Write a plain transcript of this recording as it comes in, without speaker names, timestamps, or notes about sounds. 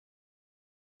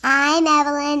I'm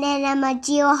Evelyn, and I'm a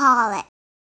geoholic.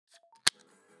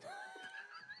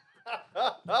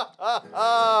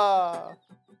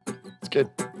 It's good.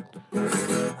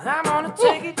 I'm gonna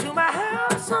take you to my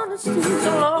house on the street.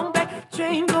 So long back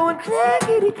train going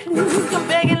clickety click. I'm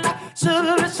begging like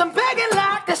sugar, I'm begging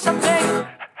like this, I'm begging.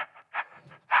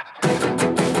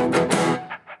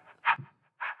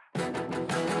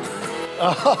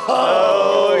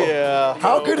 Oh, yeah.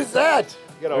 How good is that?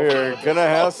 We're going to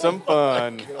have some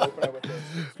fun.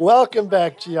 Welcome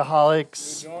back,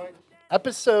 Geoholics.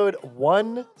 Episode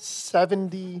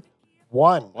 171.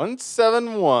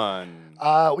 171.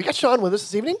 We got Sean with us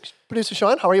this evening. Producer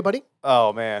Sean, how are you, buddy?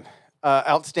 Oh, man.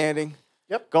 Outstanding.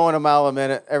 Yep. Going a mile a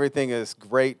minute. Everything is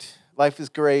great. Life is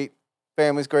great.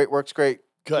 Family's great. Work's great.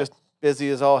 Good. Just busy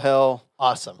as all hell.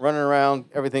 Awesome. Running around.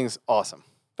 Everything's awesome.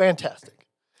 Fantastic.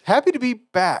 Happy to be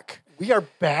back. We are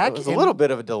back. It was a little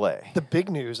bit of a delay. The big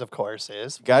news, of course,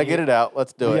 is Got to get it out.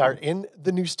 Let's do it. We are in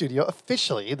the new studio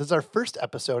officially. This is our first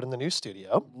episode in the new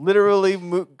studio. Literally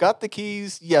got the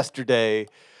keys yesterday,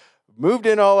 moved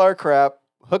in all our crap,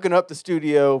 hooking up the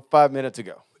studio 5 minutes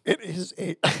ago. It's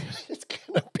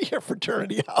gonna be a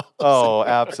fraternity house. Oh,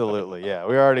 absolutely. Yeah.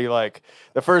 We already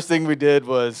the first thing we did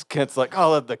was Kent's like,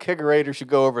 oh, the kegerator should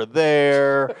go over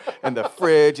there and the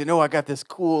fridge. And I got this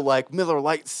cool Miller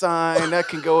Lite sign that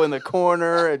can go in the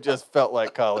corner. It just felt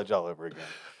like college all over again.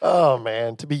 Oh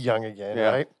man, to be young again,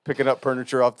 right? Picking up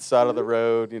furniture off the side of the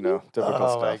road, typical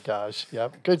stuff. Oh my gosh.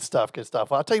 Yep. Good stuff. Good stuff.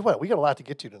 Well, I'll tell you what, we got a lot to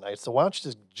get to tonight. So why don't you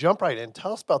just jump right in?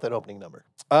 Tell us about that opening number.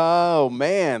 Oh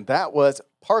man, that was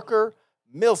Parker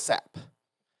Millsap.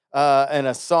 And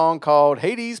a song called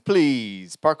Hades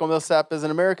Please. Parker Millsap is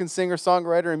an American singer,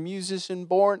 songwriter, and musician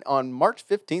born on March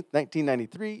 15th,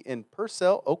 1993 in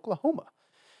Purcell, Oklahoma.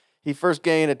 He first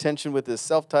gained attention with his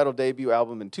self-titled debut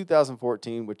album in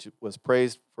 2014, which was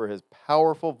praised for his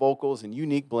powerful vocals and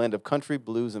unique blend of country,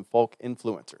 blues, and folk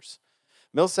influencers.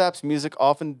 Millsap's music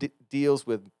often deals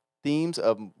with themes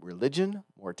of religion,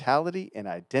 mortality, and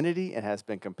identity, and has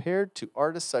been compared to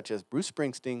artists such as Bruce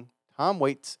Springsteen, Tom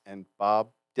Waits, and Bob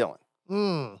Dylan.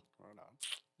 You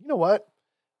know what?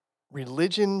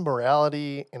 Religion,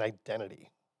 morality, and identity.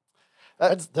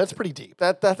 That's pretty deep.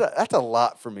 That's a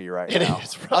lot for me right now. It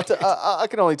is, right? I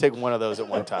can only take one of those at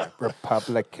one time.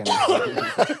 Republican.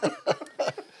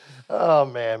 Oh,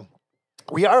 man.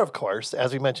 We are, of course,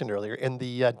 as we mentioned earlier, in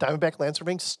the Diamondback Land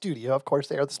Surveying studio. Of course,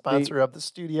 they are the sponsor of the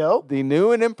studio. The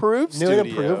new and improved New studio. and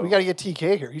improved. We got to get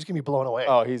TK here. He's going to be blown away.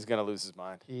 Oh, he's going to lose his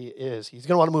mind. He is. He's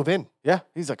going to want to move in. Yeah.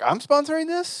 He's like, I'm sponsoring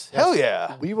this? Yes. Hell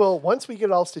yeah. We will, once we get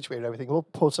it all situated and everything, we'll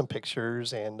post some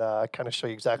pictures and kind of show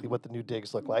you exactly what the new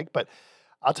digs look like. But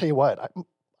I'll tell you what,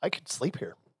 I could sleep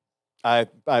here. I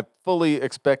fully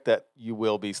expect that you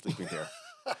will be sleeping here.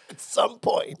 At some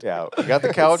point. Yeah. We got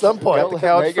the couch. At some point. We got the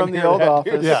couch Megan from the hear old that,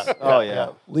 office. dude. Yeah. Oh, yeah.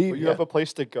 Leave. You have a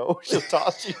place to go. She'll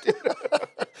toss you.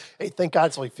 Hey, thank God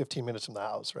it's only 15 minutes from the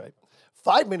house, right?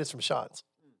 5 minutes from Sean's.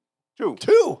 Two.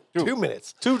 2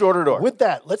 minutes. 2 door to door. With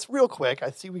that, let's real quick.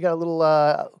 I see we got a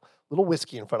little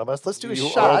whiskey in front of us. Let's do a You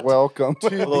shot. are welcome. To A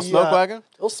little the, smoke wagon?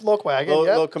 Little smoke wagon. Little-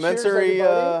 Yep. little Cheers, commensary,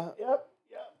 everybody. Yep.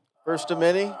 First of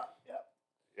many.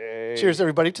 Yay. Cheers,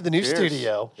 everybody, to the new Cheers.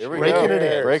 studio. Here we Breaking go. it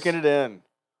in. Breaking it in.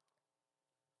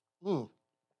 And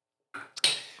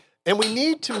we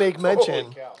need to make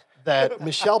mention that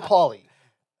Michelle Pauly,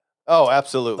 Oh,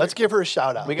 absolutely. let's give her a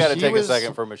shout out. We got to She take a was-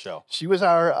 second for Michelle. She was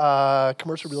our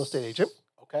commercial real estate agent,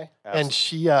 Okay. and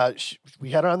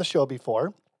we had her on the show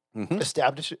before, Mhm.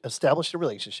 established a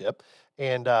relationship,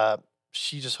 and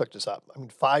she just hooked us up. I mean,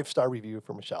 5-star review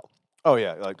for Michelle. Oh,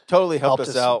 yeah. Totally helped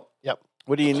us out. Yep.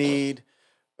 What do you need?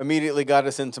 Immediately got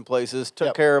us in some places. Took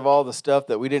Yep. care of all the stuff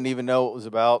that we didn't even know what was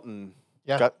about, and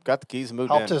Yeah. got the keys and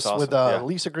moved Helped in. us It's with awesome. a Yeah.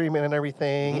 lease agreement and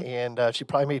everything, Mm-hmm. and she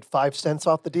probably made 5 cents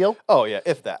off the deal. Oh, yeah,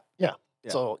 if that. Yeah.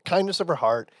 Yeah. So kindness of her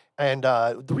heart. And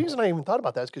the reason I even thought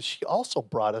about that is because she also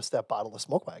brought us that bottle of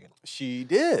smoke wagon. She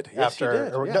did. Yes, After- she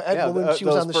did. or- Yeah, no, yeah, when she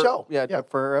was those on the for- show. Yeah, Yeah.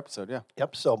 for her episode, yeah.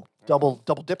 Yep. So double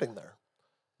dipping there.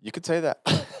 You could say that.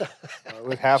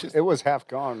 It was half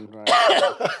gone.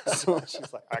 So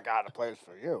she's like, I got a place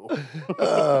for you.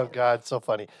 Oh God, so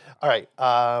funny. All right.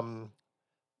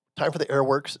 Time for the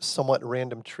Airworks somewhat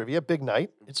random trivia. Big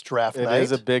night. It's draft It night.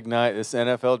 is a big night. It's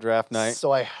NFL draft night.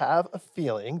 So I have a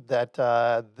feeling that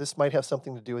this might have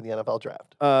something to do with the NFL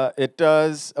draft. It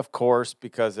does, of course,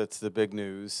 because it's the big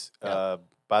news. Yeah.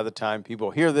 By the time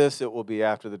people hear this, it will be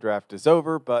after the draft is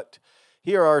over. But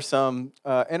here are some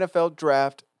NFL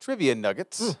draft trivia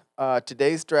nuggets.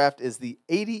 Today's draft is the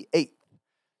 88th,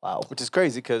 Wow. which is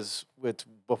crazy because it's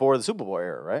before the Super Bowl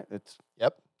era, right? It's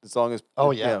Yep. as long as.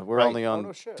 Oh, yeah, we're right. only on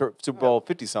no shit. Super Bowl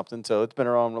 50-something, so it's been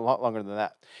around a lot longer than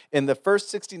that. In the first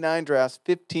 69 drafts,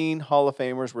 15 Hall of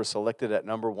Famers were selected at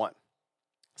number 1.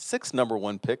 6 number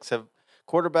 1 picks have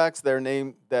quarterbacks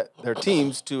their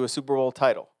teams to a Super Bowl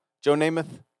title. Joe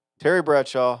Namath, Terry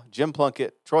Bradshaw, Jim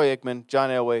Plunkett, Troy Aikman, John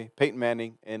Elway, Peyton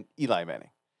Manning, and Eli Manning.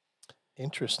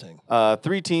 Interesting.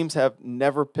 3 teams have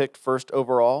never picked first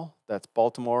overall. That's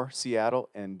Baltimore, Seattle,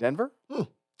 and Denver.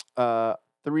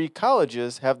 3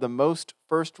 colleges have the most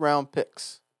first-round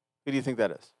picks. Who do you think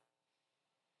that is?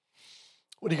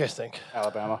 What do you guys think?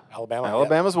 Alabama.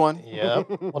 Alabama's one. Yeah.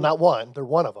 Well, not one. They're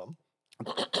one of them.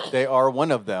 They are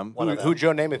one of them. Who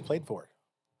Joe Namath played for?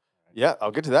 Yeah,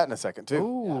 I'll get to that in a second, too.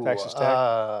 Ooh, Texas Tech.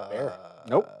 Bear.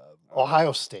 Nope.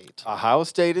 Ohio State. Ohio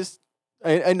State is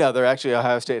another. Actually,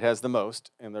 Ohio State has the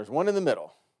most, and there's one in the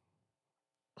middle.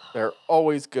 They're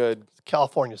always good.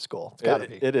 California school. It's got to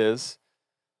be. It is.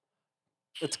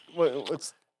 It's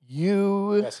USC.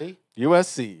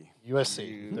 USC.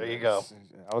 USC. There you go.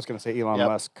 I was going to say Elon Yep.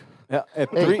 Musk. Yeah, and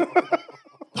 3.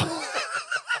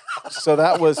 So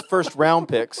that was first round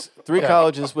picks. 3 Yeah.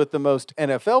 colleges with the most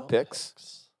NFL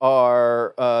picks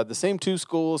are the same 2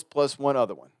 schools plus one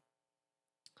other one.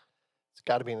 It's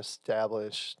got to be an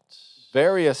established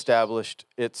Very established.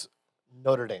 It's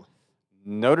Notre Dame.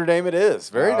 Notre Dame. It is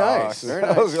very nice. Very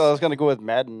I was nice. going to go with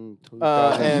Madden.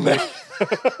 And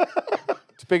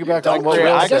to piggyback on what create-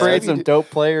 Will I I guess create we some do- dope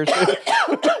players.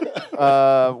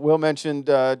 Will mentioned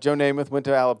Joe Namath went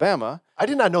to Alabama. I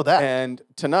did not know that. And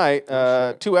tonight,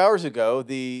 2 hours ago,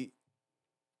 the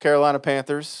Carolina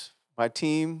Panthers, my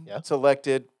team, Yeah.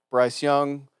 selected Bryce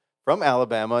Young from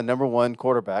Alabama, number 1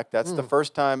 quarterback. That's the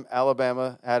first time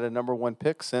Alabama had a number 1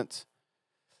 pick since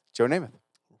Joe Namath.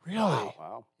 Really?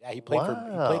 Wow. Yeah, he played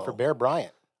Wow. for Bear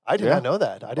Bryant. I did Yeah. not know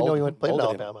that. I didn't know he went played in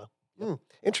Molded him. Alabama.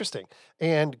 Interesting.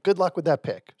 And good luck with that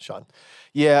pick, Sean.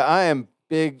 Yeah, I am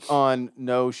big on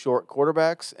no short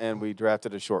quarterbacks, and we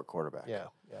drafted a short quarterback. Yeah.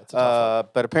 Yeah. It's a tough one.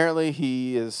 But apparently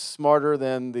he is smarter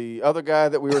than the other guy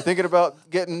that we were thinking about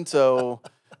getting. So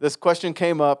this question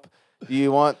came up: do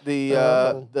you want the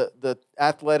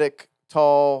athletic,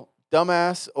 tall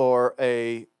dumbass or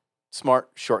a smart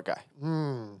short guy?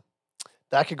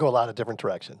 That could go a lot of different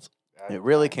directions. It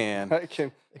really can. I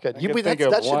can, It could. I You- can we- think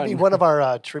that's- of that should be one. one of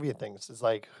our trivia things. Is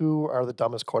like, who are the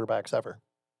dumbest quarterbacks ever?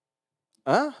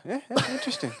 Yeah,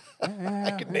 interesting.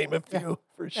 I could name a few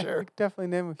for We sure. could definitely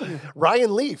name a few.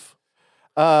 Ryan Leaf.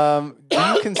 Do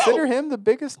you consider him the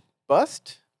biggest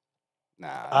bust?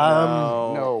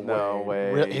 nah. No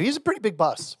way. Really, he's a pretty big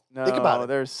bust. No, Think about it.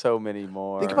 There's so many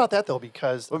more. Think about that though,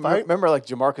 because if I- Remember, like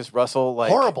Jamarcus Russell,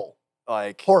 like horrible,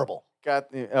 but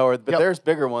Yep. there's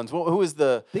bigger ones. Who was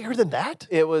the? bigger than that.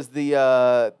 It was the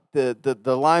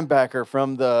linebacker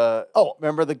from the. Oh.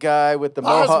 Remember the guy with the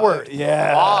Bosworth. mohawk?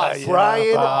 Yeah, Boz.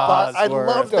 Brian Boz. I Bosworth.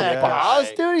 love that Yeah. guy.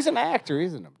 Boz, dude, he's an actor.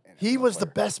 He's an He was the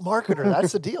best marketer.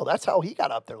 That's the deal. That's how he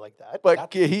got up there like that.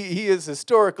 But he is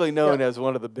historically known as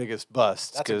one of the biggest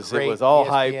busts That's a because it great was all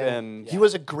hype ESPN and He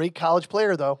was a great college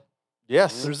player, though.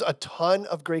 yes, There's a ton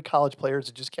of great college players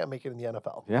that just can't make it in the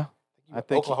NFL. yeah. I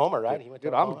think Oklahoma, right? He went to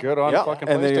Dude, I'm Oklahoma. good on yeah. fucking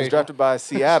And then he was PlayStation. drafted by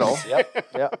Seattle. Yep.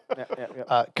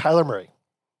 yeah. Kyler Murray,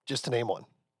 just to name one.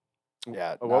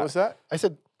 Yeah. What was that? I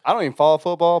said, I don't even follow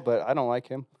football, but I don't like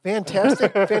him.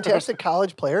 fantastic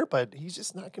college player, but he's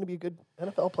just not going to be a good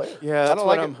NFL player. Yeah, that's don't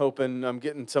what like I'm hoping. I'm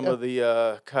getting some of the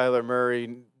Kyler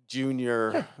Murray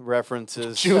Jr.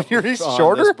 references. Junior, he's on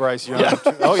shorter? this Bryce Young.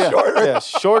 Oh yeah, yeah,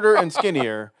 shorter and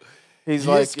skinnier. He's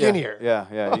He like is skinnier.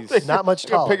 Yeah, he's Not much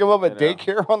Gonna taller. pick him up at You know.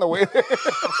 daycare on the way there.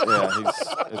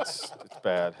 it's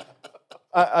bad.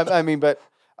 I mean, but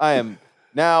I am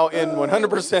now in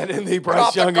 100% in the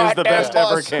Bryce Young is the best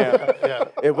ever camp. Yeah.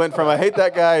 It went from I hate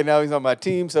that guy, and now he's on my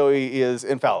team, so he is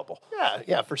infallible.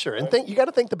 Yeah, for sure. And you got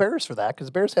to thank the Bears for that because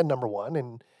the Bears had number 1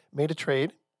 and made a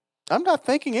trade. I'm not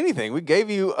thinking anything. We gave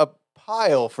you a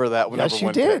pile for that one. Yes, you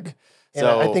one did. pick. And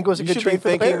So I think it was a you good should trade be for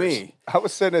the thanking Bears. me. I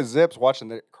was sitting at Zips watching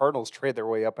the Cardinals trade their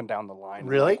way up and down the line.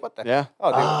 Really? Like, what the? Yeah.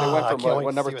 Oh, they I went from can't wait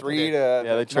what, to number see what they 3 did. to Yeah, they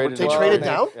number traded. 12. They traded Then-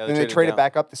 down? Yeah, Then they traded down.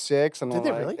 back up to 6. And Did I'm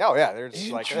they like, really? Oh yeah, they're just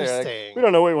like, Interesting. we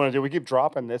don't know what we want to do. We keep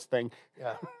dropping this thing.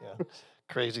 Yeah.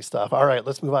 Crazy stuff. All right,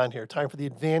 let's move on here. Time for the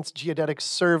Advanced Geodetic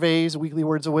Surveys Weekly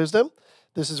Words of Wisdom.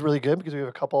 This is really good because we have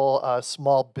a couple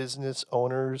small business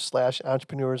owners /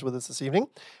 entrepreneurs with us this evening.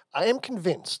 I am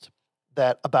convinced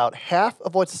that about half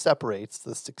of what separates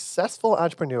the successful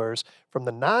entrepreneurs from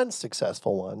the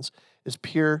non-successful ones is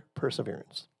pure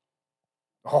perseverance.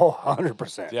 Oh,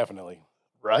 100%. Definitely.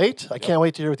 Right? I can't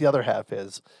wait to hear what the other half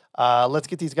is. Let's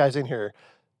get these guys in here.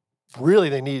 Really,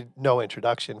 they need no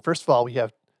introduction. First of all, we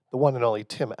have the one and only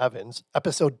Tim Evans,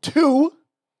 episode 2.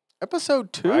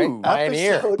 Episode 2. Right?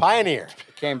 Episode- Pioneer.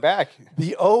 Came back.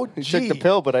 The OG. He took the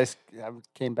pill, but I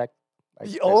came back. Like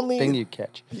The that only- thing you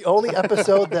catch. The only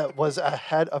episode that was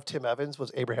ahead of Tim Evans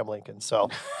was Abraham Lincoln. So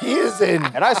he is in.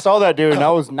 And I saw that dude, and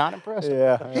I was not impressed.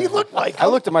 Yeah. He looked like I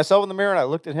looked at myself in the mirror, and I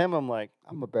looked at him. I'm like,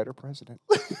 I'm a better president.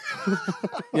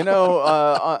 You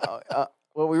know,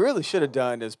 what we really should have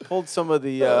done is pulled some of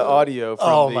the audio from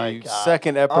Oh my the God.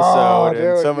 second episode, Oh, and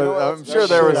dude, some you know of. what? I'm sure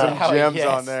there were some Hell gems yes,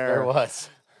 on there. There was.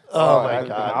 Oh my I-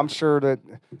 God. I'm sure that it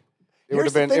Here's would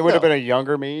have the been. thing, It would have though. been a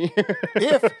younger me.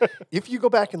 if you go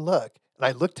back and look, and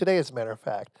I looked today, as a matter of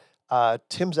fact,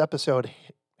 Tim's episode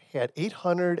had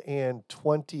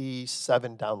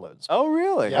 827 downloads. Oh,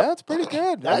 really? Yep. That's pretty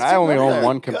good. That's and I only really own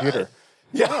one good. computer.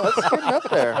 Yeah, That's getting up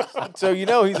there. So you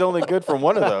know he's only good from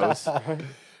one of those.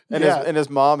 And Yeah. his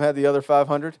mom had the other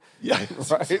 500. yeah,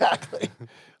 exactly.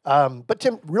 But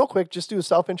Tim, real quick, just do a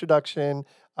self introduction.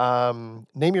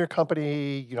 Name your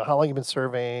company. You know how long you've been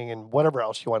serving, and whatever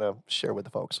else you want to share with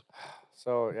the folks.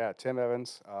 So yeah, Tim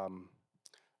Evans,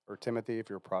 or Timothy if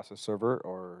you're a process server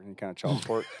or any kind of child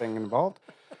support thing involved.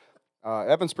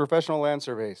 Evans Professional Land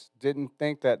Surveys. Didn't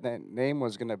think that name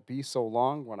was going to be so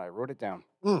long when I wrote it down.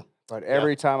 Mm. But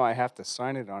every time I have to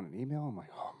sign it on an email, I'm like,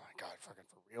 oh my God, fucking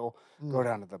for real. Go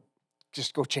down to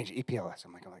just go change PLS.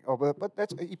 I'm like, oh, but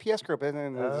that's a EPS group, and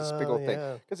then there's this big Oh, old thing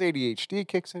yeah. because ADHD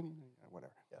kicks in,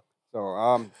 whatever. Yeah.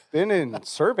 So been in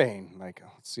surveying, like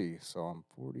let's see, so I'm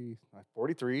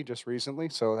 43 just recently,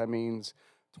 so that means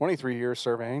 23 years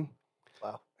surveying.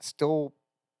 Wow. Still,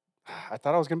 I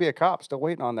thought I was gonna be a cop. Still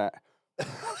waiting on that.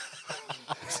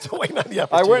 Still waiting on the I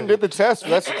opportunity. went and did the test.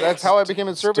 That's how I became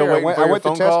a surveyor. waiting for I your went to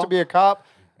phone test call? to be a cop,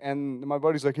 and my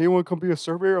buddy's like, "Hey, you want to come be a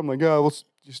surveyor?" I'm like, "Yeah, let's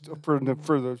just for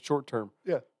the short term."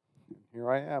 Yeah. Here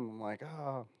I am. I'm like,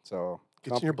 so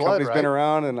Gets in your blood, company's been right?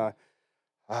 around, and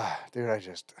dude, I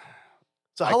just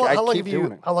So I how long keep have you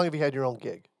doing it. how long have you had your own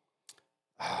gig?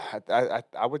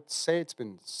 I would say it's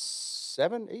been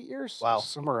 7, 8 years. Wow.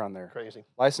 Somewhere around there. Crazy.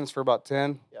 Licensed for about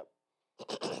 10. Yep.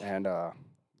 And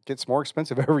gets more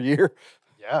expensive every year.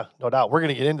 Yeah, no doubt. We're going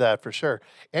to get into that for sure.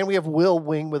 And we have Will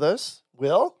Wing with us.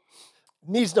 Will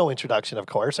needs no introduction, of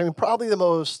course. I mean, probably the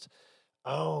most,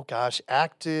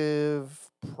 active,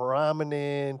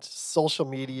 prominent social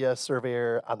media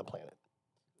surveyor on the planet.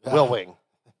 Will Wing.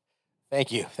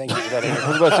 Thank you. Thank you for that. I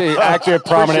was about to say active,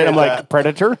 prominent. I'm like,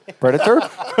 predator?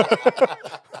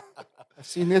 I've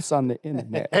seen this on the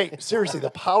internet. Hey, seriously, the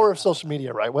power of social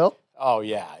media, right, Will? Oh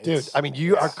yeah, Dude, it's- I mean,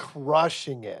 you are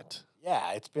crushing it.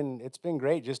 yeah, it's been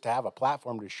great just to have a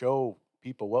platform to show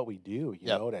people what we do. You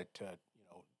Yep. know that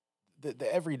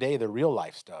the everyday, the real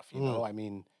life stuff. You Mm. know, I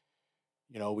mean,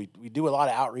 we do a lot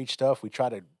of outreach stuff. We try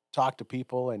to talk to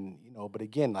people, and but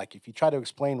again, like if you try to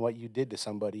explain what you did to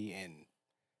somebody in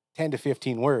 10 to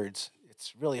 15 words,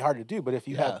 it's really hard to do. But if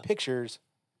you Yeah. have pictures,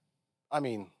 I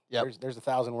mean, Yep. there's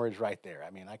 1,000 words right there. I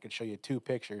mean, I could show you 2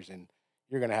 pictures, and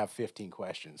you're gonna have 15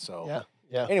 questions. So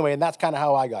Yeah. anyway, and that's kind of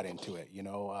how I got into it.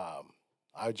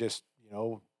 I was just,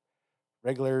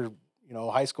 regular,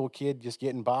 high school kid just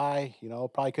getting by,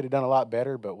 probably could have done a lot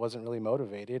better, but wasn't really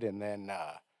motivated. And then,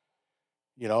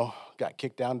 got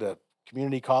kicked down to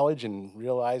community college and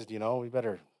realized, we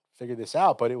better figure this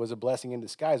out. But it was a blessing in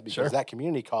disguise because Sure. that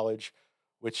community college,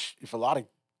 which if a lot of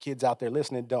kids out there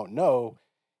listening don't know,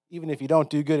 even if you don't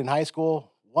do good in high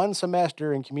school, 1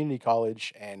 semester in community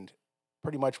college and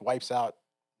pretty much wipes out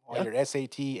all Yeah. your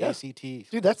SAT, Yeah. ACT.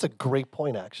 Dude, that's a great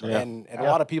point, actually. And a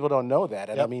Yeah. lot of people don't know that.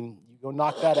 And I Yep. mean, you go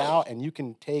knock that out and you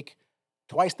can take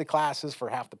twice the classes for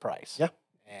half the price. Yeah.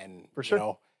 And For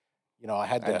sure. I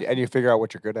had to And you figure out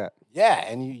what you're good at. yeah,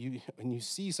 and you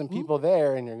see some Mm-hmm. people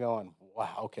there and you're going,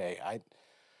 wow, okay, I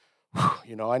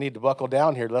need to buckle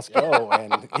down here. Let's go.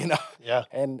 And Yeah.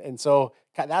 and so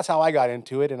that's how I got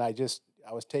into it. And I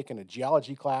was taking a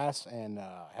geology class and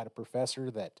had a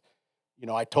professor that,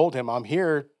 I told him I'm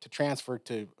here to transfer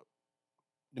to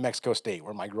New Mexico State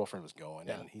where my girlfriend was going.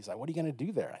 Yeah. And he's like, what are you going to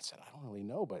do there? I said, I don't really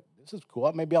know, but this is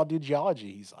cool. Maybe I'll do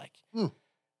geology. He's like,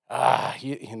 why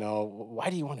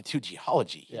do you want to do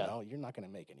geology? Yeah. You're not going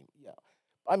to make any,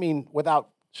 I mean, without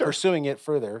Sure. pursuing it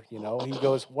further, he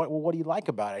goes, what do you like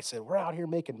about it? I said, we're out here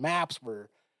making maps. We're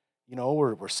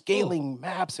scaling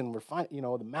maps and we're finding,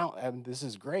 the mountain, and this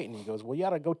is great. And he goes, well, you got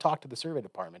to go talk to the survey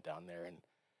department down there. And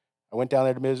I went down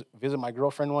there to visit my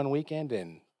girlfriend one weekend,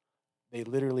 and they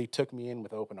literally took me in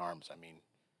with open arms. I mean,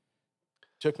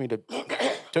 took me to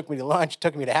lunch,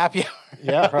 took me to happy hour.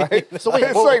 Yeah. Right? So wait,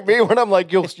 It's whoa, like me when I'm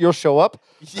like, you'll show up.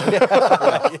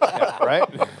 Yeah. Right?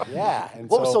 Yeah. And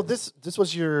so this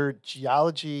was your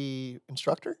geology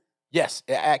instructor yes,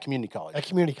 at community college. at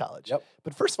community college. Yep.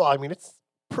 But first of all, I mean, it's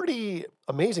pretty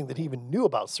amazing that he even knew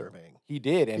about surveying. He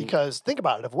did, and Because think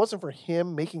about it, if it wasn't for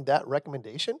him making that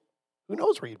recommendation, who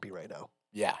knows where you'd be right now?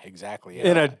 yeah, exactly.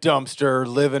 In a dumpster,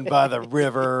 living by the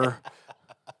river.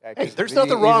 Yeah, Hey, 'cause there's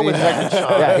nothing wrong with that,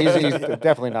 Sean. Yeah, he's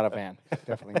definitely not a fan.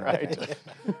 Definitely not. Right.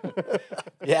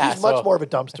 yeah, He's much so- more of a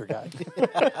dumpster guy.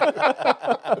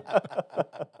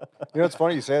 You know, it's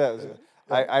funny you say that.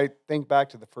 I think back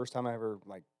to the first time I ever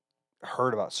like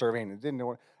heard about surveying and didn't know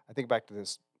what. I think back to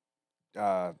this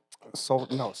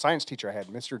science teacher I had,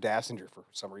 Mr. Dassinger. For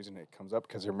some reason, it comes up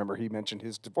because I remember he mentioned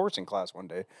his divorcing class one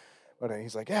day. But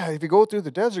he's like, yeah, if you go through the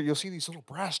desert, you'll see these little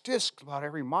brass discs about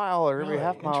every mile or every Really?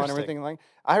 half mile and Interesting. everything. Like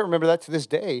I remember that to this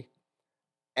day.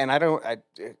 And I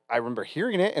remember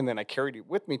hearing it, and then I carried it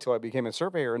with me till I became a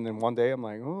surveyor. And then one day I'm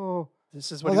like, oh,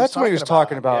 This is what well, he was that's what he was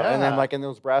talking about. And then Yeah. like in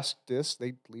those brass discs,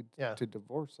 they lead Yeah. to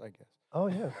divorce, I guess. Oh,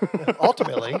 yeah.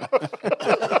 Ultimately.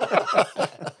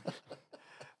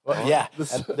 well, yeah,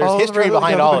 This- and all there's the history road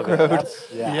behind down all the of it. road. That's-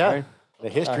 yeah, Yeah. Right? the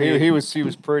history. He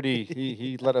was pretty.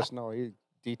 He let us know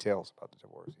details about the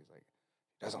divorce. He's like,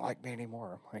 he doesn't like me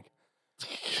anymore. I'm like,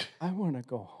 I want to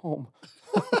go home.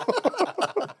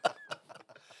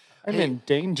 I'm in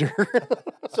danger.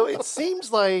 So it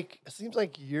seems like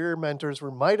your mentors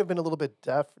might have been a little bit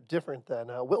different than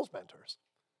Will's mentors.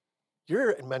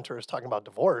 Your mentor is talking about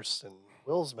divorce, and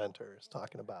Will's mentor is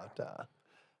talking about.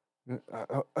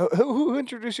 Who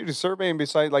introduced you to surveying?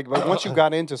 Besides, like once you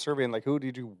got into surveying, like who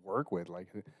did you work with? Like,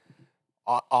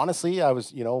 Honestly, I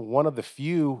was, one of the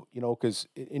few, because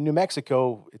in New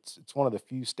Mexico, it's one of the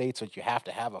few states that you have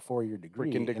to have a 4-year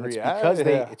degree. Freaking and degree,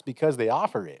 it's because they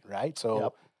offer it, right?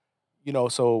 So,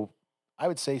 Yep. So I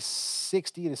would say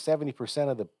 60 to 70%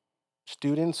 of the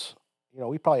students,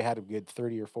 we probably had a good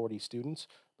 30 or 40 students,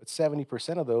 but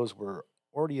 70% of those were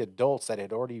already adults that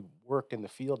had already worked in the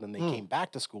field, and they came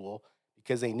back to school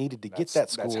because they needed to get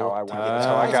that school. That's how I to went. get That's that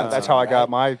how I got. licensing, That's how I got right?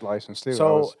 my license too. I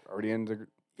So- was already in the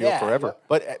field forever.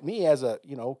 But at me as a,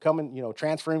 coming,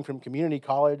 transferring from community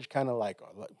college, kind of like,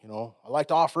 I like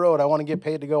to off-road. I want to get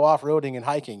paid to go off-roading and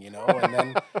hiking, and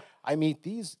then I meet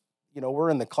these, we're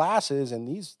in the classes, and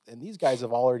these guys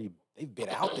they've been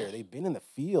out there, they've been in the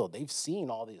field, they've seen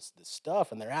all this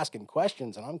stuff, and they're asking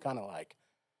questions, and I'm kind of like,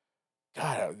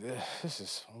 God, this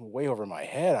is way over my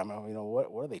head. I'm,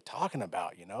 what are they talking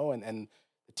about, and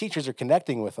the teachers are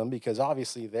connecting with them because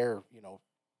obviously they're,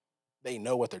 they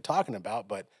know what they're talking about,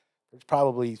 but there's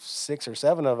probably 6 or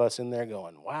 7 of us in there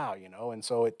going, wow, and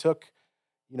so it took,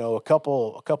 a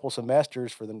couple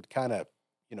semesters for them to kind of,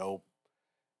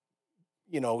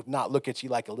 not look at you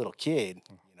like a little kid,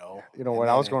 and When I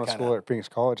then was it going to kinda- school at Phoenix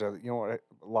College, what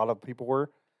a lot of people were.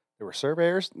 There were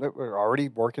surveyors that were already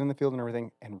working in the field and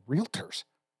everything, and realtors.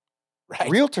 right?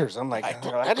 Realtors. I'm like,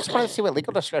 Right. I just want to see what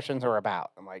legal descriptions are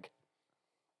about. I'm like,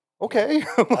 okay.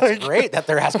 That's great that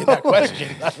they're asking that question.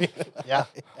 I mean, Yeah.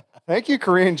 Thank you,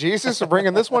 Korean Jesus, for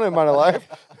bringing this one in my life.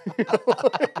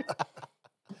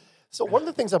 So one of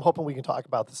the things I'm hoping we can talk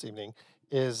about this evening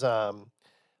is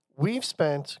we've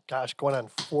spent, going on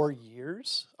 4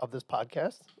 years of this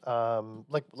podcast.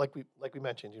 Like we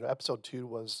mentioned, episode 2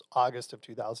 was August of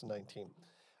 2019.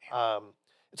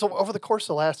 So over the course of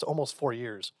the last almost 4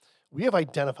 years, we have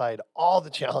identified all the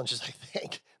challenges, I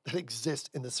think, that exist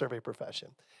in the survey profession.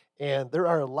 And there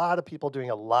are a lot of people doing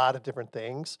a lot of different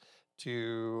things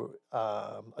to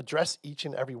address each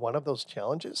and every one of those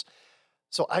challenges.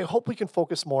 So I hope we can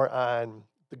focus more on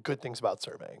the good things about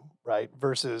surveying, right?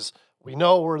 Versus we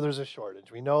know where there's a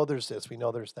shortage. We know there's this. We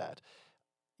know there's that.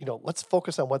 Let's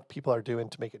focus on what people are doing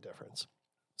to make a difference.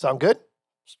 Sound good?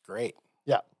 it's great.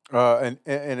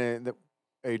 And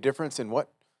a difference in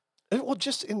what? Well,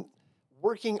 just in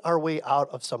working our way out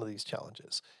of some of these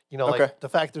challenges. Okay. Like the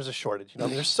fact there's a shortage.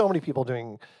 There's so many people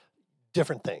doing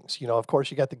different things. Of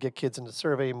course, you got the Get Kids into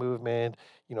Survey movement.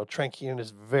 Trent Keenan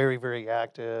is very, very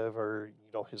active, or,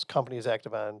 his company is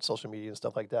active on social media and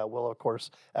stuff like that. Will, of course,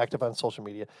 active on social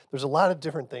media. There's a lot of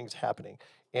different things happening.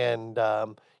 And,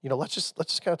 let's just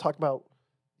kind of talk about,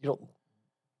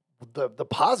 the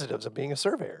positives of being a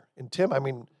surveyor. And Tim, I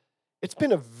mean, it's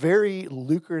been a very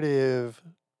lucrative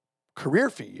career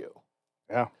for you.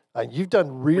 Yeah. You've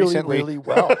done really, Recently. really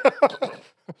well.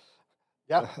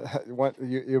 Yeah.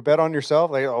 You bet on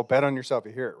yourself. Like, bet on yourself.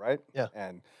 You hear it, right? Yeah.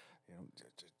 And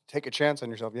take a chance on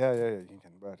yourself. Yeah, you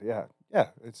can. But yeah,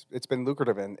 it's been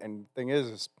lucrative. And thing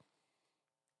is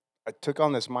I took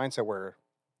on this mindset where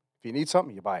if you need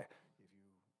something, you buy it.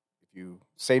 If you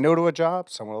say no to a job,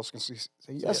 someone else can say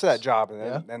yes to that job,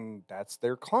 and then that's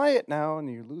their client now, and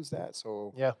you lose that.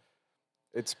 So Yeah.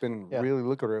 it's been Yeah. really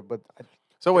lucrative. But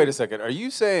So wait a second. Are you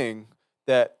saying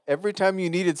that every time you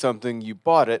needed something, you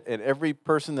bought it, and every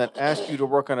person that asked you to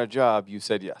work on a job, you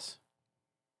said yes?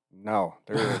 No,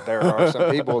 there are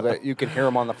some people that you can hear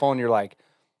them on the phone. You're like,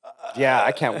 yeah,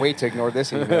 I can't wait to ignore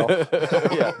this email.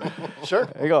 Yeah. Sure.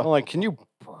 There you I'm go. like, can you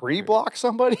pre-block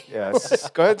somebody? Yes.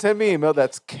 Go ahead and send me an email.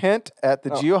 That's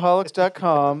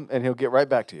Kent@thegeoholics.com, and he'll get right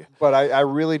back to you. But I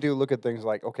really do look at things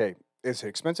like, okay, is it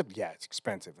expensive? Yeah, it's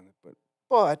expensive.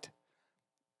 But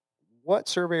what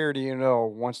surveyor do you know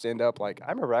wants to end up like? I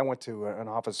remember I went to an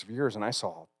office of yours and I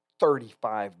saw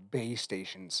 35 base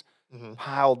stations Mhm.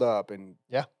 piled up, and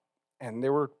Yeah. and they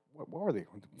were what were they?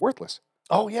 Worthless.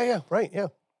 Oh yeah, right, yeah.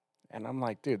 And I'm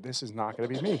like, dude, this is not going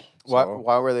to be me. Why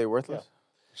were they worthless?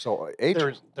 So age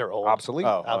They're old, obsolete.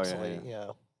 Oh, yeah, obsolete.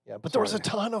 Yeah. But there was a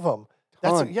ton of them.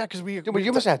 Ton. Because we. Dude, but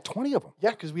you must have had 20 of them. Yeah,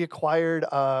 because we acquired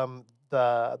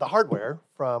the hardware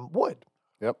from Wood.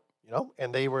 Yep.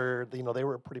 And they were they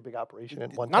were a pretty big operation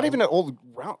at one time. Not even an old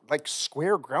round, like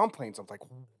square ground planes. I'm like,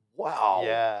 wow.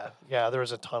 Yeah. There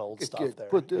was a ton of old stuff there.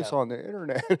 Put this yeah. on the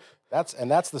internet. That's the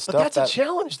But stuff that's a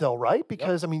challenge, though, right?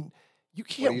 Because I mean, you What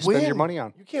do can't you win. spend your money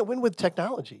on? You can't win with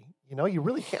technology. You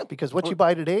really can't, because what you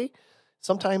buy today,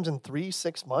 sometimes in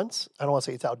 3-6 months, I don't want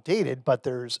to say it's outdated, but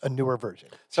there's a newer version.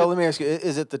 So let me ask you: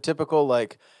 is it the typical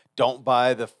like, don't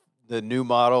buy the new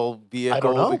model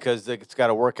vehicle know. because it's got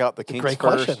to work out the kinks great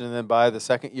first, question. and then buy the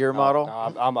second year model? No,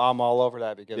 I'm all over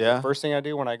that because Yeah? the first thing I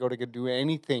do when I go to do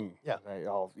anything, Yeah.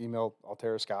 I'll email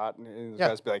Altera Scott and the Yeah.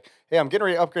 guys be like, hey, I'm getting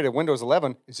ready to upgrade to Windows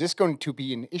 11. Is this going to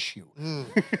be an issue?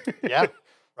 Yeah,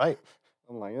 right.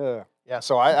 I'm like, yeah. Yeah.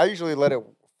 So I usually let it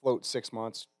float 6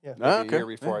 months, Yeah. maybe Okay. a year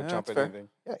before Yeah, I jump that's in fair. anything.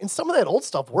 Yeah, and some of that old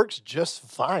stuff works just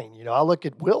fine. I look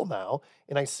at Will now,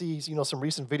 and I see some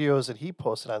recent videos that he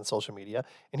posted on social media,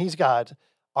 and he's got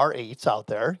R8s out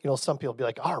there. Some people be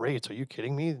like, R8s? Are you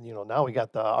kidding me? Now we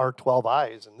got the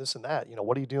R12Is and this and that.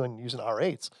 What are you doing using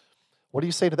R8s? What do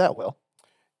you say to that, Will?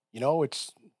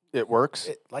 it's It works.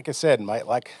 like I said,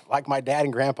 like my dad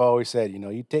and grandpa always said,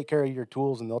 you take care of your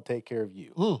tools and they'll take care of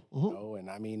you. Mm-hmm. And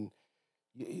I mean,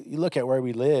 you look at where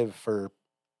we live. For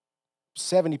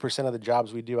 70% of the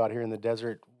jobs we do out here in the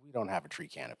desert, we don't have a tree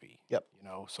canopy. Yep.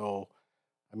 So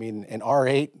I mean, an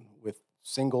R8 with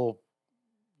single,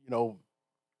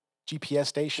 GPS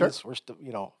stations, we're still,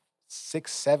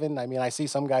 6, 7. I mean, I see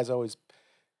some guys always,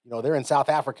 they're in South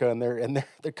Africa and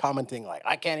they're commenting like,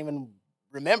 I can't even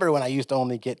remember when I used to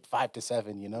only get 5 to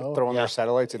 7, Throwing their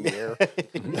satellites in the air.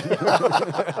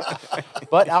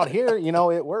 But out here,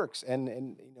 it works.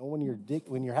 And when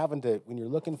you're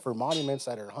looking for monuments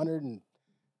that are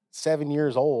 107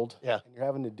 years old, Yeah. and you're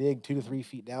having to dig 2 to 3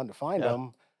 feet down to find Yeah.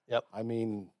 them. Yep. I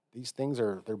mean, these things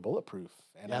they're bulletproof.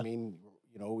 And I Yeah. mean,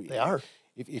 They are.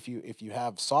 if you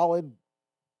have solid,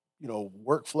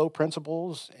 workflow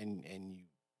principles and you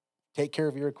take care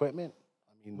of your equipment,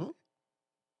 I mean, Mhm.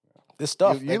 this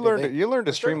stuff You learn to For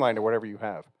sure. streamline to whatever you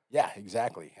have. yeah,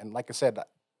 exactly. And like I said,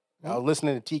 I was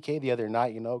listening to TK the other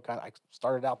night. I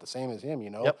started out the same as him.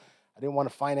 Yep. I didn't want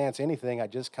to finance anything. I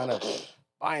just kind of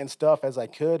buying stuff as I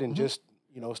could and just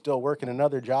still working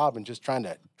another job and just trying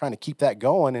to keep that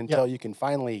going until you can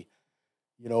finally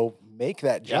make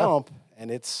that Yeah. jump. And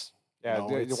it's Yeah,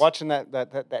 you're watching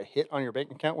that hit on your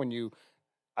bank account when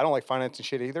I don't like financing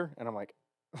shit either, and I'm like,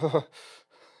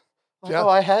 Yeah. oh,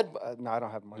 I had no, I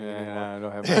don't have money Yeah, anymore. I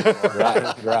don't have money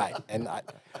anymore. right. And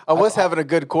I was having a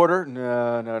good quarter.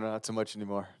 No, not so much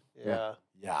anymore. Yeah.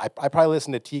 yeah, I probably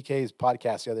listened to TK's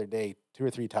podcast the other day 2 or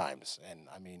 3 times, and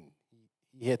I mean,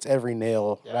 he hits every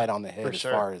nail Yeah, right on the head for as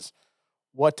sure. far as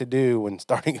what to do when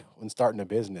starting a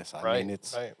business. I Right. mean,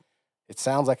 right. it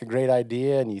sounds like a great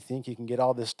idea, and you think you can get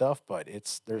all this stuff, but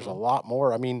there's a lot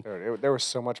more. I mean, Dude, there was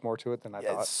so much more to it than I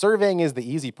thought. surveying is the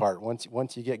easy part.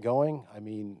 Once you get going, I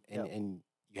mean, Yeah. and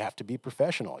you have to be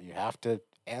professional. You have to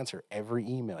answer every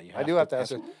email. I do have to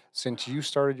ask you, since you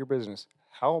started your business,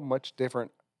 how much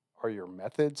different are your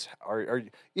methods? Are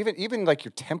you, even like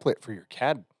your template for your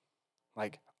CAD?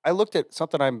 Like I looked at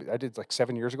something I did like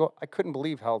 7 years ago. I couldn't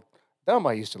believe how dumb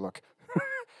I used to look.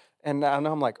 And now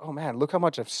I'm like, oh man, look how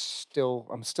much I'm still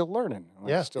learning. I'm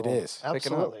Yeah, still it is.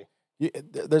 picking up.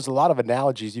 Absolutely. There's a lot of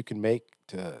analogies you can make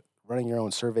to running your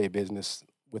own survey business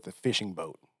with a fishing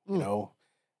boat.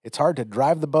 It's hard to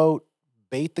drive the boat,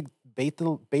 bait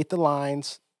the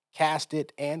lines, cast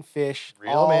it, and fish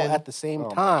Reel 'em all in. at the same Oh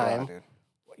my time. God, dude.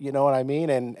 You know what I mean?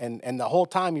 And the whole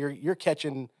time you're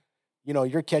catching,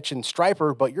 you're catching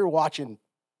striper, but you're watching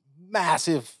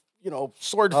massive,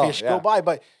 swordfish yeah. go by,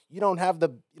 but you don't have the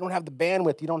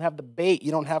bandwidth, you don't have the bait,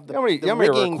 you don't have the, You the know how many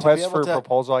rigging to be requests able for to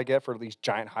proposal I get for these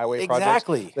giant highway projects?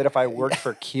 exactly That if I worked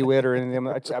for Kiewit or anything,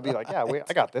 I'd be like, yeah,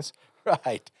 I got this.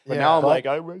 right. But Yeah, now I'm but- like,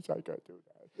 I wish I could do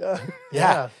that.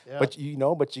 Yeah. But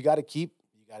but you got to keep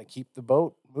the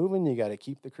boat moving. You got to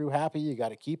keep the crew happy. You got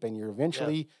to keep, and you're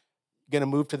eventually going to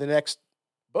move to the next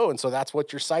boat. And so that's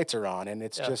what your sights are on. And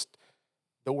it's just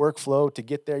the workflow to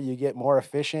get there. You get more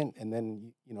efficient, and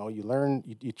then you learn.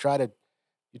 You try to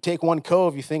take one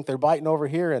cove. You think they're biting over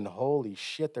here, and holy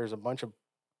shit, there's a bunch of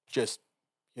just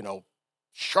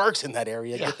sharks in that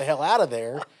area. Yeah. Get the hell out of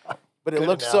there. But it Good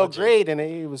looked analogy. so great, and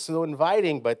it was so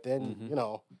inviting. But then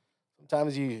Mhm.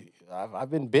 sometimes I've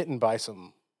been bitten by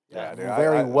some Yeah, dude,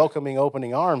 very welcoming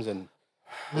opening arms, and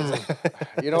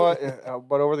You know what?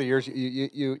 But over the years,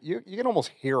 you can almost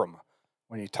hear them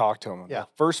when you talk to them. Yeah. The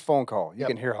first phone call, you Yep.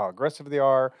 can hear how aggressive they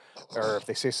are, or if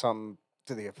they say something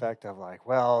to the effect of like,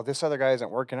 "Well, this other guy isn't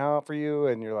working out for you,"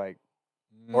 and you're like,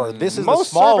 or this is the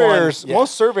most small surveyors, one. Yeah.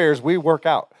 most surveyors, we work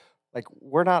out. Like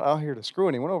we're not out here to screw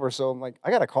anyone over. So I'm like,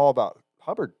 I got a call about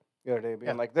Hubbard the other day, being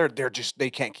Yeah. like, they're just they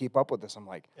can't keep up with this. I'm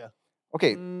like, Yeah.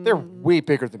 okay, they're way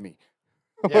bigger than me.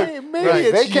 Yeah. Maybe Right.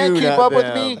 it's They can't you, keep not up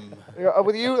with me. them.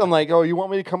 With you. I'm like, oh, you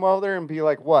want me to come out there and be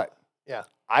like, what? Yeah.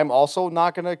 I'm also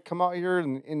not going to come out here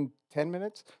in 10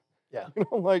 minutes. Yeah.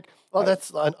 Like, Well,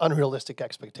 that's unrealistic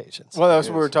expectations. Well, that's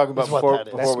It what we were is. talking about That's what before. that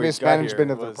is. That's Before we got mismanagement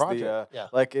here, of the was project. Yeah.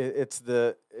 Like it's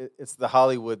the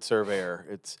Hollywood surveyor.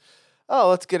 It's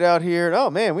let's get out here. And, oh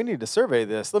man, we need to survey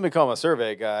this. Let me call my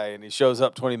survey guy, and he shows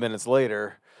up 20 minutes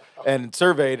later, and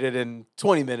surveyed it in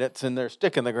 20 minutes, and they're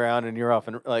stick in the ground, and you're off.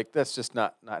 And like that's just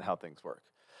not how things work.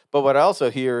 But what I also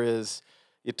hear is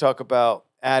you talk about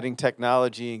adding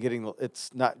technology and getting.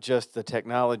 It's not just the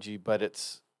technology, but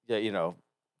it's your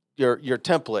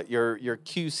template, your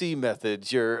QC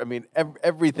methods,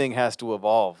 everything has to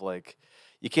evolve. Like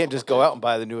you can't just go out and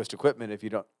buy the newest equipment if you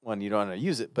don't know how to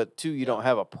use it, but two, you don't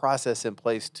have a process in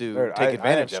place to Dude, take I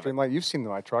advantage have of it. Streamline. You've seen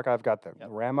my truck. I've got the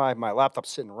RAM. My laptop's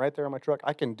sitting right there on my truck.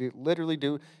 I can literally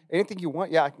do anything you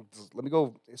want. Yeah, I can let me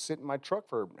go sit in my truck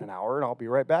for an hour, and I'll be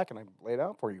right back, and I lay it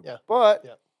out for you. Yeah. But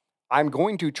Yeah. I'm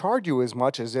going to charge you as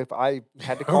much as if I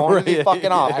had to call into the fucking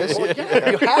office. Well, yeah,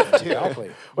 you have to.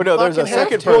 Exactly. Well, no, there's a fucking have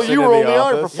second to. person. Well, you in were the only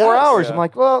on it for office. 4 hours. Yeah. I'm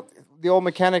like, well, the old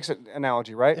mechanics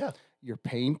analogy, right? Yeah. You're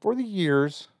paying for the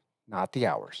years, not the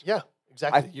hours. Yeah,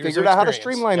 exactly. I Years of figured out how to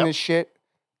experience. streamline Yep. this shit.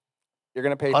 You're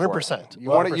gonna pay for it. 100%. You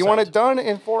want it? You want it 100%. done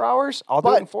in 4 hours? I'll do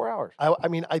it But- in 4 hours. I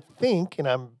mean, I think, and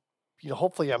I'm,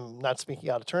 hopefully I'm not speaking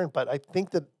out of turn, but I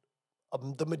think that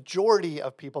the majority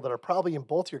of people that are probably in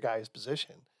both your guys'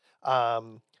 position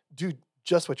do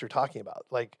just what you're talking about.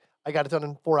 Like, I got it done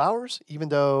in 4 hours, even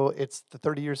though it's the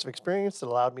 30 years of experience that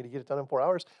allowed me to get it done in 4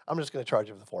 hours. I'm just going to charge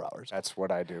you for the 4 hours. That's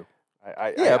what I do.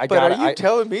 But are you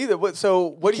telling me that what? So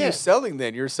what are you can't. selling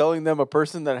then? You're selling them a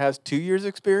person that has 2 years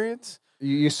experience.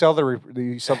 You sell the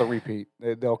repeat.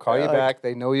 They'll call you like- back.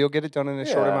 They know you'll get it done in a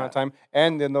short amount of time,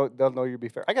 and then they'll know you'll be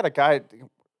fair. I got a guy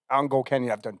out in Gold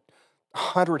Canyon. I've done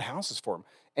 100 houses for him,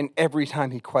 and every time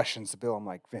he questions the bill, I'm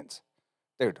like, Vince,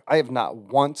 dude, I have not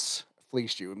once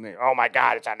fleeced you. And they, oh my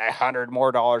God, it's $100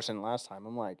 more than last time.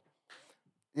 I'm like,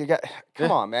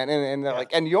 come on, man, and they're like,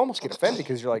 and you almost get offended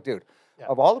because you're like, dude,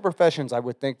 of all the professions I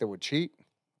would think that would cheat,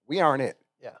 we aren't it.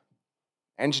 Yeah.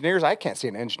 Engineers, I can't see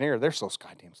an engineer. They're so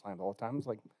goddamn slammed all the time. It's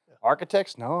like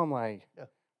architects, no. I'm like,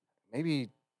 maybe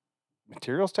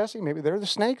materials testing. Maybe they're the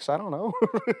snakes. I don't know.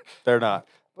 They're not.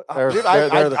 But, They're- dude,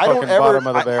 they're the I don't fucking ever. bottom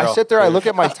of the I barrel. sit there. I look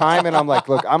at my time, and I'm like,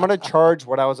 look, I'm gonna charge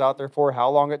what I was out there for, how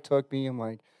long it took me. I'm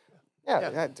like,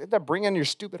 that bring in your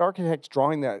stupid architect's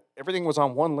drawing that everything was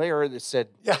on one layer that said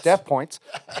Yes. depth points.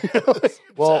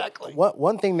 Well, Exactly.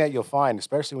 one thing that you'll find,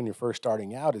 especially when you're first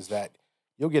starting out, is that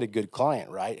you'll get a good client,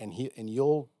 right? And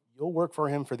you'll work for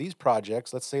him for these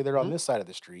projects. Let's say they're on this side of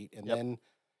the street, and then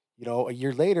a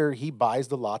year later he buys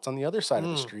the lots on the other side of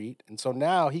the street, and so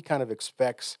now he kind of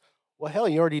expects, well, hell,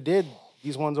 you already did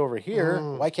these ones over here.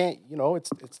 Why can't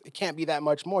it can't be that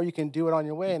much more? You can do it on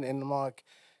your way, and I'm like.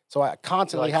 So I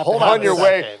constantly Like, have hold to on have a this-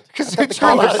 second. because have the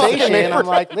conversation, and I'm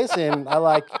like, listen,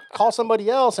 call somebody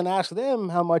else and ask them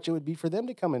how much it would be for them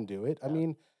to come and do it. I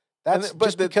mean, that's But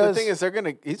just the because thing is,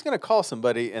 he's gonna call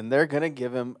somebody, and they're gonna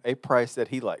give him a price that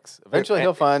he likes. Eventually,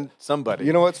 he'll find somebody.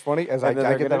 You know what's funny? As I And then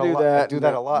they're get gonna that a do lot. I that, do and that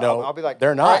then- a lot. No, I'll be like,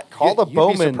 they're "All right, not. call the You'd be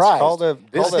Bowmans. Call surprised.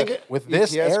 the with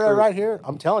this EPS era group." right here,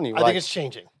 I'm telling you, I think it's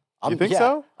changing. I'm, think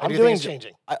so? I I'm do doing think it's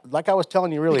changing. like I was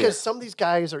telling you earlier. Because some of these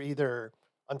guys are either,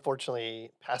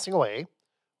 unfortunately, passing away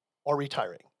or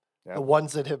retiring. Yeah. The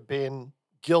ones that have been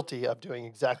guilty of doing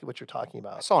exactly what you're talking I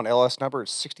about. saw an LS number,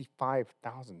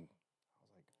 65,000.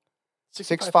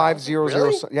 65,000? 6500.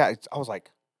 Really? Yeah, I was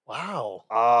like, Wow.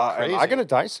 am I Crazy. gonna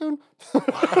die soon?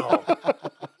 Wow.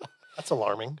 That's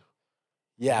alarming.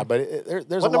 yeah, but there's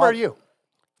What a number lot. are you?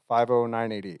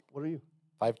 50988. What are you?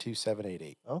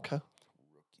 52788. Okay.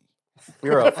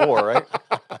 You're a 4, right?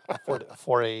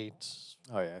 4 8.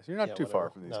 Oh yeah, so you're not too far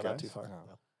from these guys. Not too far. No.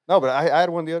 No. No, but I had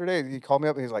one the other day. He called me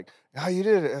up and he's like, "Oh, you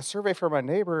did a survey for my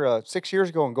neighbor 6 years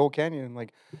ago in Gold Canyon." And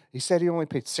like, he said he only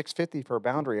paid $650 for a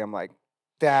boundary. I'm like,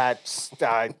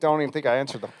 I don't even think I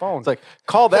answered the phone. It's like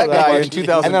call that So guy like- in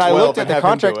 2012. And then I looked at and the have him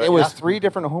do contract. it. It was Yeah. 3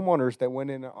 different homeowners that went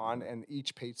in on, and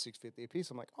each paid $650 a piece.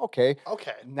 I'm like, okay.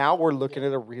 Okay. Now we're looking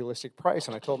at a realistic price.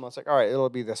 And I told him, I was like, all right, it'll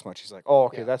be this much. He's like, oh,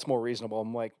 okay, Yeah. that's more reasonable.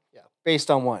 I'm like, Yeah.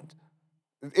 based on what?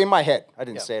 In my head, I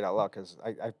didn't Yeah. say it out loud because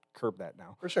I curbed that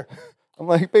now. For sure. I'm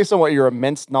like, based on what your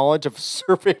immense knowledge of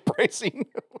survey pricing.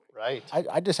 Right.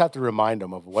 I just have to remind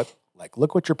them of what, like,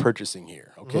 look what you're purchasing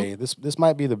here. Okay, this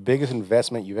might be the biggest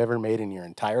investment you've ever made in your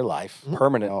entire life.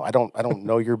 Permanent. You know, I don't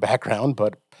know your background,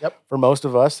 but Yep. for most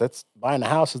of us, that's buying a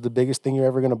house is the biggest thing you're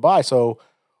ever going to buy. So,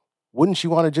 wouldn't you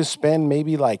want to just spend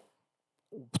maybe like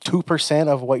 2%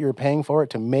 of what you're paying for it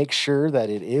to make sure that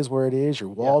it is where it is, your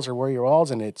walls are where your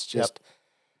walls, and it's just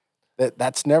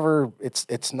that's never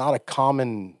it's not a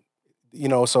common. You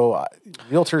know, so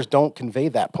realtors don't convey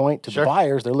that point to Sure. the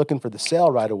buyers. They're looking for the sale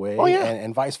right away, Oh, yeah.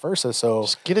 and vice versa. So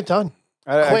Just get it done.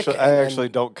 I Quick, actually, and then- actually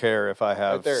don't care if I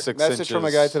have Right there. 6 Message inches from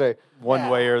a guy today. one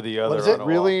way or the other. is it? on a wall.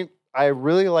 Really, I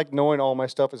really like knowing all my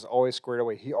stuff is always squared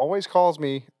away. He always calls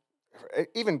me,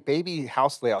 even baby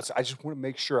house layouts. I just want to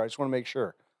make sure.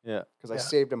 Yeah. Because I Yeah.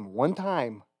 saved him one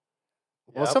time.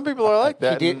 Well, Yep. some people are like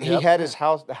that. He did. and- He had his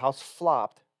house. The house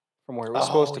flopped from where it was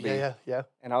supposed to be. Yeah.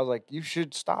 And I was like, you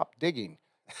should stop digging.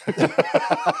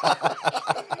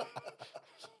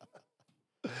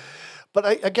 But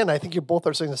I think you both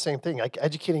are saying the same thing, like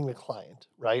educating the client,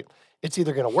 right? It's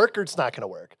either going to work or it's not going to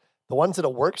work. The ones that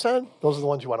it works on, those are the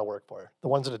ones you want to work for. The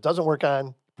ones that it doesn't work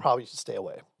on, probably should stay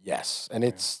away. yes, and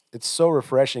it's so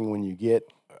refreshing when you get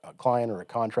a client or a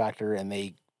contractor and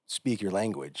they speak your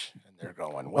language and they're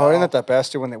going, well, Oh, isn't that the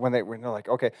best? When they're like,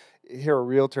 okay, you're a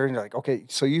realtor, and you're like, okay,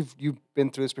 so you've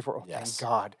been through this before. Oh, Yes. thank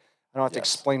God, I don't have to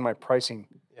Yes. explain my pricing.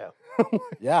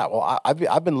 Yeah, well,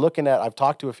 I've been looking at. I've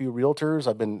talked to a few realtors.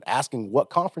 I've been asking, what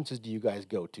conferences do you guys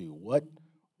go to?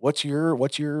 What's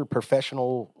your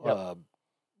professional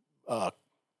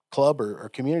club or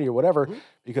community or whatever?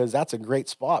 Because that's a great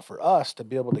spot for us to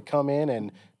be able to come in,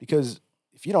 and because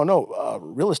if you don't know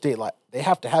real estate, like they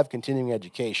have to have continuing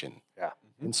education. Yeah.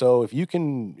 And so if you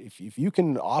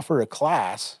can offer a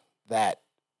class that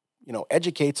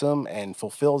educates them and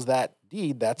fulfills that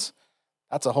deed, that's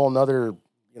a whole nother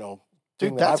Dude,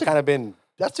 thing that that's I've kind of been.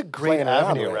 That's a great Playing around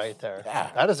avenue with. right there.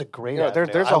 Yeah. That is a great Yeah,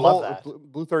 avenue. there's I a love whole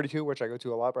that. Blue 32, which I go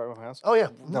to a lot by my house. Oh, yeah.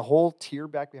 The whole tier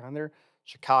back behind there,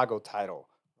 Chicago title,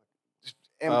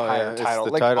 Empire it's title,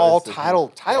 the like title- all it's the-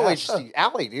 title Yes. agency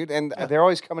alley, dude. And Yeah. they're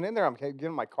always coming in there. I'm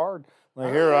giving my card. Like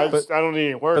Oh, here, yeah. I don't need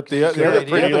any work. But the You're other a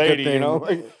pretty idea. lady, you know.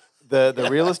 the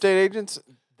real estate agents,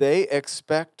 they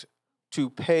expect to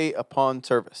pay upon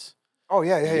service. Oh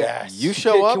yeah. Yes. You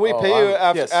show up. Can we Oh, pay you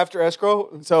I'm- yes. after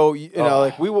escrow? So you know, Oh,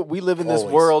 like we live in this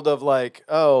always. world of like,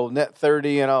 oh, net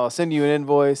 30, and I'll send you an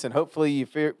invoice, and hopefully you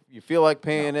feel like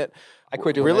paying it. I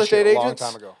quit doing real that estate shit a long agents.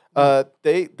 time ago.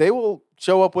 They will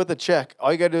show up with a check.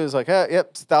 All you gotta do is like, yep,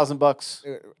 it's $1,000.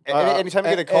 Anytime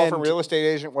you get a call from a and- real estate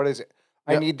agent, what is it?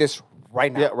 I Yep. need this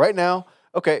right now. Yeah, right now.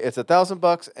 Okay, it's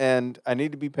 $1,000, and I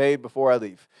need to be paid before I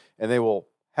leave, and they will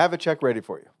have a check ready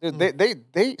for you. Dude,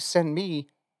 they send me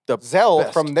The Zelle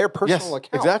best. from their personal Yes,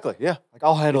 account. exactly. Yeah. Like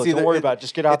I'll handle It's it. Don't worry it- about it.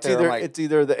 Just get out it's there. I'm Either, like, it's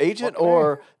either the agent okay.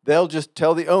 or they'll just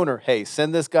tell the owner, "Hey,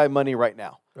 send this guy money right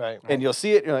now," Right. and you'll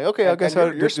see it. You're like, "Okay, I guess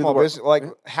you're small business. Like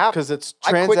half because it's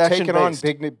I quit transaction taking on based.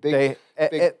 big.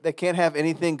 They can't have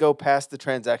anything go past the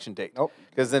transaction date. Nope.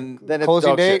 Because then it's Closing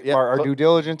dog date. shit. Yeah, Our due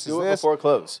diligence is do it this. before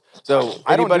close. So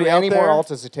I don't do anybody out any more there-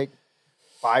 altas that take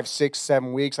 5, 6,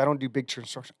 7 weeks. I don't do big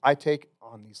construction. I take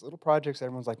on these little projects.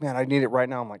 Everyone's like, "Man, I need it right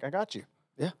now." I'm like, "I got you."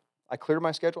 Yeah. I cleared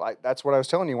my schedule. That's what I was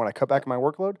telling you when I cut back my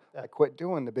workload. Yeah. I quit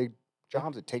doing the big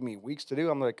jobs that take me weeks to do.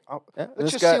 I'm like, oh, Yeah, let's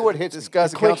this just guy- see what hits This me.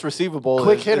 guy's Quick- accounts receivable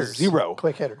Quick is hitters. zero.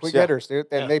 Quick hitters. Quick Yeah. hitters, dude.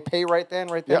 And Yeah. they pay right then.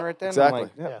 I'm Exactly.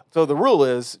 like, Yeah. So the rule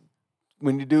is,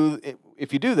 when you do,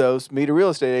 if you do those, meet a real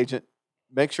estate agent.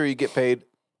 Make sure you get paid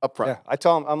upfront. yeah. I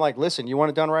tell them, I'm like, listen, you want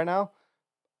it done right now?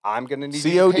 I'm gonna need you to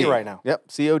COD pay right now. Yep,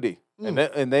 COD,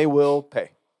 and they will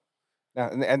pay. Yeah,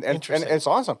 and Interesting. it's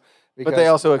awesome. But they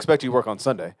also expect you to work on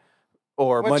Sunday,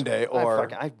 or Which Monday,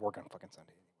 or I work on fucking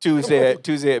Sunday.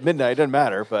 Tuesday at midnight. It doesn't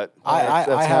matter. But that's I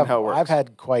not have how it works. I've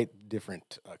had quite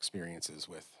different experiences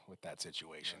with that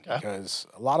situation Okay. because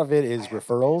a lot of it is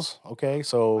referrals. Okay,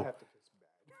 so I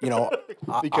Because get a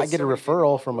somebody gave me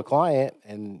referral from a client,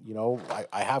 and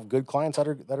I have good clients that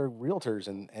are realtors,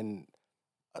 and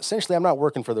essentially I'm not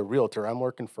working for the realtor. I'm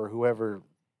working for whoever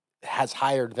has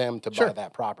hired them to Sure. buy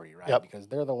that property, right? Yep. Because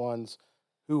they're the ones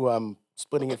who I'm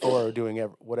splitting it for or doing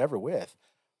whatever with.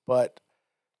 But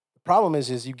the problem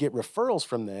is you get referrals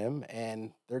from them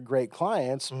and they're great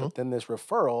clients, but then this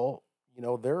referral,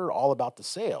 they're all about the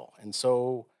sale. And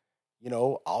so,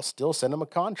 I'll still send them a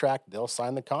contract. They'll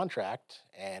sign the contract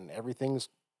and everything's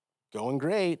going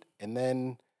great. And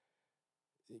then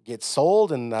it gets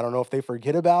sold and I don't know if they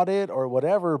forget about it or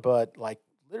whatever, but like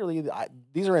literally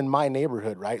these are in my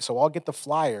neighborhood, right? So I'll get the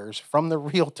flyers from the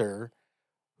realtor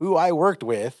who I worked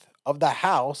with of the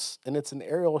house and it's an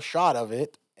aerial shot of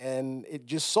it and it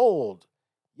just sold.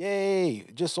 Yay,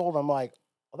 it just sold. I'm like,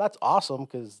 well, that's awesome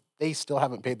because they still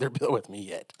haven't paid their bill with me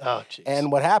yet. Oh, jeez.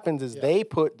 And what happens is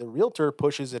the realtor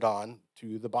pushes it on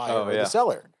to the buyer or the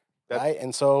seller, right?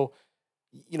 And so,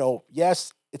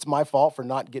 yes, it's my fault for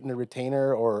not getting a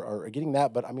retainer or getting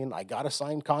that, but I mean, I got a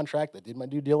signed contract. I did my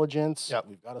due diligence. Yep.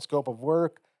 We've got a scope of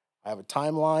work. I have a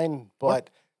timeline, but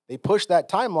they push that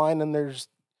timeline and there's,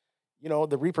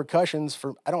 the repercussions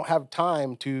for, I don't have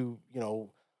time to,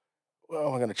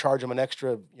 well, I'm going to charge them an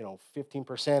extra,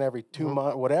 15% every 2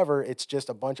 months, whatever. It's just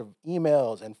a bunch of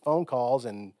emails and phone calls.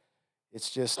 And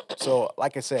it's just, so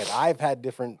like I said, I've had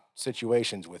different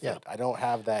situations with it. I don't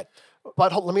have that.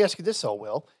 But let me ask you this though,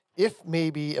 Will. If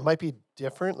maybe it might be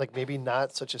different, like maybe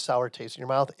not such a sour taste in your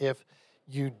mouth, if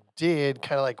you did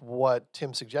kind of like what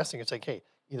Tim's suggesting, it's like, hey,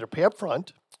 either pay up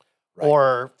front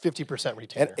or 50%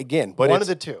 retainer. And again, but one of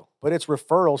the two. But it's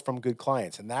referrals from good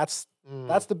clients. And that's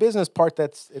the business part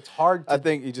it's hard to I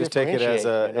think you just take it as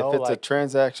if it's a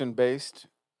transaction based,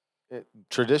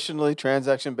 traditionally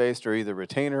transaction based or either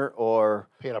retainer or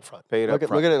paid up front. Look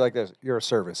at it like this. You're a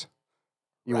service.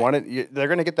 You want it, they're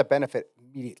going to get the benefit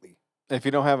immediately. If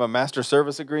you don't have a master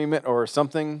service agreement or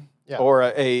something, or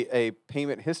a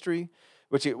payment history,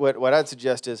 what I'd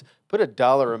suggest is put a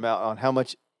dollar amount on how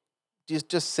much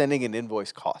just sending an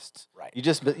invoice costs. Right. You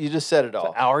just set it all.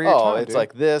 An hour of your time, it's dude.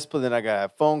 like this, but then I gotta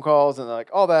have phone calls, and they're like,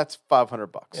 oh, that's $500.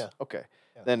 Yeah. Okay.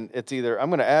 Yeah. Then it's either I'm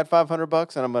gonna add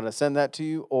 $500 and I'm gonna send that to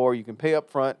you, or you can pay up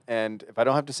front, and if I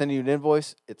don't have to send you an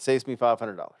invoice, it saves me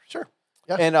 $500. Sure.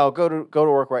 Yeah. And I'll go to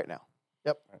work right now.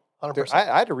 Yep. 100%. Dude,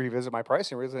 I had to revisit my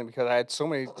pricing recently because I had so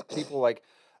many people like,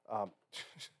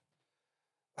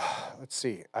 let's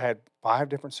see, I had 5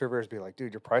 different surveyors be like,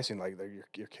 dude, your pricing, like,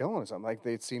 you're killing us. I'm like,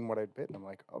 they'd seen what I'd bid, and I'm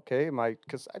like, okay,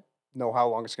 because I know how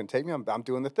long it's going to take me. I'm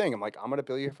doing the thing. I'm like, I'm going to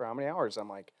bill you for how many hours? I'm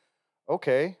like,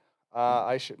 okay,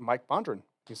 I should, Mike Bondren.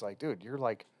 He's like, dude, you're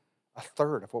like a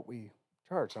third of what we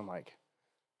charge. I'm like,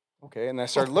 okay. And I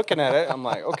started looking at it. I'm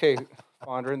like, okay,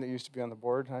 Bondren that used to be on the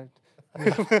board, I'm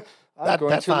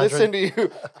going to listen to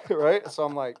you, right? So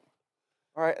I'm like,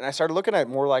 all right. And I started looking at it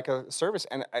more like a service,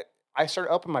 and I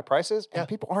started upping my prices, and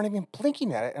people aren't even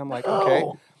blinking at it. And I'm like, okay.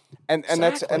 And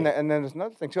that's and then there's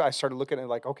another thing too. I started looking at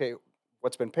like, okay,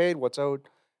 what's been paid, what's owed.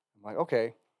 I'm like,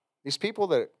 okay, these people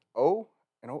that owe,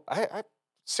 I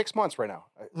 6 months right now.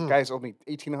 Guys owe me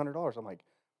 $1,800. I'm like,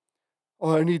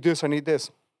 oh, I need this. I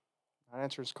don't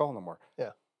answer his call no more.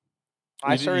 Yeah.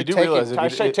 I started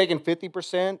taking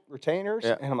 50% retainers,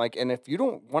 and I'm like, and if you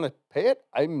don't want to pay it,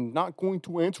 I'm not going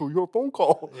to answer your phone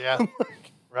call. Yeah.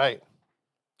 Right.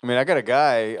 I mean, I got a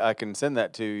guy I can send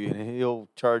that to, and he'll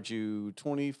charge you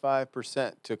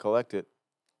 25% to collect it.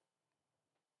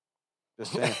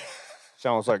 Just saying.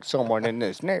 Sounds like someone in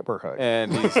this neighborhood.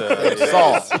 And he's I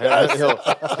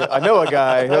know a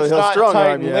guy. He'll strong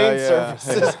arm you.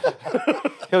 Services.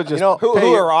 He'll just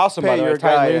who are awesome by the way.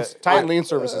 guy. Titan Lean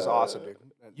Service is awesome,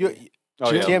 dude.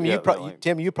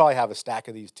 Tim, you probably have a stack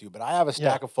of these too, but I have a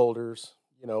stack of folders,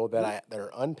 that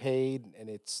are unpaid, and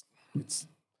it's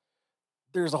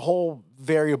there's a whole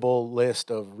variable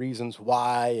list of reasons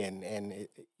why, and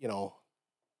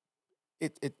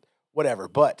it whatever.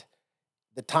 But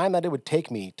the time that it would take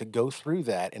me to go through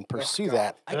that and pursue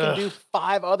that, I can do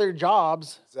 5 other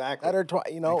jobs that are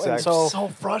and so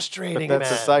frustrating. But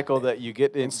that's a cycle that you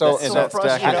get in. So that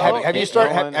stack.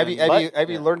 Have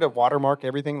you learned to watermark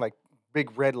everything like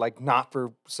big red, like not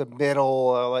for submittal,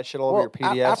 all that shit all over your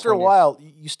PDFs? After a while,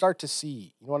 you start to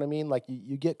see, you know what I mean? Like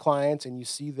you get clients and you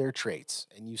see their traits,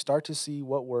 and you start to see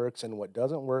what works and what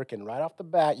doesn't work. And right off the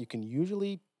bat, you can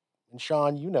usually, and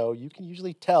Sean, you can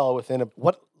usually tell within a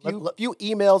few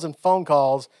emails and phone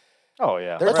calls. Oh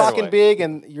yeah, they're talking big,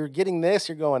 and you're getting this.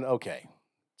 You're going, okay,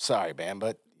 sorry, man,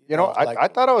 but I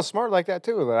thought I was smart like that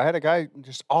too. But I had a guy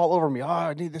just all over me. Oh,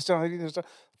 I need this done. I need this done.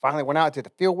 Finally went out, did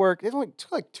the field work. It only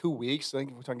took like 2 weeks. I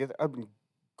think we're trying to get up in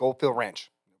Goldfield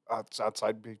Ranch,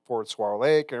 outside before Saguaro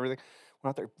Lake and everything. Went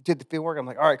out there, did the field work. I'm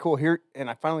like, all right, cool. Here, and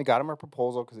I finally got him a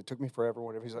proposal because it took me forever.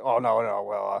 Whatever. He's like, oh no,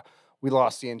 well, we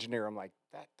lost the engineer. I'm like,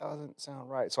 that doesn't sound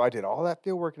right. So I did all that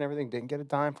field work and everything. Didn't get a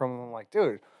dime from him. I'm like,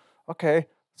 dude, okay.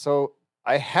 So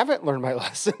I haven't learned my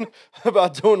lesson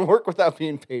about doing work without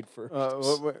being paid for.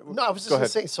 No, I was just Go gonna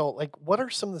ahead. say. So, like, what are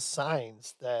some of the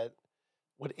signs that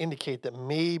would indicate that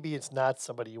maybe it's not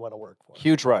somebody you want to work for?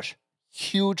 Huge rush,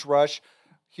 huge rush,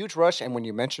 huge rush. And when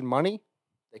you mention money,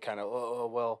 they kind of, oh,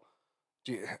 well,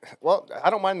 well, I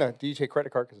don't mind the DJ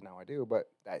credit card because now I do, but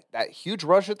that huge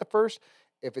rush at the first,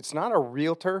 if it's not a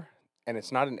realtor and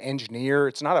it's not an engineer,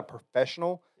 it's not a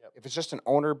professional, Yep. if it's just an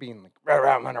owner being like, "Rah,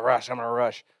 rah, I'm gonna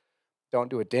rush, don't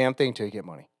do a damn thing till you get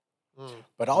money.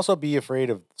 But also be afraid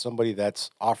of somebody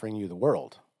that's offering you the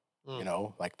world. You Mm.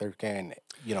 know, like they're can,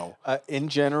 you know, In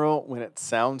general, when it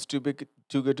sounds too good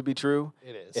to be true,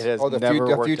 It is. it has Oh, the never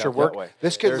worked future out work. that way.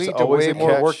 This could There's lead to always way a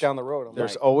more work catch. down the road. I'm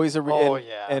There's like, always a Oh, and,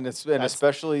 yeah. and That's-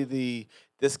 especially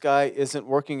this guy isn't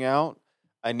working out.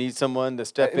 I need someone to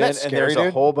step And in, that's and there's scary, a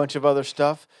dude. whole bunch of other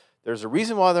stuff. There's a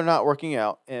reason why they're not working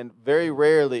out, and very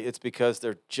rarely it's because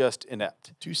they're just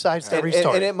inept. Two sides to And, every and-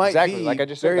 story. and it might exactly. be Like I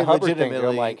just said, very the Hubbard thing. dude, legitimately.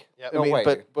 I'm like, Yep. no way.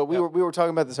 dude. But we were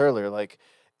talking about this earlier. Like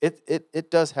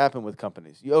it does happen with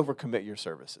companies. You overcommit your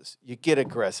services. You get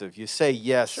aggressive. You say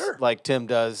yes, Sure. like Tim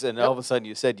does, and Yep. all of a sudden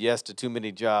you said yes to too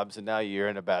many jobs, and now you're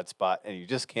in a bad spot, and you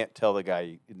just can't tell the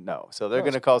guy no. So they're No,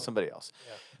 going to call somebody else.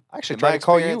 I actually In tried my to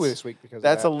call you experience, this week because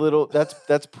That's a of that. little.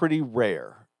 That's pretty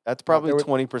rare. That's probably there was-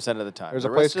 20% of the time. there's The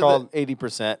a place rest of called- the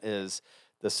 80% is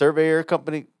the surveyor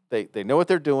company. They know what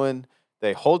they're doing.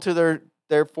 They hold to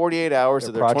their 48 hours They're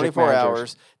or their project 24 managers.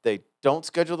 hours. They don't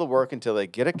schedule the work until they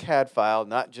get a CAD file,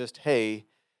 not just, hey,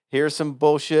 here's some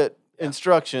bullshit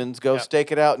instructions. Go Yeah.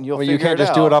 stake it out and you'll Well, figure you can't it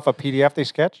just out. do it off a PDF they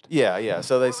sketched. Yeah.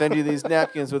 So they send you these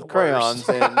napkins with The crayons worst.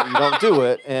 and you don't do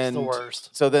it. It's And the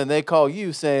worst. so then they call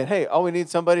you saying, hey, we need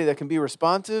somebody that can be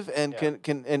responsive and Yeah.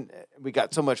 can and we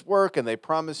got so much work, and they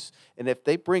promise, and if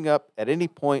they bring up at any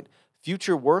point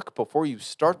future work before you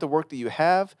start the work that you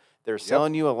have, they're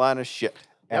selling you a line of shit.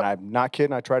 And Yep. I'm not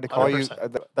kidding. I tried to call you.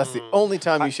 100%. That's the only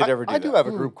time you should ever do I that. do have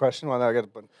a group question. While I got a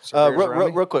bunch of surveyors around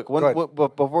me. Real quick, Go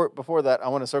ahead. before that, I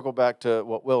want to circle back to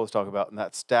what Will was talking about in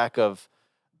that stack of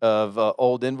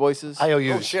old invoices.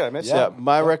 IOUs. Oh shit, I missed Yeah, that.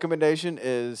 my recommendation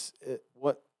is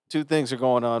what two things are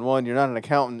going on. One, you're not an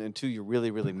accountant, and two, you're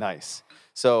really, really nice.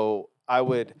 So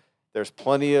there's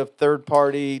plenty of third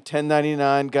party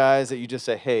 1099 guys that you just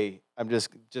say, hey, I'm just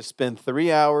spend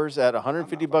 3 hours at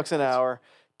 $150 an hour.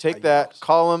 Take that,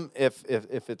 call them. If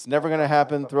it's never going to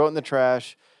happen, throw it in the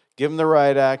trash. Give them the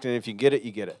riot act, and if you get it,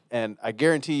 you get it. And I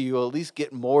guarantee you'll at least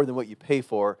get more than what you pay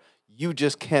for. You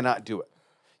just cannot do it.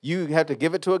 You have to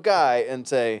give it to a guy and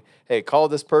say, hey, call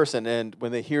this person. And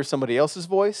when they hear somebody else's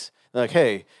voice, they're like,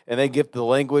 hey, and they give the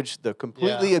language, the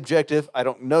completely Yeah. objective. I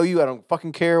don't know you. I don't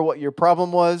fucking care what your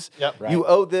problem was. Yep. You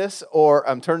owe this, or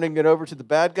I'm turning it over to the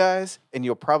bad guys, and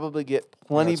you'll probably get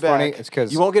plenty it's back. funny, it's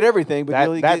 'cause you won't get everything, but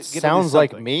you'll That get at least sounds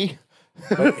like something. me.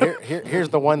 but here's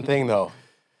the one thing though.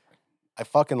 I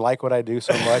fucking like what I do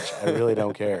so much. I really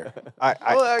don't care.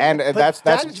 And but that's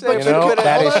that's- you but know you could-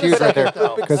 that hold is on a huge right there. second,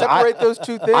 though. Because Separate those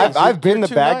two things. I've been You're the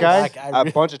too bad nice. guy Like, I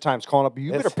a bunch of times calling up. You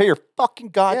better It's- pay your fucking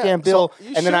goddamn so bill,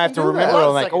 you and then I have shouldn't to do that. remember. Hold on I'm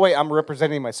a like, second. oh wait, I'm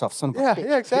representing myself. Son of a Yeah, bitch.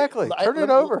 yeah, exactly. I- Turn it let-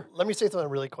 over. Let me say something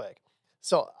really quick.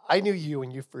 So I knew you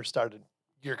when you first started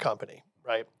your company,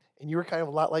 right? And you were kind of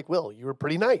a lot like Will. You were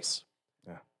pretty nice.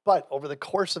 Yeah. But over the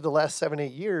course of the last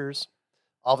 7-8 years,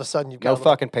 all of a sudden you've got No a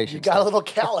little, fucking patience. you got a though. little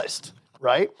calloused,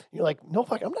 right? You're like, no,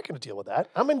 fuck, I'm not going to deal with that.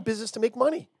 I'm in business to make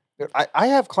money. I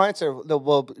have clients that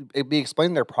will be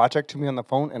explaining their project to me on the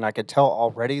phone, and I could tell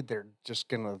already they're just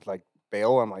gonna like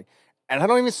bail. I'm like, and I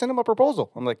don't even send them a proposal.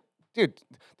 I'm like, dude,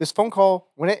 this phone call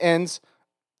when it ends,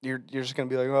 you're just gonna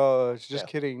be like, oh, it's just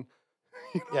Yeah. kidding.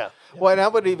 Yeah. Well, and I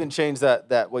would even change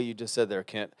that what you just said there,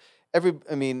 Kent.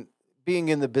 Being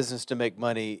in the business to make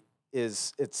money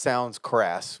it sounds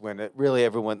crass when it really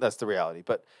everyone that's the reality.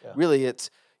 But Yeah. really it's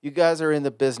you guys are in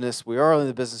the business, we are in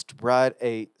the business to provide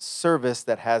a service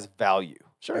that has value.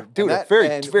 Sure. Dude, And a very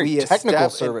and very we technical estab-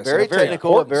 and service, very and a very technical,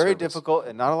 important very service. difficult,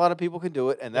 and not a lot of people can do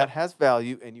it, and that has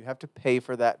value, and you have to pay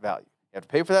for that value. You have to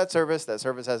pay for that service. That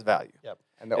service has value.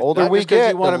 And the It's older not we just 'cause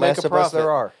get, you wanna the make less a of us there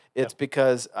profit. are. It's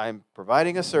because I'm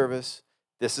providing a service.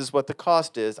 This is what the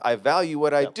cost is. I value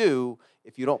what I Yep. do.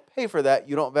 If you don't pay for that,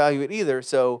 you don't value it either.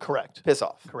 So Correct. piss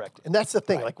off. Correct. And that's the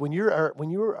thing. Like when you are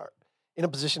in a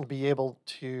position to be able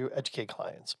to educate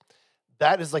clients,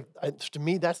 that is like to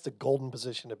me that's the golden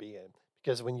position to be in,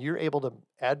 because when you're able to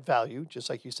add value, just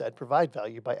like you said, provide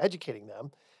value by educating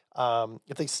them,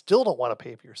 if they still don't want to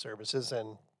pay for your services,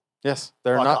 and Yes,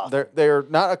 they're Fuck not. off. They're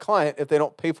not a client if they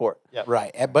don't pay for it.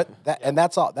 Right. And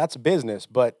that's all. That's business.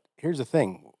 But here's the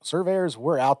thing: surveyors,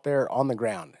 we're out there on the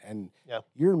ground, and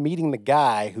you're meeting the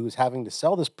guy who's having to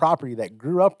sell this property that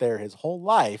grew up there his whole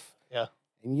life. Yeah.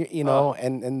 And you know,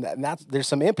 and that's there's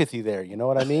some empathy there. You know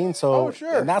what I mean? So, Oh,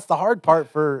 sure. and that's the hard part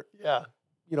for Yeah.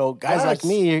 you know guys like Yes.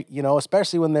 me. You know,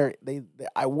 especially when they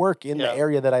I work in Yeah. the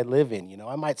area that I live in. You know,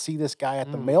 I might see this guy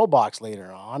at the mailbox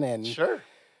later on, and Sure.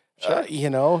 you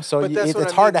know, so But that's what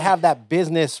it's I hard to mean. have that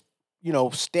business, you know,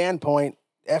 standpoint.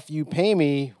 F you pay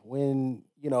me when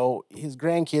you know his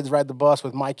grandkids ride the bus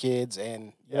with my kids,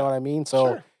 and you know what I mean. So.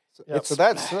 Sure. Yep. So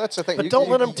that's the thing. But don't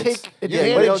let them take yeah,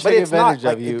 advantage. but don't take it's not advantage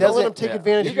like, of it you. Don't let them doesn't- take yeah.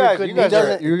 advantage You of your guys, good you guys nature.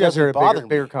 are you guys are a bother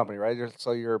bigger me. company, right?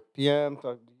 So you're a PM,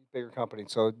 so bigger company.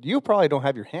 So you probably don't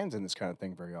have your hands in this kind of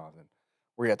thing very often,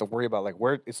 where you have to worry about like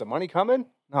where is the money coming?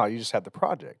 No, you just have the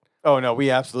project. Oh no, we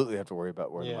absolutely have to worry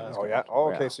about where the Yeah. money's Oh going. yeah.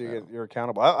 Oh, okay. So you're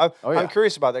accountable. Oh, yeah. I'm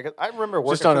curious about that 'cause I remember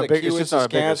working Just on for a the big, it's Kiewits just on a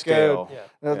bigger and Skanska, scale. Yeah.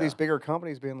 you know, Yeah. these bigger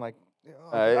companies being like, It,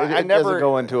 I it never doesn't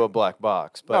go into a black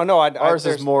box. But no. ours is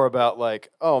there's- more about like,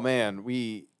 oh man,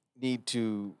 we need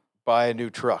to buy a new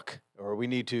truck, or we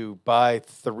need to buy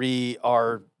 3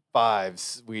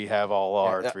 R5s. We have all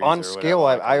R3s. on or scale.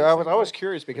 whatever, like I all was these always things.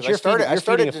 curious because But you're feeding, I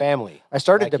started a family. I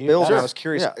started Like to you- build, and I Sure. was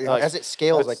curious Yeah, like- as it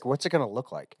scales. that's- Like, what's it going to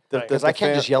look like? The- Because the I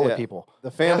can't just yell yeah. at people.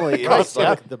 The family Right, is yeah.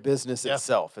 like the business Yeah.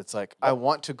 itself. It's like I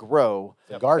want to grow,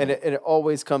 Garden. and it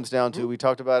always comes down to. We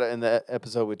talked about it in the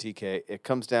episode with TK. It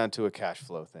comes down to a cash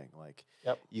flow thing. Like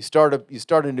Yep. you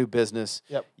start a new business.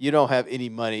 Yep. You don't have any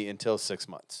money until 6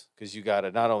 months because you got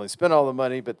to not only spend all the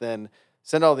money, but then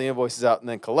send all the invoices out and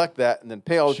then collect that and then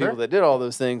pay all the Sure. people that did all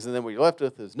those things. And then what you're left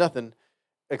with is nothing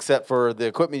except for the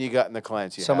equipment you got and the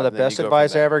clients you Some have. of the and then best you go from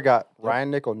advice I there. ever got.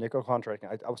 Ryan Nickel Contracting.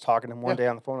 I was talking to him one day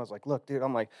on the phone. I was like, "Look, dude,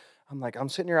 I'm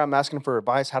sitting here. I'm asking for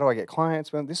advice. How do I get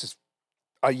clients? Man, this is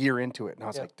a year into it." And I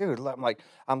was Yeah. like, "Dude,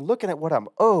 I'm looking at what I'm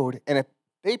owed, and if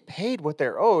they paid what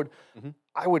they're owed, Mhm.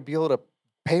 I would be able to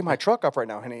pay my truck off right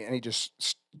now." And he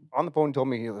just on the phone told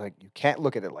me, he was like, "You can't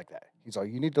look at it like that." He's like,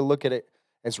 "You need to look at it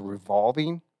as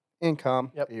revolving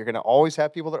income. Yep. You're going to always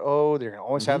have people that owe. You're going to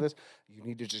always Mm-hmm. have this. You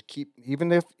need to just keep,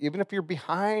 even if you're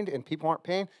behind and people aren't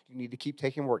paying, you need to keep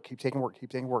taking work.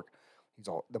 He's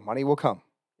all, the money will come.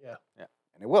 Yeah. And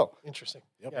it will. Interesting.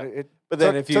 Yep. Yeah. It But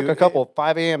then took, if took you- a couple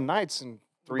 5 a.m. nights and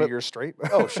 3 But- years straight.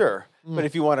 Oh, sure. But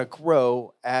if you want to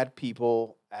grow, add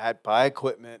people, buy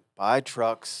equipment, buy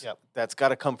trucks, Yep. that's got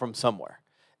to come from somewhere.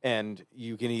 And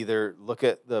you can either look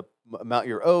at the amount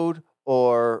you're owed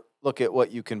or look at what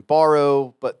you can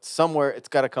borrow, but somewhere it's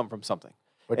got to come from something.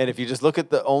 But- and if you just look at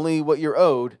the only what you're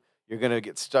owed, you're going to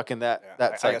get stuck in that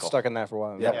I cycle. got stuck in that for a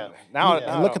while. Yeah. Yeah. Now,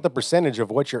 Yeah. And look at the percentage of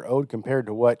what you're owed compared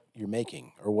to what you're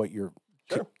making or what you're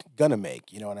gonna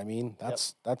make. You know what I mean?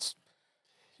 That's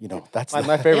you know that's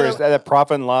my favorite is that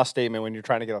profit and loss statement when you're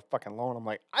trying to get a fucking loan. I'm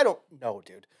like, I don't know,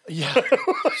 dude. Yeah.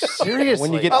 Seriously.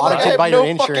 when you get I'm like, I audited have by your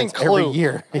no fucking insurance every clue.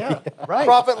 year. Yeah. Right.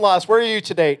 Profit and loss. Where are you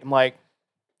to date? I'm like,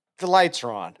 the lights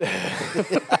are on.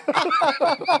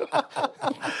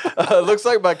 Looks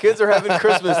like my kids are having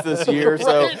Christmas this year,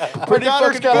 so pretty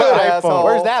daughter's fucking got good, an iPhone. asshole.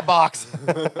 Where's that box?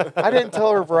 I didn't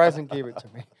tell her Verizon gave it to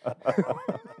me.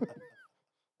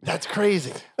 That's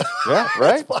crazy. Yeah, That's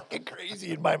right? fucking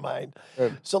crazy in my mind.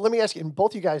 Good. So let me ask you, and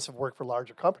both you guys have worked for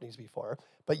larger companies before,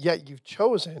 but yet you've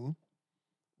chosen,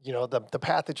 you know, the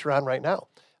path that you're on right now.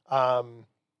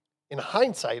 In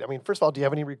hindsight, I mean, first of all, do you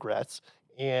have any regrets?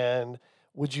 And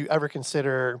would you ever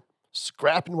consider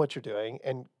scrapping what you're doing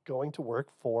and going to work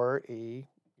for a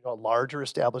larger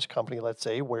established company, let's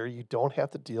say, where you don't have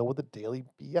to deal with the daily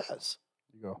BS?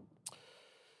 You go.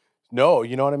 No,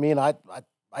 you know what I mean.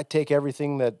 I take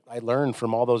everything that I learned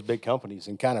from all those big companies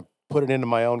and kind of put it into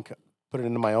my own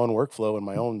workflow and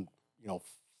my own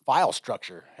file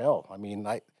structure. Hell, I mean,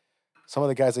 some of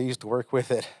the guys I used to work with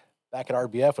back at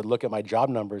RBF would look at my job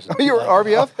numbers. And Oh, you were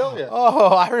be like, RBF? Hell yeah. Oh,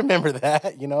 I remember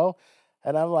that.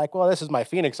 And I'm like, well, this is my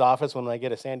Phoenix office. When I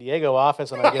get a San Diego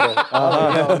office, and I get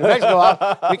a New Mexico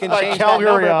office, we can My change Calgary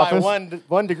that number office. by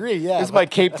one degree. Yeah, This is my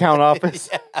Cape Town office.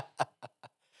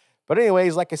 But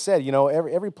anyways, like I said,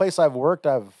 every place I've worked,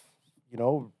 I've,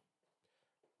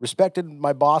 respected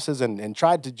my bosses and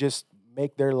tried to just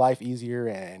make their life easier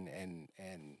and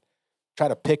try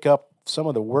to pick up some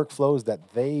of the workflows that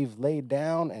they've laid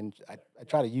down, and I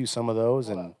try to use some of those.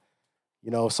 And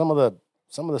some of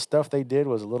the stuff they did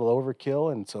was a little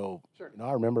overkill, and so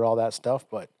I remember all that stuff.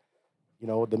 But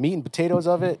the meat and potatoes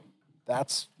of it,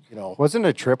 that's Wasn't it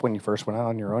a trip when you first went out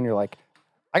on your own? You're like,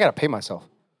 I got to pay myself.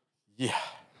 yeah.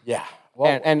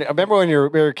 Well, And I remember when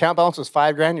your account balance was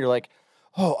 $5,000, you're like,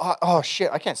 oh shit,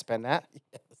 I can't spend that.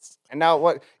 yes. And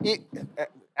now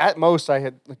at most I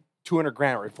had like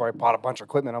 $200,000 before I bought a bunch of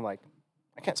equipment. I'm like,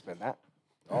 I can't spend that.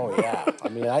 Oh yeah. I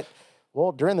mean,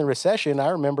 during the recession, I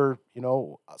remember,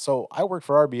 so I worked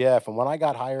for RBF, and when I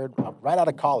got hired right out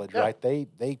of college, right, they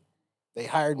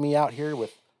hired me out here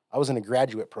with I was in a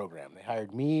graduate program. They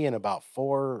hired me and about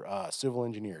 4 civil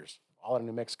engineers, all in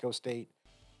New Mexico State.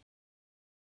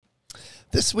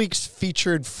 This week's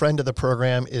featured friend of the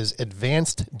program is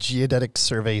Advanced Geodetic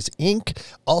Surveys, Inc.,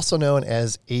 also known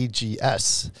as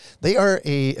AGS. They are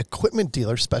a equipment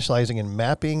dealer specializing in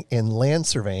mapping and land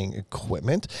surveying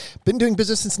equipment. Been doing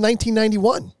business since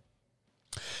 1991.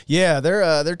 Yeah,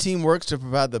 their team works to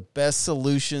provide the best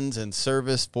solutions and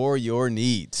service for your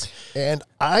needs. And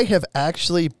I have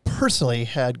actually personally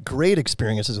had great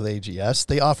experiences with AGS.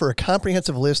 They offer a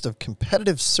comprehensive list of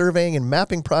competitive surveying and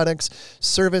mapping products,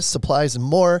 service, supplies, and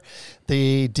more.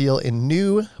 They deal in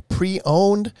new,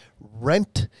 pre-owned,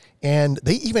 rent, and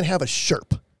they even have a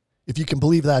Sherp, if you can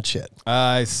believe that shit.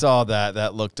 I saw that.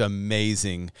 That looked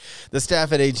amazing. The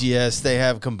staff at AGS, they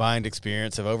have combined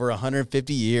experience of over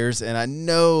 150 years, and I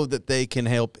know that they can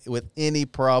help with any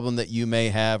problem that you may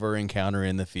have or encounter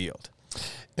in the field.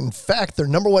 In fact, their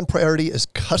number one priority is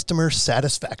customer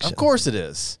satisfaction. Of course it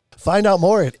is. Find out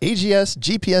more at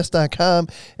agsgps.com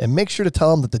and make sure to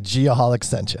tell them that the Geoholic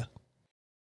sent you.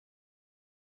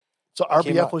 So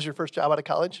RBF was your first job out of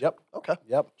college? Yep. Okay.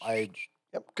 Yep.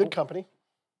 Yep. Good company.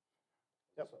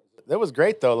 That was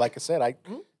great though. Like I said, I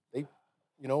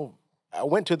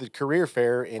went to the career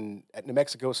fair at New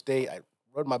Mexico State. I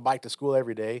rode my bike to school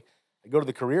every day. I go to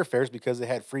the career fairs because they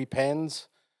had free pens,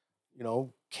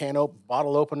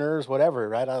 bottle openers, whatever,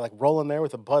 right? I like rolling there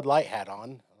with a Bud Light hat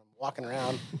on. I'm walking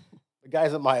around. The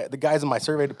guys in my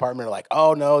survey department are like,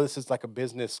 "Oh no, this is like a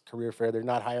business career fair. They're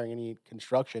not hiring any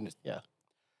construction." Yeah.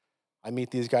 I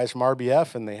meet these guys from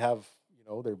RBF and they have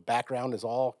their background is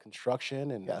all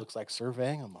construction and it looks like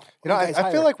surveying. I'm like,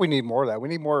 I feel like we need more of that. We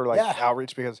need more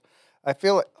outreach because I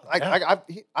feel like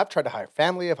I've tried to hire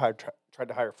family. I've tried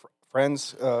to hire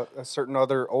friends, a certain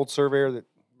other old surveyor that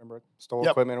stole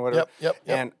equipment or whatever. Yep.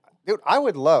 And dude, I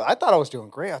thought I was doing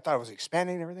great. I thought I was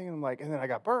expanding and everything. And and then I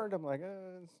got burned. I'm like,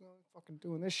 it's not fucking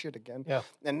doing this shit again. Yeah.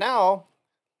 And now,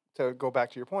 to go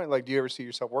back to your point, like, do you ever see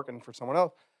yourself working for someone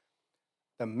else?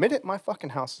 The minute my fucking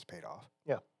house is paid off,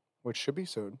 which should be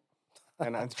soon,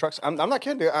 and the trucks, I'm not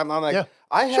kidding. I'm like,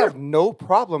 I have no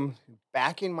problem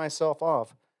backing myself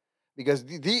off because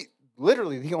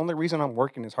literally the only reason I'm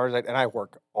working as hard as and I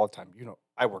work all the time.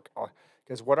 I work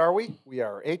because what are we? We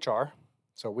are HR,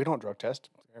 so we don't drug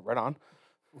test. Right on.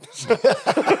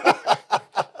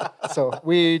 So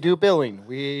we do billing,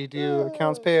 we do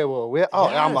accounts payable.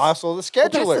 I'm also the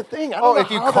scheduler. Well, that's the thing. I don't know If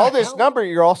you how call the this hell- number,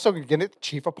 you're also going to get it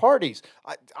chief of parties.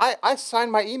 I sign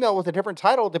my email with a different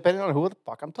title depending on who the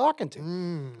fuck I'm talking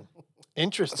to.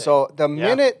 Interesting. So the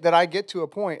minute that I get to a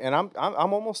point, and I'm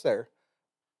almost there,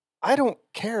 I don't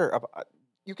care about.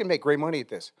 You can make great money at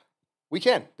this. We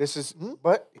can. This is,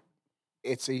 but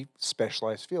it's a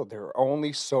specialized field. There are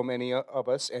only so many of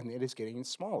us, and it is getting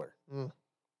smaller.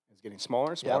 It's getting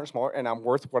smaller and smaller and smaller, and I'm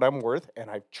worth what I'm worth, and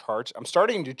I'm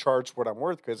starting to charge what I'm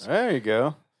worth because There you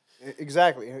go.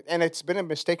 exactly, and it's been a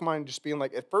mistake of mine just being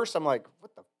like, at first I'm like,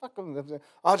 what the fuck?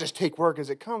 I'll just take work as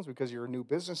it comes because you're a new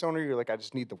business owner. You're like, I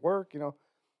just need the work,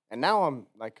 and now I'm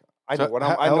like, I know what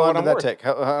I'm that worth. take?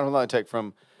 How long did that take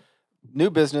from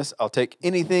new business? I'll take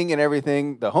anything and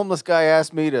everything. The homeless guy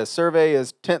asked me to survey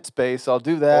his tent space. I'll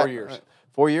do that. 4 years.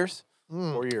 4 years?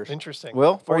 4 years. Interesting.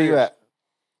 Will, where are you years. at?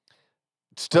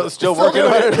 Still working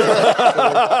on it.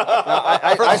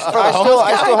 I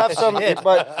still have some,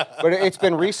 but it's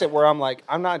been recent where I'm like,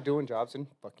 I'm not doing jobs in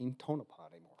fucking Tonopah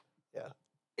anymore. Yeah.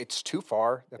 It's too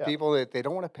far. The people that they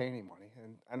don't want to pay any money,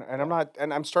 and I'm not,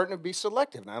 and I'm starting to be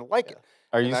selective, and I like it.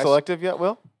 Are you And I- selective yet,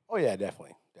 Will? Oh yeah,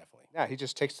 definitely. Yeah, he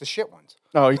just takes the shit ones.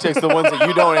 Oh, he takes the ones that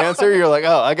you don't answer. You're like,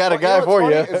 oh, I got a guy for you.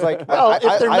 It's like, Well,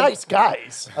 if they're nice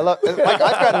guys. I love. Like I've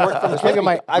gotten work from Look at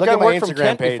my Instagram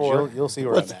Instagram page. before, You'll see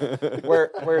where I'm at.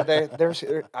 where there's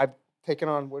I've taken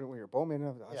on when we were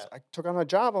bowman. I took on a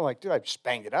job. I'm like, dude, I just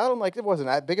banged it out. I'm like, it wasn't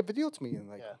that big of a deal to me. And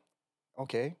like,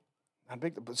 okay, not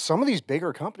big. But some of these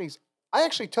bigger companies, I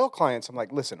actually tell clients, I'm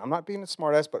like, listen, I'm not being a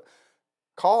smartass, but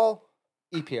call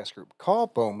EPS Group, call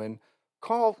Bowman,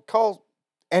 call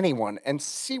anyone and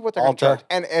see what they're going to charge.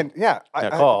 And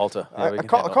Call Alta. I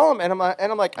call them and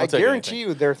I'm like, I guarantee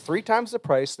you they're 3 times the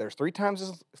price. They're 3 times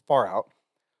as far out.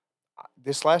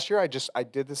 This last year, I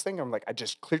did this thing. I'm like, I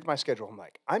just cleared my schedule. I'm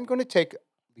like, I'm going to take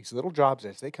these little jobs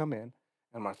as they come in and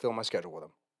I'm going to fill my schedule with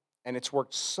them. And it's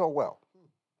worked so well.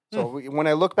 So when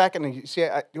I look back and you see,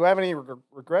 do I have any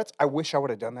regrets? I wish I would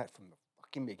have done that from the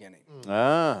fucking beginning.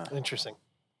 Interesting.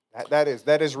 That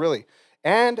is really.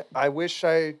 And I wish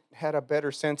I had a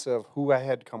better sense of who I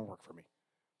had to come work for me.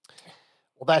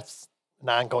 Well, that's an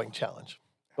ongoing challenge.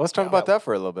 Let's talk about that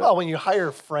for a little bit. Well, when you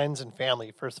hire friends and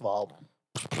family, first of all,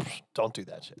 don't do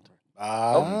that shit.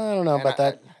 I don't know about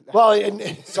that. Well, and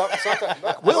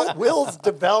Will, Will's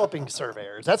developing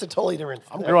surveyors. That's a totally different.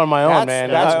 I'm growing my own, That's- man.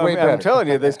 that's way I'm better. telling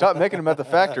you, they stopped making them at the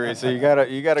factory, so you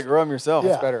gotta grow them yourself.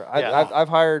 Yeah. It's better. Yeah. I've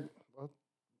hired.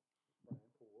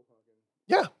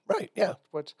 Yeah, right. Yeah,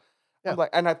 What? Yeah. I'm like,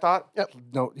 and I thought, Yep.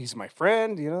 no, he's my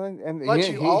friend, you know, and But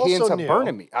he you ends also up knew,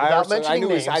 burning me. without I mentioning knew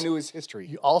I names, knew his history.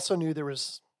 you also knew there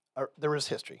was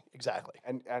history. Exactly.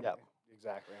 And Yep.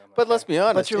 exactly. I'm like, But let's be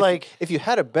honest. But you're if, like- if you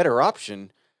had a better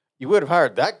option, you would have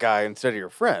hired that guy instead of your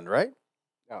friend, right?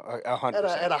 no, At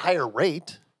 100%. a higher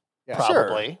rate, Yeah.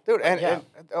 probably. Dude, and, Yeah.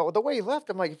 and the way he left,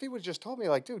 I'm like, if he would just told me,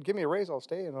 like, dude, give me a raise, I'll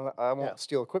stay, and I won't Yeah.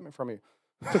 steal equipment from you.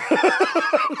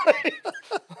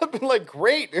 I've been like,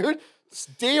 great, dude,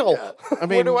 steal. I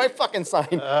Where do mean- I fucking sign?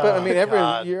 But I mean,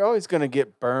 God. you're always going to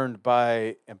get burned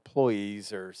by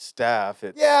employees or staff.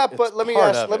 Yeah, It's but let me part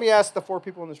ask. of Let it. me ask the 4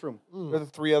 people in this room, Mm. or the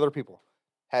 3 other people.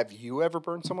 Have you ever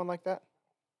burned someone like that?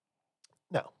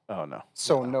 No. Oh no,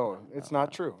 So no, it's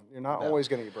not true. You're not No. always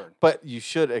going to get burned. but you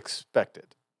should expect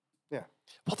it.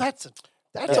 Well, that's a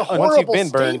Once you've horrible been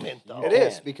burned, statement, though. It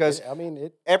is, because I mean,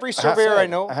 it. every surveyor I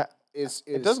know I- is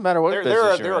it doesn't matter what there business are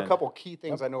you're there are a in. couple key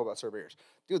things I know about surveyors.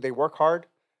 Dude, they work hard.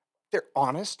 They're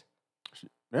honest.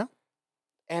 Yeah.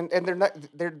 And they're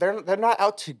not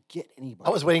out to get anybody.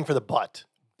 I was waiting for the but.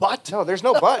 But No, there's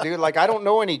no but, dude. Like I don't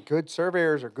know any good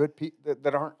surveyors or good people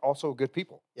that aren't also good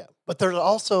people. yeah, but there's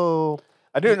also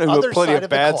I do The know other plenty side of of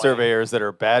the bad coin- surveyors that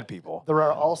are bad people. there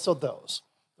are also those.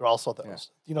 There are also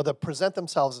those. You know, that present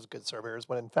themselves as good surveyors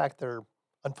when in fact they're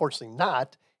unfortunately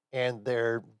not, and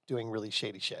they're doing really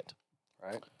shady shit.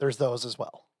 Right. There's those as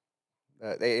well.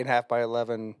 The 8.5 by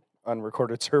 11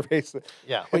 unrecorded surveys.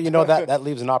 Yeah. But you know that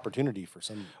leaves an opportunity for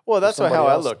some. Well, for that's how somebody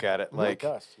I else look at it. like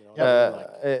Like, us. You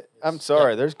know, I'm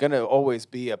sorry, there's going to always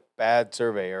be a bad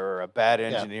surveyor or a bad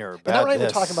engineer or And bad I'm not even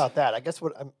this. talking about that. I guess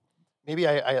what I'm maybe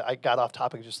I got off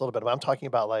topic just a little bit, but I'm talking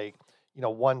about like, you know,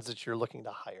 ones that you're looking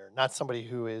to hire, not somebody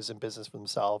who is in business for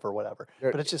themselves or whatever.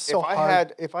 But it's just so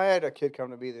hard. If I had a kid come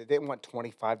to me that didn't want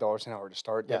 $25 an hour to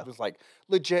start, Yeah. that was like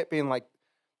legit being like,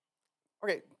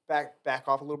 okay, back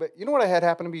off a little bit. You know what I had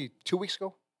happen to me 2 weeks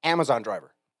ago? Amazon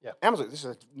driver. Yeah. Amazon. This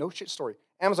is a no shit story.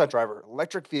 Amazon driver,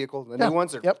 electric vehicle. The Yeah. new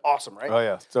ones are Yep. awesome, right? Oh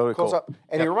yeah, it's totally Close cool. up,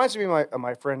 and he reminds me of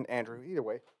my friend Andrew. Either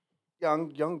way,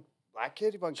 young black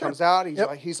kid. He Sure. comes out. He's Yep.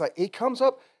 like he comes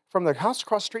up from the house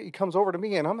across the street. He comes over to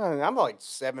me, and I'm like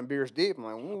 7 beers deep. I'm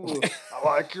like, ooh, I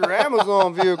like your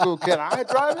Amazon vehicle. Can I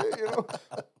drive it? You know.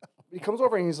 He comes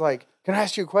over and he's like, "Can I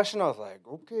ask you a question?" I was like,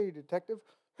 "Okay, detective."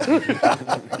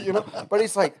 You know. But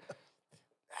he's like,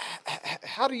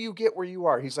 "How do you get where you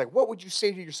are?" He's like, "What would you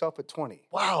say to yourself at 20?"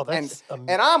 Wow, And that's and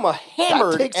I'm a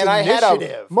hammered, takes and I had a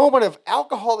initiative. moment of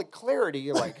alcoholic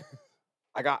clarity. Like,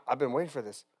 I've been waiting for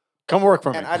this, Come work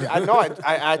for me. and I know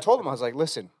I told him, I was like,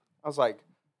 listen, I was like,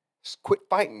 just quit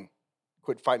fighting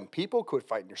people, quit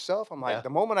fighting yourself. I'm like, Yeah. the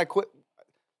moment I quit,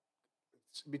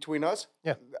 between us,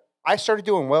 Yeah. I started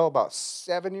doing well about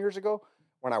 7 years ago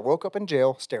when I woke up in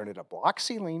jail staring at a block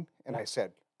ceiling, and I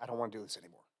said, I don't want to do this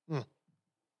anymore. Mm.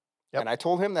 Yep. And I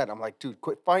told him that. I'm like, dude,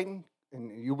 quit fighting,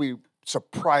 and you'll be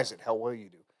surprised at how well you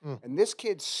do. Mm. And this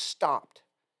kid stopped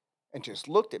and just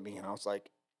looked at me, and I was like,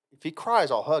 if he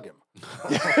cries, I'll hug him.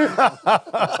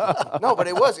 No, but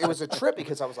it was a trip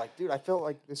because I was like, dude, I felt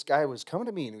like this guy was coming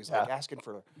to me and he was like Yeah. asking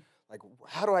for, like,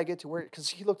 how do I get to where? Because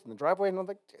he looked in the driveway and I'm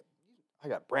like, I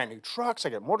got brand new trucks, I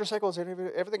got motorcycles, and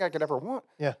everything I could ever want.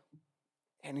 Yeah.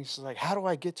 And he's like, how do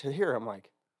I get to here? I'm like,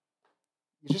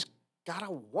 you just gotta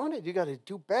want it. You gotta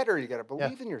do better. You gotta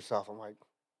believe in yourself. I'm like,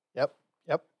 Yep.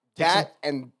 Take some-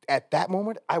 and at that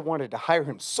moment, I wanted to hire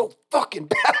him so fucking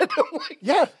bad. I'm like,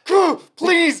 Yeah.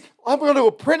 please, I'm going to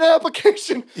print an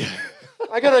application.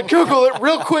 I gotta Google it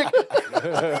real quick.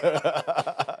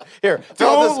 Here,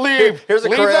 Don't leave. Here's a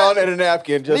Leave crayon that- and a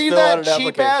napkin. Just Leave fill out that an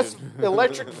cheap ass application.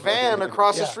 electric van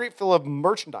across the Yeah. street full of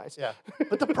merchandise. Yeah.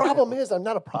 But the problem is, I'm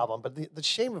not a problem, but the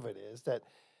shame of it is that,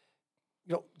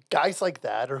 you know, guys like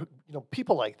that or, you know,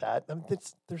 people like that, I mean,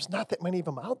 there's not that many of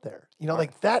them out there. You know,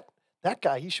 like that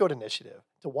guy, he showed initiative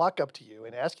to walk up to you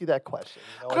and ask you that question.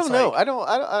 You know, I it's don't know.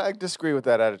 like- I disagree with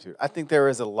that attitude. I think there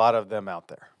is a lot of them out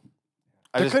there.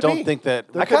 I There just could don't be. think that.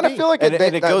 There I could kind of be. feel like And it,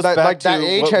 it goes back like to that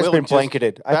age what has Will been just-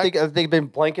 blanketed. I back- think they've been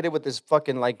blanketed with this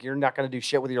fucking like you're not going to do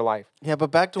shit with your life. Yeah,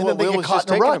 but back to And what then they Will get was caught just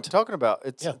in a rut. talking about.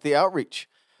 It's Yeah. the outreach.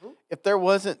 If there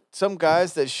wasn't some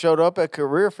guys that showed up at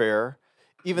career fair,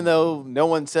 even though no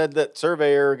one said that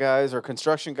surveyor guys or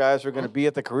construction guys were going to be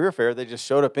at the career fair, they just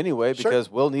showed up anyway Sure. because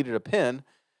Will needed a pin,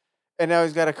 and now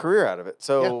he's got a career out of it.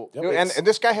 So Yep. And it's-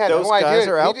 this guy had those no idea. guys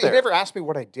are out he there. never asked me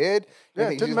what I did. Yeah,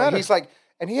 it He's didn't like- matter. He's like,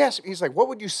 and he's like, what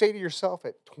would you say to yourself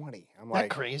at 20? I'm Not like,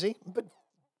 crazy, but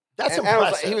That's and I was like,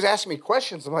 impressive. he was asking me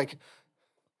questions. I'm like,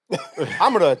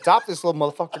 I'm gonna adopt this little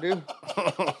motherfucker, dude.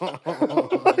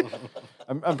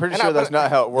 I'm pretty And sure I- that's but- not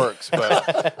how it works,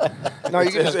 but No,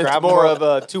 you can it's just grab more him. of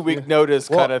a 2-week notice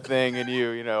kind of thing, and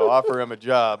you know offer him a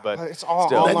job, but It's all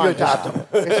still. Then you online. adopt him.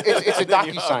 It's a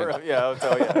Then you offer DocuSign. him- Yeah, I'll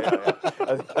tell you.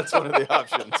 Yeah. That's one of the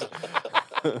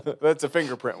options. That's a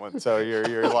fingerprint one, so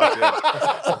you're locked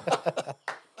in.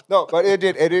 No, but it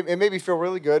did. It made me feel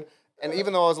really good. And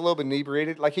even though I was a little bit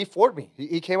inebriated, like he floored me.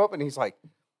 He came up and he's like,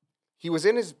 he was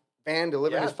in his van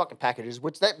delivering his fucking packages,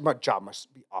 which that job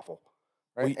must be awful,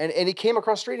 right? And he came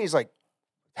across the street and he's like,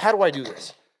 "How do I do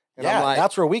this?" And Yeah, I'm like,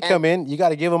 that's where we come in. You got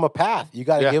to give him a path. You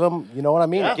got to Yeah. give him, you know what I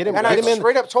mean? Yeah. Get him, And get I him in,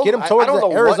 straight up told get him, him towards I don't the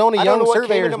know Arizona I don't know Young what came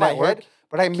Surveyors into my Network. head,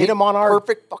 but I made him on our-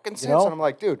 perfect fucking sense. know? And I'm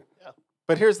like, dude,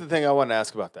 But here's the thing I want to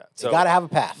ask about that. So You got to have a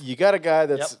path. you got a guy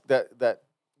that's that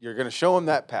you're going to show him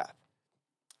that path.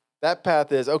 That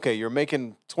path is okay. You're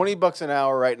making $20 an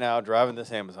hour right now driving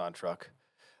this Amazon truck.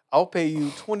 I'll pay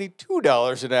you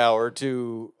 $22 an hour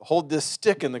to hold this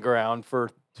stick in the ground for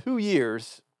 2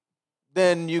 years.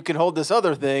 Then you can hold this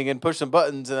other thing and push some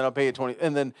buttons, and then I'll pay you 20.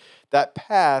 And then that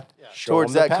path Show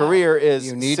towards him the that path. career is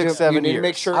you need 6, to 7 you need years. to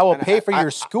make sure I will and pay for your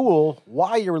school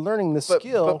while you're learning the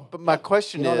skill. But my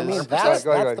question You know what I is, mean? 100%. That's,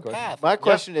 Go ahead, that's the go ahead. path. my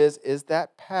question is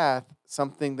that path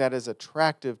something that is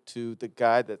attractive to the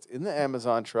guy that's in the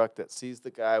Amazon truck that sees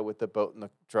the guy with the boat and the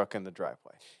truck in the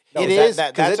driveway? No, It that- is,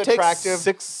 that- 'Cause that's it takes attractive.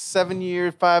 6, 7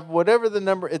 years, 5, whatever the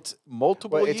number. It's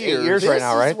multiple Well, it's 8 years, years This right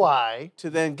now, is right? why. to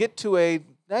then get to a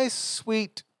nice,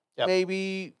 sweet, Yep.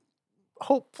 maybe,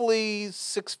 hopefully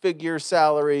 6-figure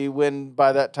salary. When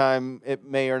by that time it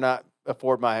may or not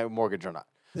afford my mortgage or not.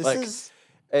 This Like, is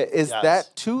Is Yes.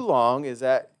 that too long? Is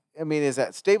that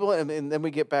stable? And then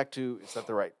we get back to, is that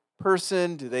the right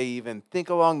person? Do they even think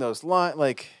along those lines?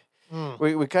 Like,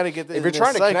 we kind of get If you're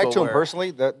trying to connect to him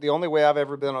personally, the only way I've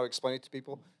ever been able to explain it to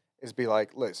people is be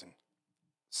like, listen,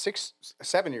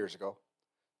 7 years ago,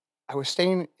 I was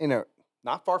staying in a,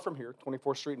 not far from here,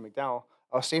 24th Street in McDowell.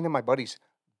 I was staying in my buddy's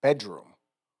bedroom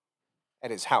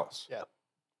at his house. Yeah.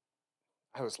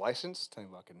 I was licensed and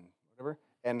fucking whatever.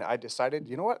 And I decided,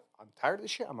 you know what? I'm tired of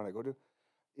this shit. I'm going to go to,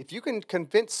 if you can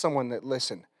convince someone that,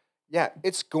 listen, yeah,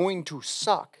 it's going to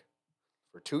suck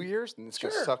for 2 years and it's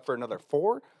going to Sure. suck for another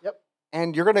 4. Yep.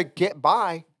 And you're going to get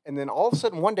by. And then all of a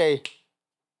sudden one day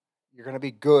you're going to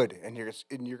be good and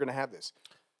you're going to have this.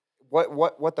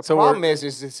 What the So problem is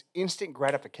this instant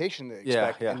gratification they Yeah,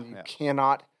 expect, yeah, and you yeah.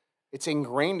 cannot. It's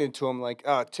ingrained into them, like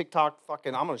TikTok.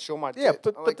 Fucking, I'm gonna show my. Yeah, tit. but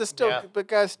I'm but like, the still Yeah. but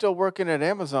guys still working at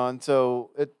Amazon,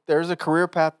 so there's a career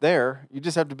path there. You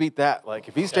just have to beat that. Like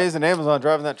if he stays in Amazon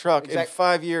driving that truck, in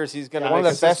 5 years he's gonna one be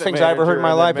of the best assistant things I ever heard in my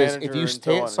manager life and is then if you manager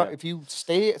stay and at so on, yeah. if you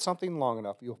stay at something long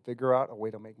enough, you'll figure out a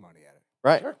way to make money at it.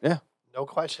 Right. Sure. Yeah. no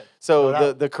question. So No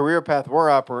doubt. the career path we're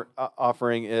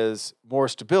offering is more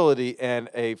stability and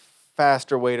a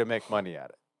faster way to make money at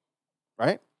it.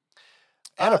 Right?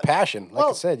 And a passion. Like I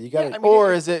well, said, you got to. yeah, I mean,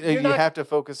 Or is it you're you not- have to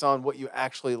focus on what you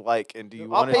actually like and do you I'll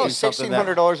want to pay do something that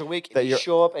 $1,600 a week that if you you're-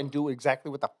 show up and do exactly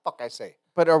what the fuck I say.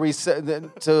 But are we so at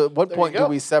what There you point do go.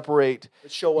 we separate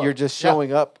Show up. you're just Yeah.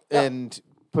 showing up Yeah. and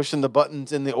pushing the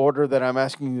buttons in the order that I'm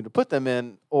asking you to put them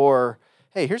in, or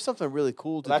hey, here's something really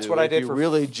cool to That's do. what I If did you for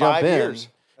really 5 jump in. years.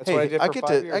 That's hey, what I did for get 5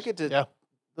 to years. I get to Yeah.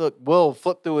 look. We'll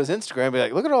flip through his Instagram and be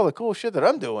like, look at all the cool shit that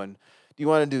I'm doing. Do you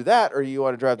want to do that, or do you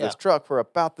want to drive this Yeah. truck for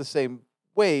about the same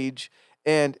wage?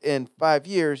 And in 5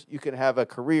 years, you can have a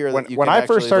career when that you when can I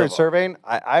actually first started live on. surveying,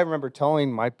 I remember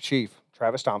telling my chief,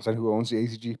 Travis Thompson, who owns the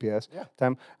ACGPS,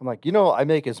 time, I'm like, I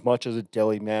make as much as a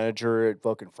deli manager at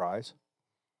fucking Fry's.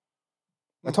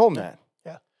 I told him that.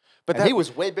 But And that, he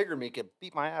was way bigger than me. He could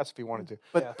beat my ass if he wanted to.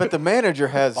 but the manager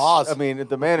has. Boss. I mean,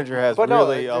 the manager has But no,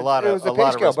 really a lot it of was the a pay lot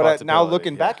of scale. But now responsibility,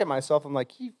 looking yeah. back at myself, I'm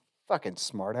like, you fucking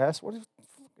smartass.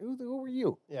 Who were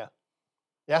you? Yeah.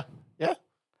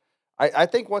 I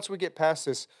think once we get past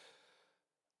this,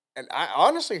 and I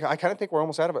honestly, I kind of think we're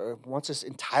almost out of it. Once this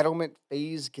entitlement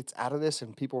phase gets out of this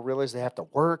and people realize they have to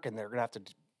work and they're going to have to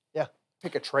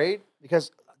pick a trade.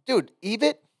 Because, dude,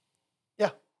 EVIT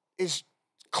is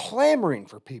clamoring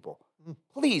for people.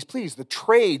 Please, the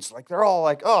trades, like they're all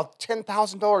like, oh,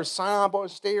 $10,000 sign on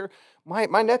bonus, stay here. My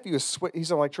nephew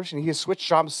he's an electrician. He has switched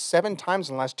jobs 7 times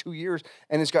in the last 2 years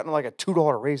and has gotten like a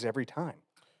 $2 raise every time.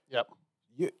 Yep.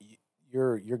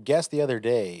 your guest the other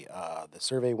day, the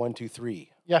survey 123.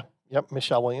 Yep.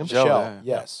 Michelle Williams. Michelle, Michelle,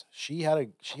 yeah. yes, she had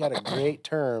a great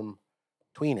term,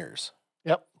 tweeners.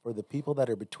 Yep. For the people that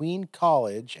are between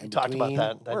college and We talked about between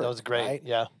that. That work, was great. right?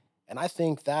 Yeah. And I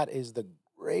think that is the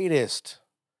greatest,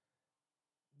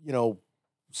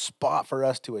 spot for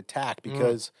us to attack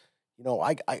because,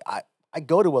 I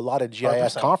go to a lot of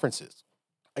GIS 100%. conferences.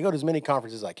 I go to as many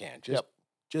conferences as I can. Yep.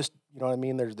 Just you know what I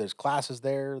mean. There's classes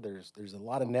there. There's a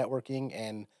lot of networking,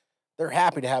 and they're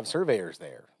happy to have surveyors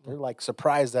there. They're like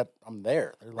surprised that I'm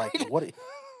there. They're like, what?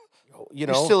 You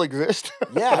know, You still exist.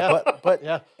 yeah, but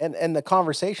Yeah. and the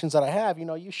conversations that I have, you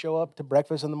know, you show up to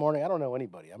breakfast in the morning. I don't know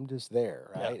anybody. I'm just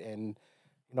there, right? And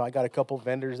you know, I got a couple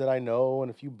vendors that I know and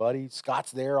a few buddies.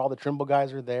 Scott's there. All the Trimble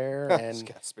guys are there,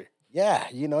 and yeah,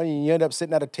 you know, you end up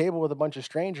sitting at a table with a bunch of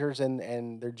strangers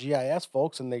and they're GIS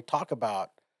folks, and they talk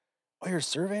about, oh, you're a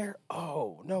surveyor?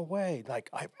 Oh, no way! Like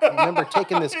I remember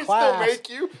taking this class. Still make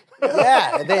you?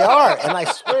 Yeah, they are, and I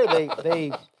swear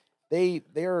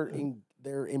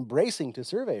they're embracing to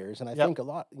surveyors, and I think a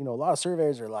lot of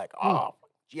surveyors are like, oh,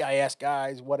 GIS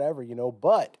guys, whatever, you know,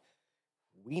 but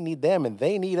we need them and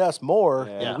they need us more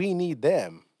and we need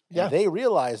them. Yeah. And they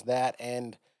realize that,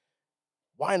 and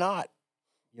why not?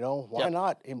 You know, why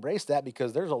not embrace that?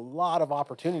 Because there's a lot of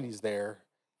opportunities there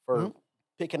for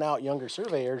picking out younger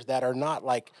surveyors that are not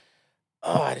like,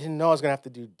 oh, I didn't know I was going to have to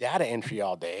do data entry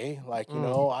all day. Like, you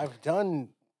know, I've done,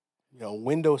 you know,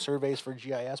 window surveys for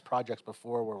GIS projects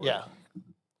before where we're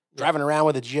driving around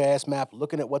with a GIS map,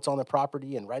 looking at what's on the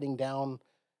property and writing down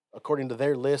according to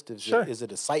their list. Is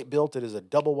it a site built? Is it a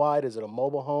double wide? Is it a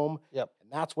mobile home? Yep.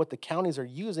 And that's what the counties are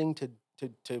using to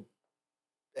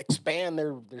expand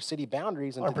their city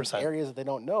boundaries into these 100%. areas that they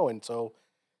don't know. And so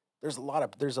there's a lot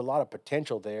of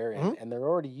potential there, and they're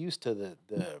already used to the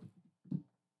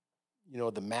you know,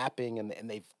 the mapping, and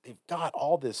they've got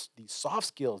all these soft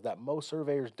skills that most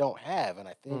surveyors don't have. And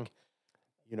I think,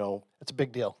 you know, it's a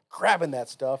big deal. Grabbing that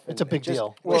stuff. It's a big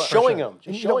deal. Just showing them.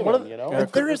 Just showing them, you know. And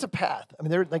there is a path. I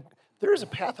mean, there is a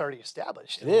path already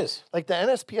established. It is. Like the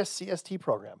NSPS CST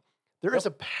program. There is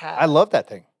a path. I love that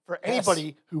thing. For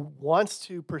anybody who wants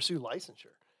to pursue licensure.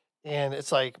 And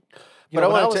it's like, but I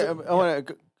want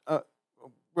to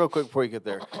real quick before you get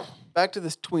there, back to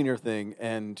this tweener thing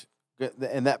and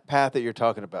that path that you're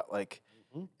talking about, like,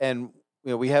 and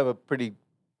you know, we have a pretty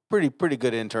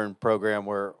good intern program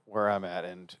where I'm at,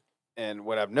 and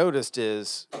what I've noticed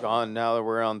is, now that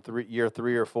we're on year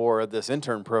 3 or 4 of this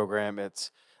intern program,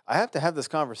 I have to have this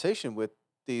conversation with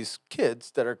these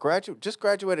kids that are just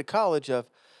graduated college of,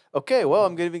 okay, well,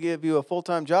 I'm going to give you a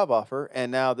full-time job offer,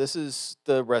 and now this is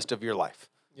the rest of your life.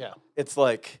 Yeah. It's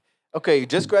like, okay, you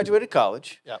just graduated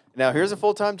college. Yeah. Now here's a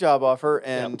full-time job offer,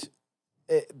 and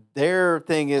their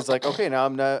thing is like, okay, now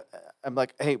I'm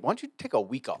like, hey, why don't you take a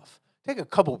week off? Take a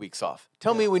couple weeks off.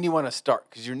 Tell me when you want to start,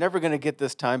 because you're never going to get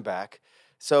this time back.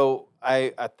 So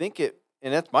I think and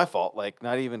that's my fault, like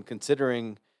not even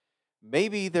considering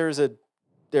maybe there's a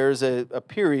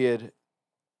period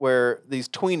where these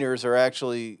tweeners are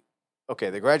actually, okay,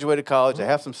 they graduated college, they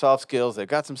have some soft skills, they've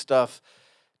got some stuff.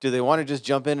 Do they want to just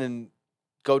jump in and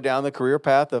go down the career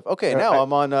path of, okay, now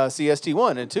I'm on CST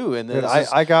 1 and 2, and then this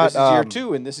is year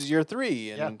 2, and this is year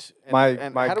 3, and my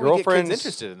how do we get kids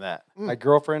interested in that? My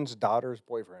girlfriend's daughter's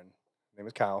boyfriend, his name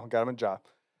is Kyle, got him a job,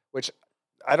 which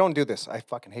I don't do this. I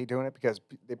fucking hate doing it because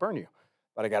they burn you.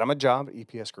 But I got him a job at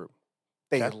EPS Group.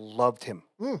 They loved him.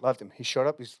 Loved him. He showed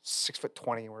up. He's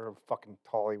 6'20", whatever fucking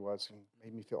tall he was, and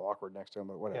made me feel awkward next to him,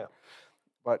 but whatever. Yeah.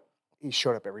 But he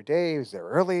showed up every day. He was there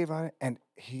early, and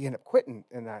he ended up quitting.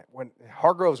 And when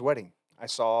Hargrove's wedding, I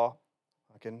saw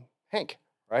fucking Hank,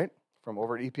 right, from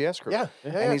over at EPS Group. Yeah.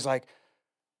 And he's like,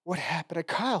 "What happened to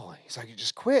Kyle?" He's like, "He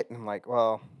just quit." And I'm like,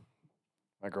 "Well,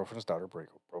 my girlfriend's daughter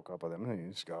broke up with him, and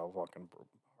he just got all fucking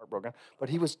heartbroken." But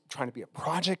he was trying to be a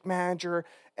project manager.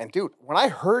 And dude, when I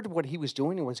heard what he was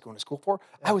doing and what he was going to school for,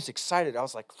 I was excited. I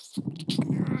was like, it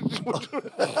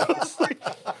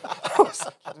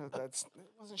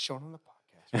wasn't shown on the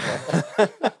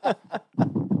podcast.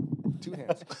 2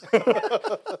 hands.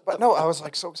 But no, I was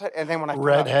like so excited. And then when I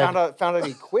found out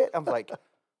he quit, I'm like,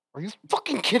 are you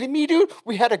fucking kidding me, dude?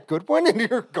 We had a good one and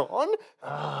you're gone?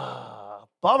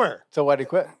 Bummer. So why'd he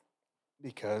quit?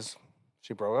 Because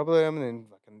she broke up with him, and then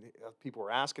fucking people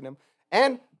were asking him,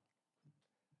 and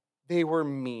they were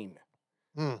mean.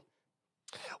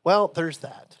 Well, there's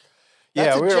that.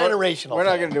 That's a generational We're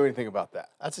not thing. going to do anything about that.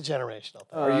 That's a generational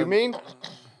thing. Are you mean?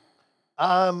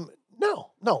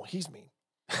 No, he's mean.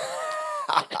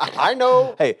 I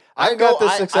know. Hey, I've got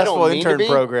this successful intern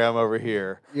program over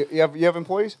here. You have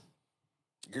employees?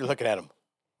 You're looking at them.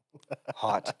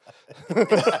 Hot.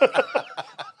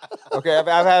 Okay,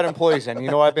 I've had employees, and you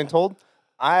know what I've been told?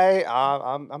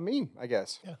 I'm mean, I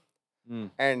guess. Yeah.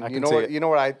 And you know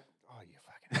what I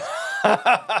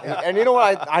and you know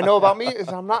what I know about me is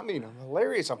I'm not mean. I'm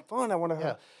hilarious. I'm fun. I want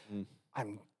to.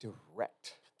 I'm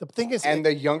direct. The thing is, and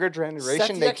the younger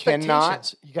generation, they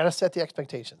cannot. You got to set the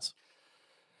expectations.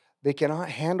 They cannot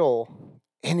handle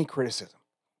any criticism.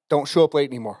 don't show up late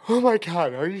anymore. Oh my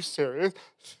God, are you serious?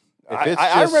 it's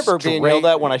I just remember being yelled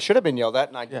straight- at when I should have been yelled at,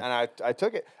 and I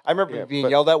took it. I remember Yeah, being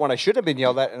but- yelled at when I should have been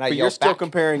yelled at, and I But yelled you're still back.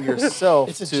 comparing yourself.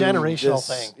 It's a to generational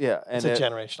this- thing. Yeah, and It's a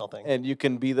generational thing. And you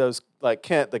can be those like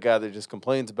Kent, the guy that just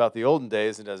complains about the olden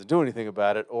days and doesn't do anything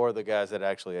about it, or the guys that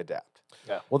actually adapt.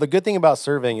 Well, the good thing about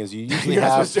surveying is you usually You're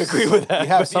not have supposed to agree with that, You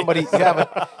have but somebody.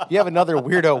 You have another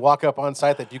weirdo walk up on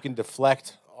site that you can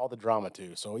deflect all the drama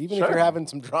to. So even if Sure. you're having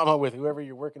some drama with whoever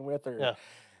you're working with, or Yeah.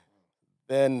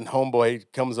 then homeboy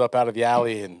comes up out of the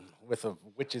alley and with a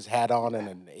witch's hat on and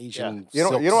an Asian. You know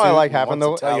silk what I suit like and having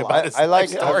wants though. to tell you about his I like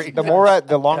life story.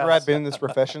 the longer Yes. I've been in this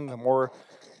profession,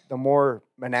 the more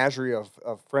menagerie of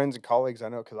friends and colleagues I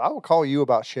know. Because I will call you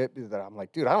about shit that I'm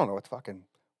like, dude, I don't know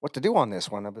what to do on this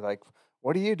one. I'll be like,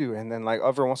 what do you do? And then like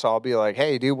every once in a while, I'll be like,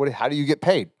 hey, dude, how do you get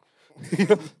paid?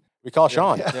 We call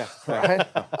Sean. Yeah, Right?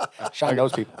 Sean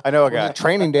knows people. I know a It was guy. a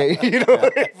training day, you know.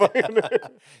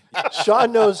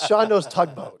 Sean knows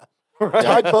tugboat.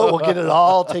 Tugboat will get it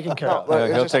all taken care of. but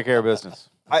it's He'll just- take care of business.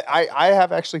 I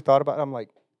have actually thought about it. I'm like,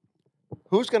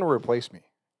 who's going to replace me?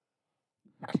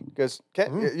 Because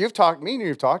you've talked, me and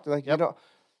you've talked, like, you know,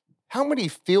 how many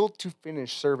field to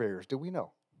finish surveyors do we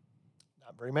know?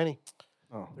 Not very many.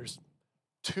 Oh. There's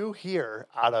 2 here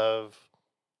out of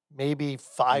maybe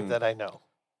 5 that I know.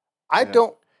 I Yeah.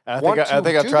 don't And I want think I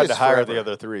to I've do tried this to hire forever. the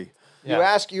other 3. Yeah. You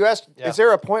ask, Yeah. is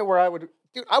there a point where I would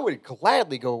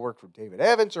gladly go work for David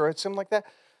Evans or something like that?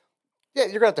 Yeah,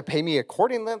 you're gonna have to pay me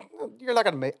accordingly. I'm not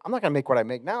gonna make what I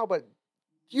make now, but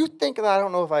you think that I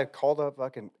don't know if I called up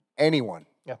fucking anyone.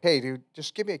 Yeah. Hey, dude,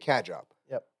 just give me a CAD job.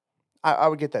 Yep. I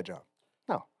would get that job.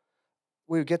 No,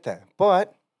 we would get that.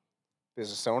 But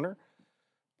business owner,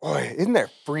 boy, isn't there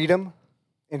freedom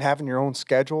in having your own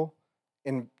schedule?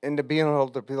 And to being able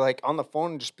to be like on the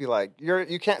phone and just be like,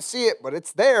 you can't see it, but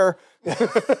it's there.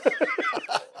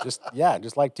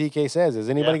 Just like TK says, is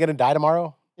anybody going to die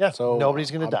tomorrow? Yeah, So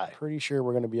nobody's gonna I'm die. Pretty sure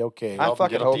we're going to be okay. I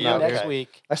fucking It'll hope be not, next dude.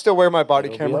 week. I still wear my body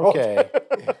It'll be camera. all the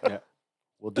okay. time.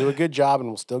 We'll do a good job and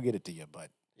we'll still get it to you, but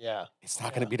Yeah. it's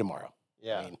not going to be tomorrow.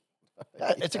 Yeah. I mean,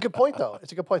 Yeah, it's a good point though.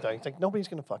 It's a good point though. It's like nobody's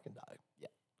gonna fucking die.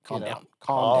 calm You know? down.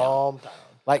 Calm down.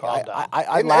 Like Calm down.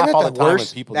 I Isn't laugh that all the the time when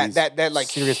worst? people That- these that, like,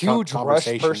 serious huge rush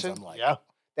conversations. person? I'm like, Yeah.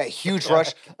 That huge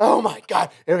rush. Oh my God.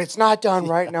 If it's not done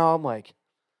right now, I'm like,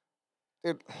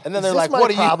 dude, and then Is they're this like, my "What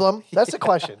are you?" problem? That's the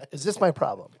question. Is this my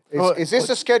problem? is this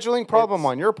a scheduling problem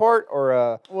on your part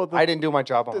or Well, I didn't do my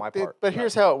job on my part? But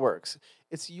here's how it works.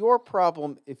 It's your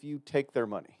problem if you take their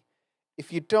money.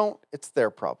 If you don't, it's their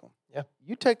problem. Yeah.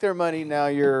 You take their money,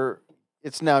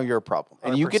 it's now your problem.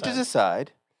 And you get to 100%.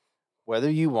 decide whether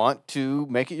you want to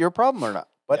make it your problem or not.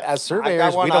 But as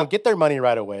surveyors, one we up. don't get their money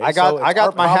right away. I so got it's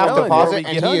our my half problem before deposit we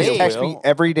and get he has paid. texted me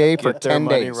every day for Get their 10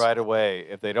 money days. right away.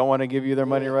 If they don't want to give you their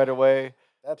money right away,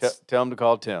 tell them to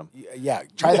call Tim. Yeah,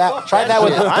 try that. Try that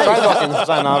with. I ain't fucking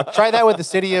sign up. Try that with the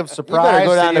city of better Surprise,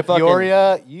 go down city to of fucking-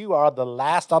 Peoria. You are the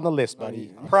last on the list,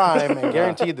 buddy. Prime, and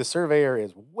guaranteed the surveyor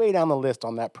is way down the list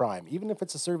on that prime. Even if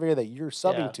it's a surveyor that you're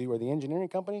subbing Yeah. to or the engineering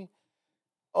company.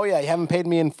 Oh yeah, you haven't paid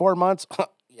me in 4 months.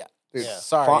 Yeah, Dude, Yeah.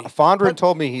 sorry. Fondren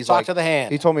told me he's Talk like, to the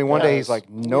hand. he told me one day, he's Because like,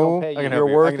 we don't know pay you. I can your help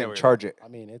you. I worth can help and you. charge it. I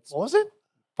mean, it's What was it?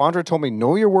 Fondren told me,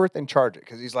 know your worth and charge it.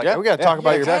 Because he's like, Yeah, we got to yeah, talk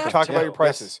about yeah, your exactly. talk about Yeah. your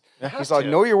prices. You have He's like, to.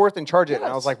 know your worth and charge it. And I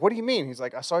was Yes. like, what do you mean? He's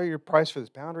like, I saw your price for this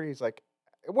boundary. He's like,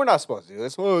 we're not supposed to do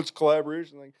this. Well, it's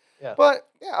collaboration. Like, Yeah. But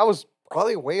yeah, I was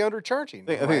probably way undercharging.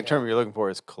 I think the term you're looking for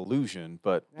is collusion,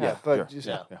 but Yeah, but sure. just-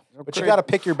 Yeah. but you got to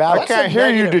pick your battles. I can't hear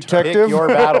you, negative term. Pick detective. your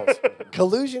battles.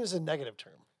 Collusion is a negative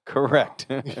term. Correct.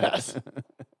 Yes.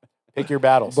 Pick your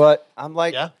battles. But I'm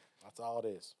like, Yeah. That's all it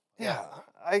is. yeah,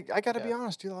 I got to be Yeah.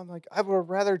 honest, dude. I'm like, I would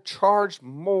rather charge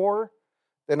more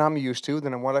than I'm used to,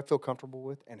 than what I feel comfortable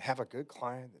with, and have a good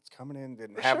client that's coming in,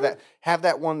 and For have sure.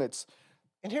 that one that's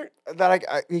And here,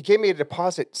 that he gave me a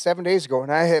deposit 7 days ago,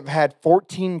 and I have had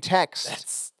 14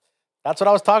 texts. That's what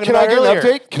I was talking Can I about get an earlier.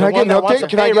 update? Can The I get one an that wants update? to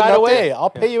Can I pay get an right update? away? I'll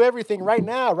pay you everything right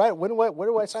now. Right? Where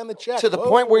do I sign the check? To the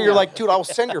point where you're Whoa. like, dude, I'll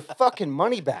send your fucking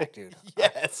money back, dude.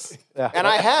 yes. And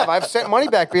I've sent money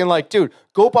back, being like, dude,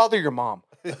 go bother your mom.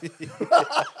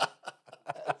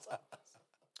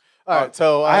 All right,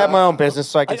 so I have my own business,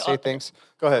 so I can say things.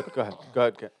 Go ahead.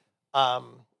 Ken.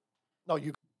 no,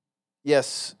 you.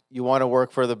 Yes, you want to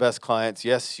work for the best clients.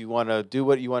 Yes, you want to do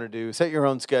what you want to do. Set your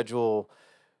own schedule.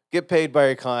 Get paid by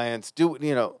your clients. Do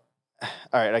All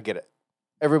right, I get it.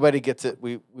 Everybody gets it.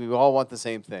 We all want the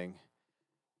same thing.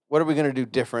 What are we going to do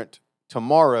different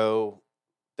tomorrow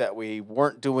that we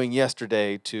weren't doing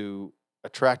yesterday to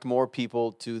attract more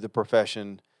people to the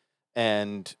profession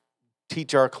and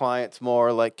teach our clients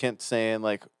more? Like Kent's saying,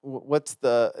 like, what's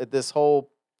this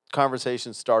whole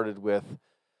conversation started with?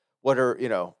 What are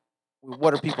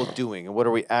what are people doing and what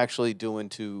are we actually doing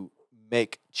to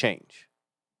make change?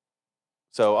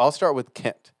 So I'll start with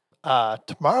Kent.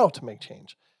 Tomorrow to make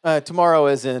change. Tomorrow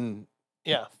as in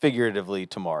Yeah. figuratively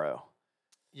tomorrow.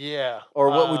 Yeah. Or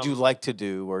what would you like to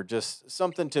do, or just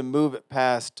something to move it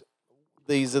past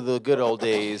these are the good old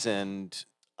days and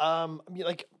I mean,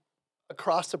 like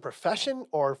across the profession,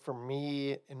 or for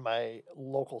me in my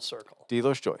local circle.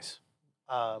 dealer's choice.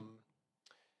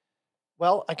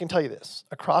 Well, I can tell you this: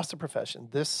 across the profession,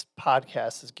 this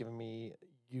podcast has given me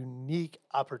unique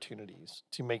opportunities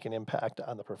to make an impact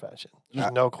on the profession.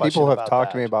 There's no question. People have about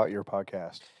talked to that. me about your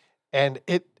podcast. And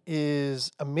it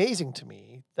is amazing to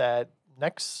me that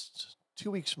next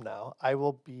 2 weeks from now, I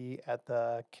will be at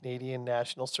the Canadian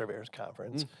National Surveyors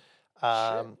Conference,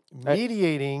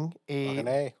 mediating Fucking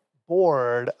a A.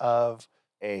 board of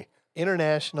A.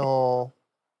 international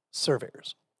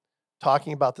surveyors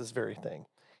talking about this very thing.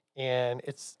 And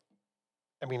it's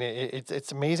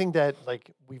amazing that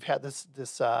like we've had this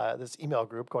email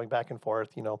group going back and forth,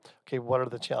 okay, what are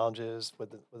the challenges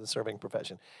with the surveying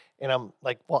profession? And I'm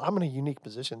like, well, I'm in a unique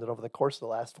position that over the course of the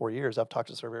last 4 years, I've talked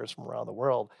to surveyors from around the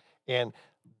world, and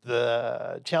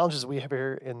the challenges we have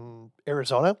here in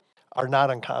Arizona are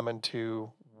not uncommon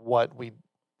to what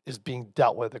is being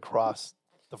dealt with across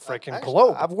the freaking Actually,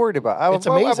 globe. I've worried about. I've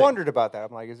amazing. wondered about that.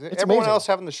 I'm like, is it It's everyone amazing. else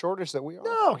having the shortage that we are?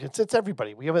 No, it's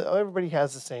everybody. Everybody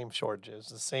has the same shortages,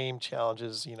 the same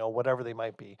challenges, whatever they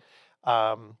might be.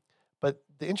 But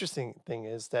the interesting thing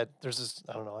is that there's this,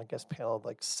 I don't know, I guess panel of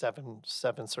like seven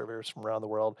surveyors from around the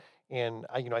world, and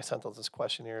I sent out this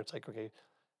questionnaire. It's like, okay,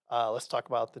 let's talk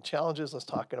about the challenges. Let's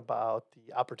talk about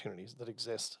the opportunities that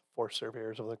exist for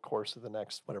surveyors over the course of the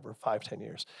next 5-10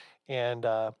 years, and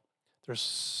there's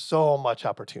so much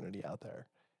opportunity out there.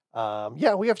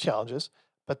 Yeah, we have challenges,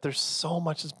 but there's so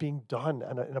much that's being done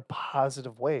in a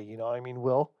positive way. I mean,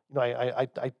 Will,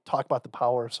 I talk about the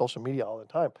power of social media all the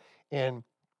time, and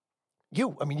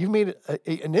you've made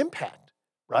an impact,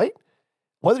 right?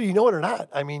 Whether you know it or not.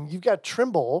 I mean, you've got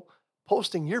Trimble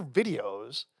posting your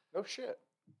videos. No shit.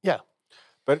 Yeah.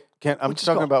 But Kent, I'm Which just is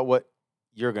talking cool. about what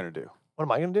you're going to do. What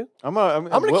am I going to do? I'm going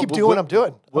to keep doing what I'm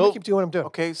doing. I'm going to keep doing what I'm doing.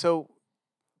 Okay, so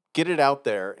get it out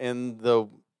there in the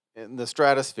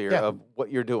stratosphere Yeah. of what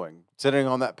you're doing. Sitting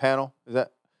on that panel, is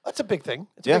that? That's a big thing.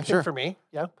 It's a Yeah, big sure. thing for me.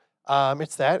 Yeah.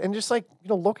 It's that. And just like,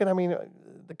 looking, I mean,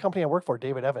 the company I work for,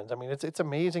 David Evans, I mean, it's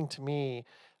amazing to me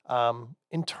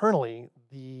internally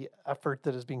the effort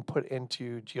that is being put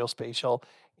into geospatial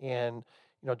and,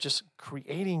 just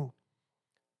creating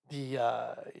the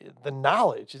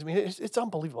knowledge. I mean, it's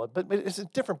unbelievable, but it's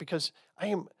different because I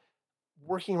am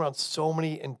working around so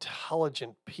many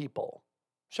intelligent people.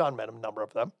 Sean met a number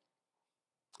of them.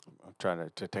 I'm trying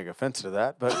to take offense to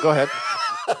that, but go ahead.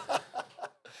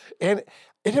 And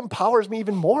it empowers me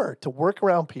even more to work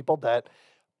around people that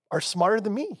are smarter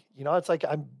than me. It's like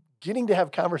I'm getting to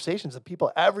have conversations with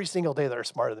people every single day that are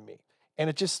smarter than me. And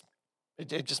it just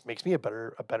makes me a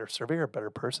better surveyor, a better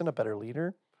person, a better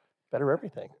leader, better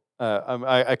everything.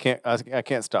 I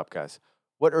can't stop, guys.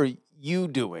 What are you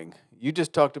doing? You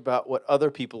just talked about what other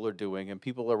people are doing and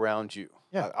people around you.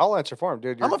 Yeah. I'll answer for him,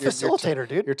 dude. I'm a facilitator,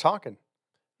 dude. You're talking.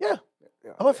 Yeah.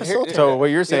 Yeah. I'm a facilitator. So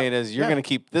what you're saying is you're Yeah. going to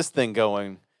keep this thing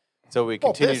going, so we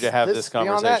continue to have this Beyond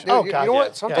that, conversation. dude, Oh, you God, know yeah.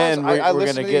 what? Sometimes And I we're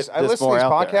listen gonna to get these. I this listen to more these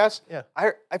out there. podcasts.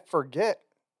 Yeah. I forget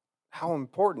how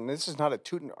important. This is not a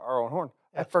tooting our own horn.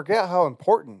 Yeah. I forget how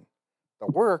important the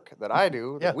work that I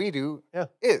do, that Yeah. we do, Yeah.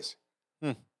 is.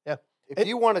 Hmm. Yeah. If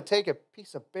you want to take a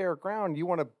piece of bare ground, you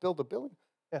want to build a building.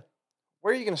 Yeah.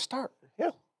 Where are you going to start?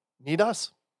 Need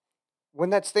us.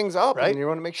 When that thing's up, Right. and you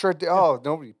want to make sure,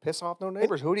 nobody piss off no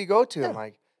neighbors. Who do you go to? Yeah. And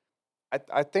like,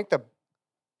 I think the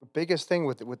biggest thing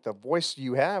with the voice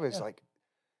you have is Yeah. like,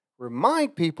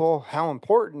 remind people how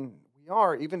important we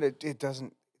are. Even it doesn't.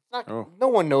 It's not. Oh. No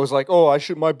one knows. Like,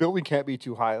 my building can't be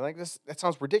too high. Like this. That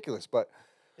sounds ridiculous. But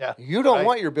Yeah. you don't Right.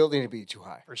 want your building to be too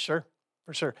high. For sure.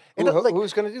 Who's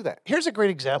going to do that? Here's a great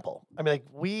example. I mean, like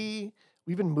we've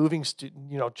been moving,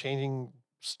 changing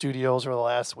studios over the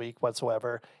last week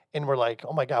whatsoever, and we're like,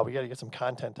 oh my God, we got to get some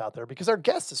content out there because our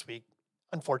guest this week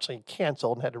unfortunately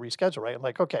canceled and had to reschedule. Right? I'm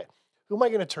like, okay, who am I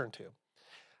going to turn to?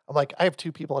 I'm like, I have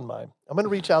two people in mind. I'm going to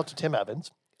reach out to Tim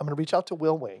Evans. I'm going to reach out to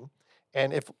Will Wing,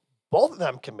 and if both of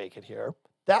them can make it here,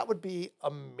 that would be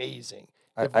amazing.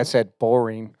 I said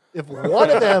boring. If one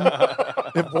of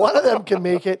them can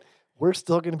make it, we're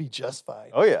still going to be just fine.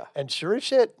 Oh yeah. And sure as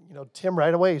shit, Tim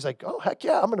right away, he's like, oh, heck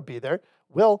yeah, I'm going to be there.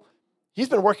 Will, he's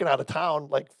been working out of town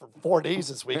like for 4 days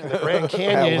this week in the Grand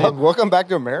Canyon. and Welcome back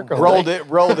to America. rolled in,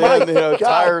 God.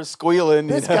 tires squealing.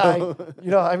 this you know?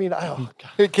 guy, I mean, oh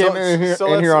God. He came in here,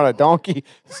 so in here let's- on a donkey.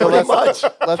 So Pretty let's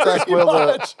much. let's ask Pretty Will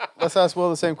much. let's ask Will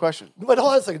the same question. But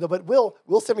hold on a second, though. But Will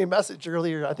sent me a message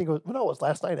earlier. I think it was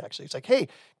last night actually. It's like, hey,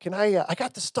 can I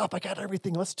got the stuff, I got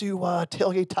everything. Let's do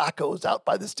tailgate tacos out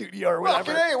by the studio or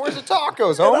whatever. Fucking hey, where's the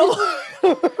tacos,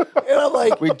 And homie? and I'm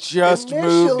like, We just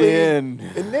moved in.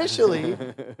 Initially,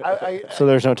 I So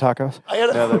there's no tacos? I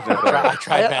had No, there's no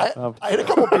I had a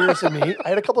couple beers in me. I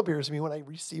had a couple beers in me when I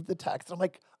received the text. And I'm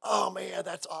like, oh man,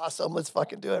 that's awesome. Let's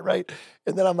fucking do it, right?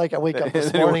 And then I'm like, I wake up this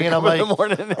And then you morning wake and I'm up in like,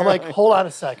 the morning I'm like, hold on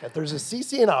a second. There's a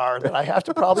CC&R that I have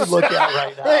to probably look at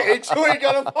right now. Hey, Chewy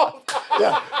got involved.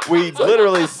 Yeah. We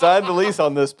literally signed the lease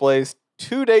on this place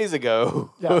 2 days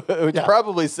ago, Yeah, which yeah.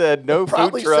 probably said no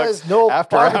Probably food trucks says no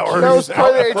after barbecue. hours. That was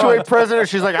probably the Out HOA front. president.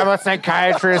 She's like, I'm a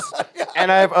psychiatrist,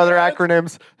 and I have other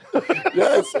acronyms.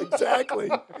 Yes, exactly.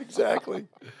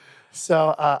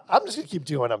 So I'm just gonna keep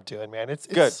doing what I'm doing, man. It's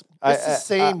Good. It's the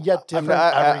same yet different.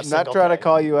 I'm every not single trying to day.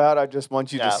 call you out. I just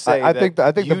want you Yeah. to say I that think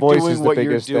the you voice doing is the what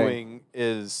biggest you're thing. doing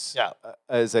is Yeah.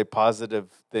 is a positive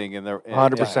thing in the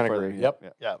 100% for the- agree. Yep. yeah.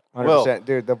 Yeah. 100%.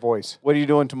 Dude, the voice. What are you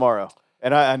doing tomorrow?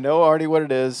 And I know already what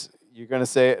it is. You're gonna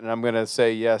say it, and I'm gonna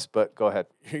say yes, but go ahead.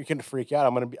 You're gonna freak out.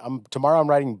 Tomorrow. I'm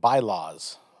writing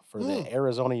bylaws for the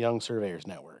Arizona Young Surveyors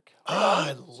Network. Oh,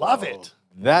 I love it.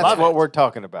 That's Love what it. we're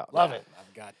talking about. Love it.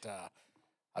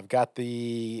 I've got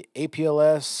the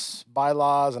APLS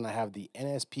bylaws, and I have the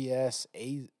NSPS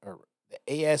or the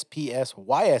ASPS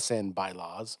YSN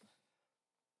bylaws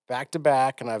back to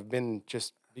back, and I've been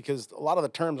just because a lot of the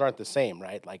terms aren't the same,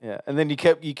 right? Like, Yeah, and then you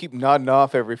keep nodding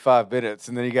off every 5 minutes,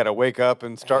 and then you got to wake up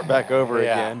and start back over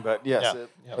Yeah. again. But yes, Yeah.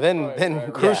 Yeah. but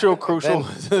then crucial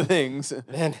Then- things.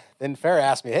 Then Farrah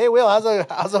asked me, "Hey, Will, how's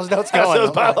those notes going?" those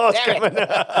I'm like, bylaws "Damn it." coming?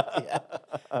 Yeah.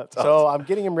 So I'm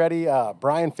getting him ready.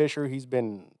 Brian Fisher, he's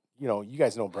been, you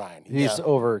guys know Brian. He's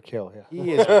overkill. Yeah.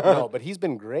 He is, but he's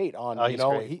been great on, Oh, he's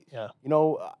great. Yeah.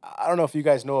 I don't know if you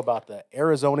guys know about the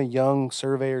Arizona Young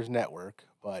Surveyors Network,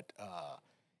 but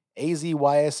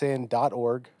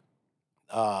azysn.org.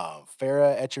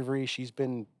 Farah Echeverry,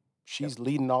 she's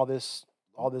leading all this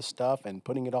stuff and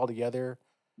putting it all together.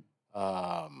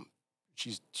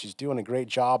 She's doing a great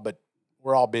job, but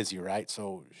we're all busy, right?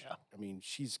 So, I mean,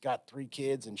 she's got 3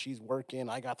 kids and she's working.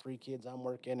 I got 3 kids, I'm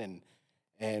working,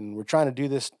 and we're trying to do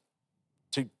this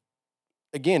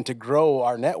to grow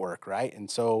our network, right?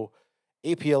 And so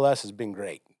APLS has been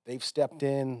great. They've stepped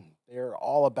in. They're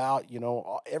all about,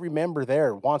 every member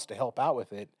there wants to help out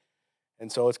with it.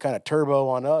 And so it's kind of turbo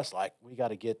on us. Like we got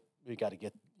to get,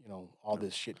 all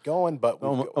this shit going, but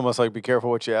Almost like be careful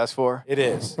what you ask for. it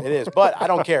is, but I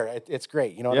don't care. It's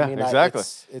great. You know what I Yeah, mean? exactly.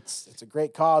 It's a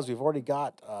great cause. We've already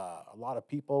got a lot of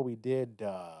people. We did,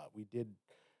 I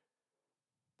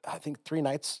think 3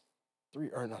 weeks.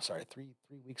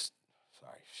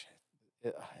 Sorry,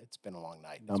 shit. It's been a long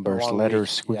night. It's been a Numbers, long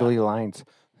letters, week. squiggly lines.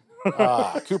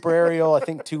 Yeah. Cooper Ariel, I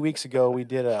think 2 weeks ago we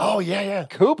did a. Oh yeah.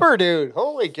 Cooper, dude.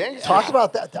 Holy gangster. Talk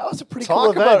about that. That was a pretty cool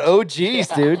Talk event. about OGs,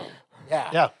 dude. Yeah.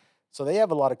 Yeah. So they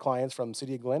have a lot of clients from the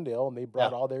city of Glendale, and they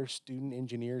brought Yeah. all their student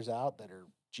engineers out that are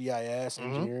GIS Mhm.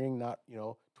 engineering, not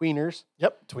tweeners.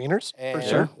 Yep. Tweeners And for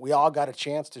sure. we all got a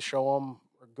chance to show them,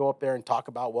 or go up there and talk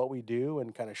about what we do,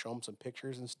 and kind of show them some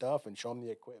pictures and stuff, and show them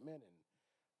the equipment. And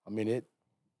I mean,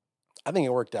 I think it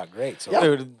worked out great. So Yeah.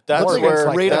 Dude, that's More where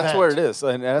events like that. that's where it is.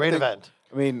 And I Great think- event.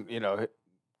 I mean,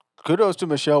 kudos to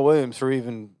Michelle Williams for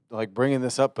even like bringing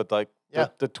this up, but like Yeah.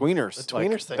 the tweeners, The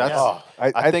tweeners thing, That's, yeah.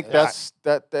 I think that's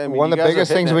that. I mean, one you of the guys are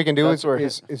biggest hitting things it. we can do That's where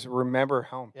it is remember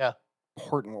how Yeah.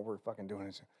 important what we're fucking doing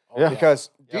is. Yeah. Because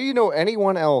Yep. do you know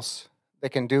anyone else that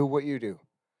can do what you do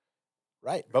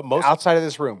right, but most outside of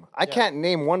this room? I Yeah. can't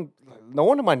name one. No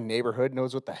one in my neighborhood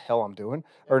knows what the hell I'm doing,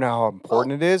 or know how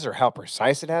important it is, or how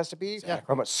precise it has to be, Yeah. or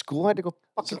how much school I had to go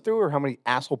fucking through, or how many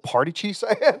asshole party chiefs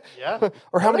I had, Yeah.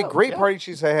 or how No, many no, great yeah. party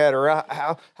chiefs I had, or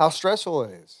how stressful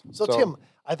it is. So Tim,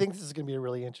 I think this is going to be a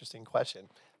really interesting question.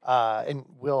 And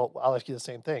I'll ask you the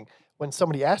same thing. When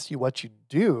somebody asks you what you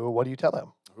do, what do you tell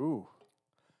them? Ooh.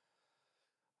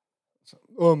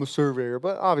 I'm a surveyor,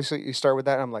 but obviously you start with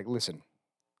that. I'm like, listen,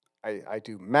 I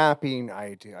do mapping,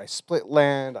 I split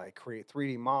land, I create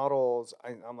 3D models.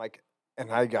 I'm like,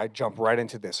 and I jump right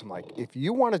into this. I'm like, if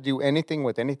you want to do anything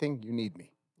with anything, you need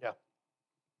me. Yeah.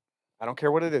 I don't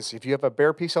care what it is. If you have a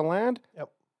bare piece of land, Yep.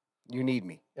 you need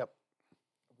me. Yep.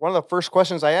 One of the first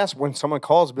questions I ask when someone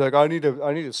calls, be like, I need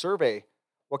a survey.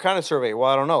 What kind of survey? Well,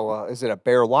 I don't know. Is it a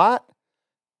bare lot?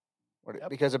 Yep.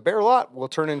 Because a bare lot will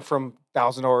turn in from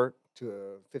 $1,000 to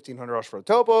to $1,500 for the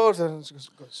topos, and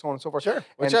so on and so forth. Sure.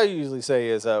 Which I usually say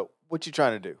is, what you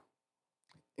trying to do?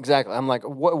 Exactly. I'm like,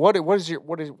 where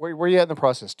are you at in the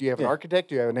process? Do you have an Yeah. architect?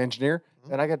 Do you have an engineer?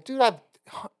 Mhm. And I go, dude, I've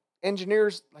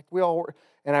engineers, like we all work.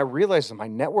 And I realized in my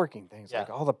networking things, Yeah. like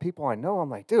all the people I know, I'm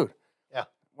like, dude, Yeah.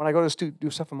 when I go to do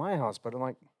stuff in my house, but I'm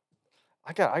like,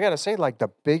 I gotta say, like the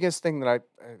biggest thing that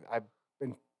I've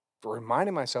been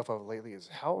reminding myself of lately is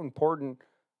how important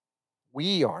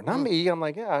we are. Not me. I'm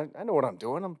like, yeah, I know what I'm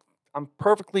doing. I'm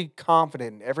perfectly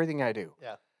confident in everything I do.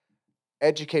 Yeah.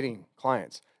 Educating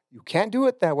clients. You can't do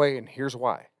it that way, and here's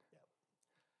why.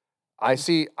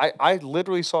 I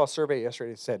literally saw a survey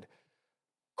yesterday that said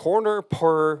corner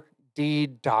per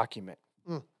deed document.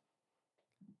 Mm.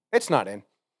 It's not in.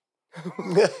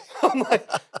 I'm like,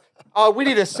 we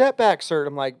need a setback cert.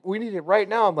 I'm like, we need it right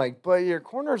now. I'm like, but your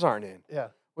corners aren't in. Yeah.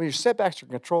 Well, your setbacks are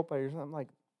controlled by your, I'm like,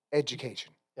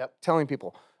 education. Yep. Telling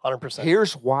people, 100%.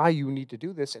 here's why you need to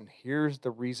do this, and here's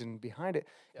the reason behind it.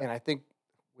 Yep. And I think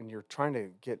when you're trying to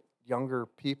get younger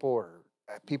people or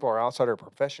people are outside our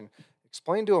profession,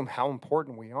 explain to them how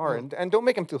important we are, and don't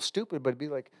make them feel stupid, but be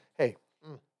like, hey,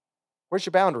 where's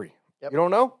your boundary? Yep. You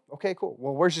don't know? Okay, cool.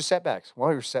 Well, where's your setbacks?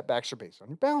 Well, your setbacks are based on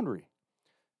your boundary.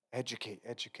 Educate.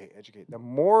 The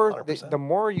more 100%. the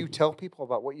more you tell people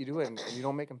about what you do, and you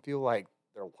don't make them feel like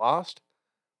they're lost.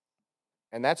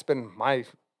 And that's been my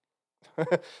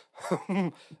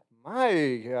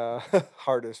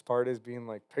hardest part is being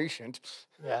like patient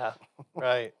Yeah.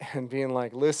 Right. and being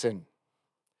like, listen,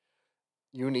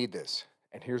 you need this,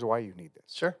 and here's why you need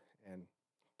this. Sure.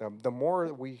 And the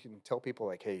more we can tell people,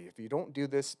 like, hey, if you don't do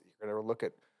this, you're going to look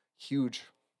at huge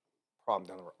problem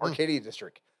down the road. Arcadia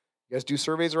District. You guys do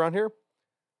surveys around here?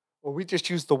 Well, we just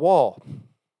use the wall.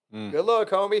 Good luck,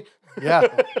 homie. Yeah.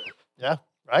 Yeah.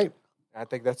 Right. I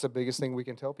think that's the biggest thing we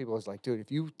can tell people is like, dude,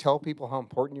 if you tell people how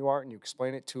important you are and you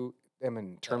explain it to them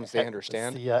in terms they It's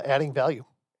understand, the adding value.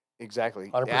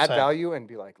 exactly. 100%. Add value and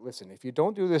be like, listen, if you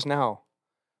don't do this now,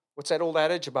 what's that old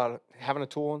adage about having a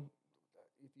tool?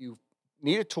 If you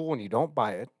need a tool and you don't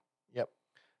buy it, Yep.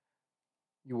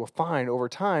 you will find over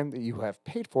time that you have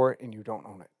paid for it and you don't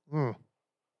own it. Mm.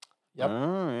 Yep.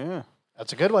 Oh, yeah.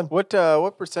 That's a good one. What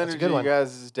percentage good of you one.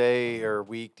 guys' day or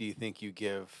week do you think you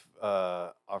give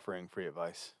offering free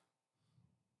advice?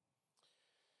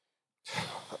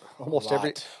 Almost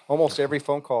lot. every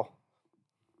phone call.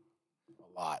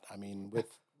 A lot. I mean, with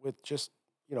just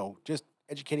just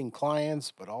educating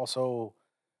clients, but also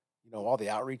all the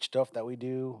outreach stuff that we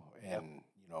do, and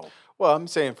Well, I'm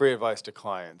saying free advice to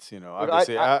clients.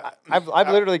 Obviously, I've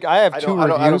literally I have two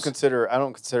reviews. I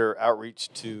don't consider outreach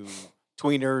to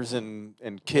tweeners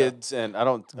and kids, and I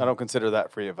don't consider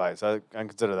that free advice. I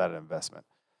consider that an investment.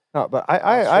 No, but sure.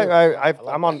 I'm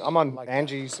that. on I like that.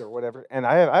 Angie's or whatever, and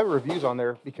I have reviews on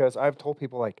there because I've told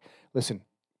people like, listen,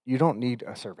 you don't need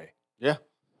a survey. Yeah,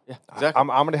 exactly. I'm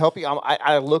going to help you.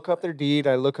 I look up their deed.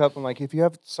 I look up. I'm like, if you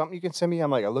have something you can send me,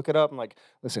 I'm like, I look it up. I'm like,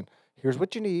 listen, here's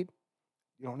what you need.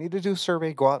 You don't need to do a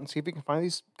survey. Go out and see if you can find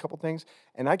these couple things.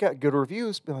 And I got good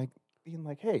reviews, being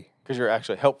like, hey, Because you're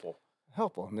actually helpful.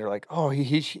 helpful. And they're like, oh,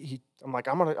 he. I'm like,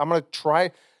 I'm gonna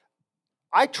try.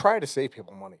 I try to save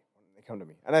people money when they come to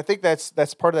me, and I think that's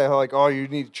part of that. Like, oh, you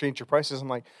need to change your prices. I'm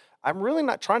like, I'm really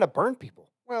not trying to burn people.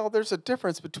 Well, there's a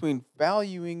difference between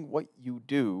valuing what you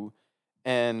do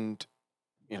and,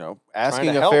 asking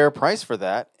a help. fair price for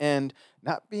that and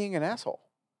not being an asshole.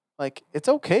 Like, it's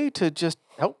okay to just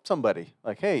help somebody.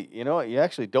 Like, hey, you know what? You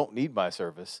actually don't need my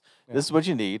service. Yeah. This is what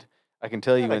you need. I can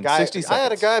tell you in 60 seconds. I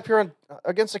had a guy up here on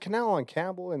against the canal on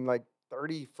Campbell and like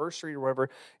 31st Street or whatever.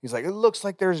 He's like, it looks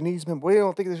like there's an easement. We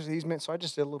don't think there's an easement. So I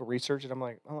just did a little research and I'm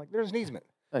like, there's an easement.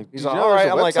 Like, He's did like, you know all right.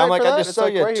 there's a I'm like, website for I that? just It's sell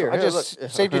like you. right here. I Here, just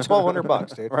look. saved you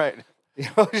 $1,200, dude. Right.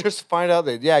 Just find out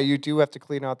that you do have to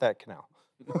clean out that canal.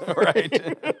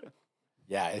 Right.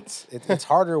 yeah, it's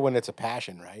harder when it's a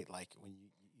passion, right? Like when you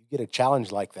get a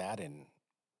challenge like that, and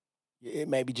it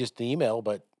may be just an email,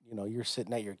 but you're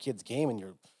sitting at your kid's game and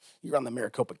you're on the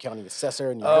Maricopa County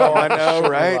assessor, and you're Oh, I know, you're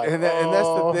right? like, And that's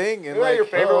the "Oh." thing. And Isn't that your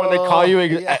favorite when they call you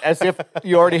as if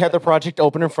you already had the project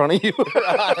open in front of you?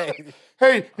 Right.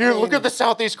 Hey, here, look at the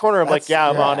southeast corner. I'm like, yeah,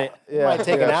 I'm on it. It might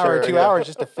take an hour or 2 yeah. hours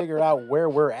just to figure out where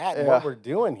we're at and what we're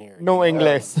doing here. No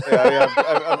English.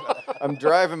 I'm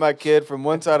driving my kid from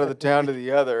one side of the town to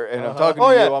the other, and I'm talking Oh,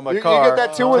 to yeah. you on my You car. get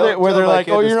that too where Tell they're my like,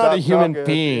 kid oh, to you're not a stop human talking.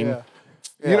 being. Yeah.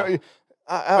 You know,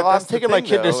 But I'm that's the taking my thing,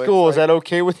 kid to though. It's school. Is like- that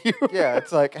okay with you? Yeah,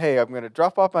 it's like, hey, I'm going to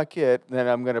drop off my kid, and then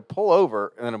I'm going to pull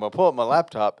over, and then I'm going to pull up my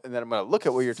laptop, and then I'm going to look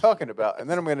at what you're talking about, and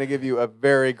then I'm going to give you a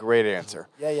very great answer.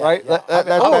 Yeah. Right? Yeah.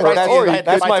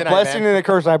 That's my blessing and a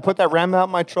curse. I put that RAM out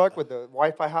in my truck with the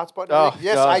Wi-Fi hotspot. Oh,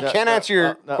 Yes, no, I no, can no, answer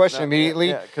your no, question no, immediately.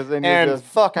 Yeah, because then you're And just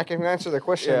fuck, I can answer the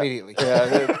question Yeah. immediately.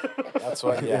 yeah, That's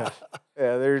what. Yeah.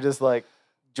 they're just like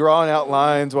drawing out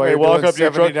lines while Hey, you're walk doing up to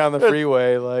your 70 truck. down the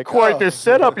freeway. Like, Quite oh. the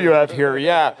setup you have here,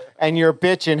 yeah. And you're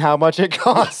bitching how much it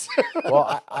costs.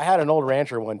 Well, I had an old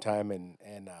rancher one time, and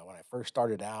when I first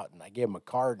started out, and I gave him a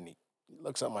card, and he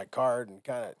looks at my card and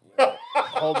kind of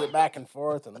holds it back and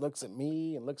forth, and looks at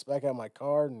me and looks back at my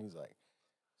card, and he's like,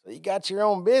 "So you got your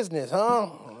own business, huh?"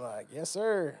 I'm like, "Yes,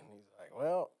 sir." And he's like,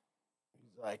 "Well,"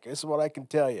 he's like, "This is what I can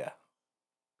tell you."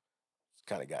 Just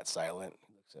kind of got silent.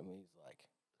 He looks at me. He's like,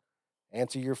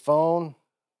 "Answer your phone.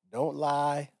 Don't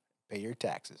lie. Pay your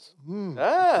taxes."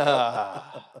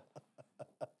 Ah.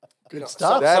 Good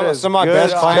stuff. That is some of my good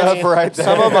best stuff clients. right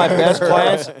Some of my best there.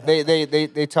 clients,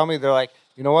 they tell me, they're like,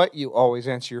 you know what? You always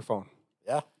answer your phone.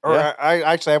 Yeah. Or Yeah. I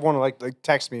actually have one like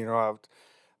text me,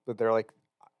 but they're like,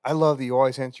 I love that you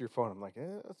always answer your phone. I'm like,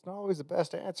 that's not always the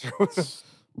best answer.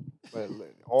 But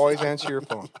always answer your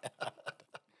phone.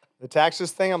 The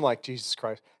taxes thing, I'm like, Jesus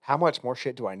Christ, how much more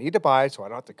shit do I need to buy so I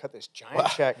don't have to cut this giant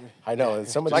check? I know. And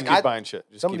some of Just these, keep buying shit.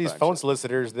 Just some of keep these buying phone shit.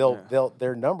 solicitors,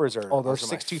 their numbers are Oh, those are my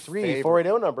 623 favorite.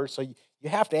 480 numbers, so you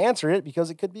have to answer it because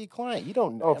it could be a client. You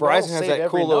don't know. Oh, I mean, they'll Verizon has save that every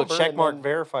cool little number check and mark then-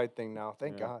 verified thing now.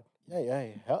 Thank Yeah. God.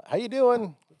 Yeah. How you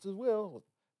doing? This is Will.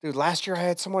 Dude, last year I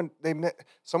had someone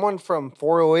from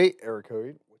 408 area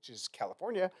code, which is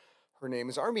California. Her name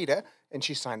is Armida, and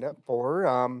she signed up for.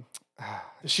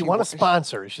 Does she want a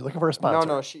sponsor? Is she looking for a sponsor?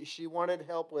 No. She wanted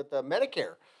help with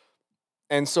Medicare,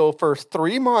 and so for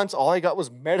 3 months, all I got was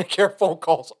Medicare phone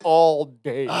calls all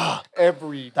day,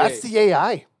 every day. That's the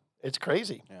AI. It's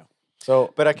crazy.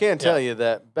 So But I can tell you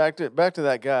that back to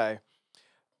that guy.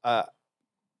 I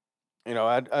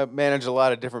manage a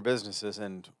lot of different businesses,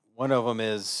 and one of them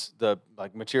is the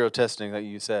material testing that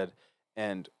you said,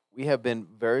 and we have been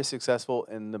very successful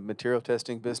in the material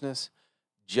testing business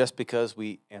just because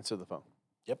we answer the phone.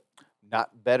 Yep.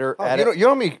 Not better Oh, at you know, it. you know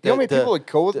how many the- people would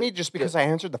go with the- me just because I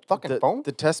answered the fucking the, phone?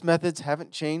 The test methods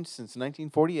haven't changed since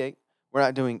 1948. We're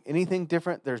not doing anything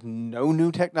different. There's no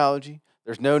new technology.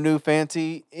 There's no new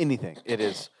fancy anything. It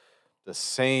is the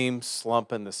same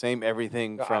slump and the same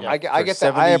everything from. I for get that.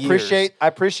 70 I years.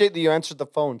 appreciate that you answered the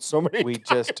phone so many We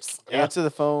times. just answer the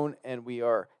phone, and we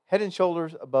are head and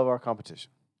shoulders above our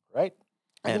competition. right,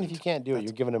 even And if you can't do it,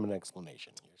 you're giving them an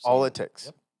explanation. You're all saying, it takes.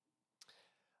 Yep.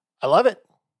 I love it.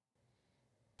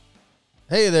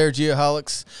 Hey there,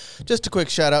 Geoholics. Just a quick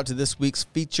shout out to this week's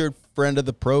featured friend of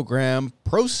the program,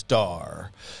 ProStar.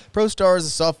 ProStar is a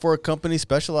software company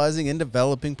specializing in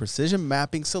developing precision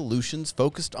mapping solutions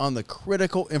focused on the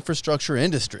critical infrastructure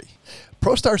industry.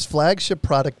 ProStar's flagship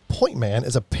product, PointMan,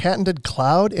 is a patented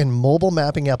cloud and mobile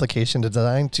mapping application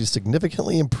designed to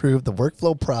significantly improve the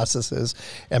workflow processes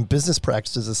and business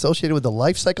practices associated with the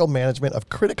lifecycle management of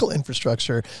critical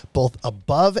infrastructure, both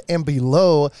above and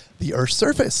below the Earth's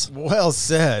surface. Well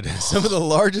said. Some of the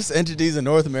largest entities in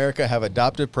North America have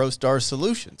adopted ProStar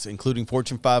solutions, including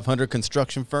Fortune 500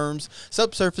 construction firms,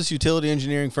 subsurface utility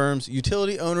engineering firms,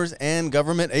 utility owners, and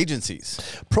government agencies.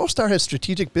 ProStar has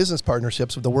strategic business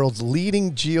partnerships with the world's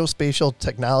leading geospatial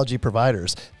technology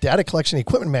providers, data collection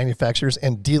equipment manufacturers,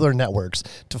 and dealer networks.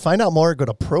 To find out more, go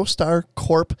to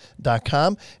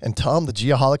prostarcorp.com and tell them the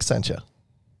Geoholic sent you.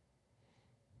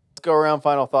 Let's go around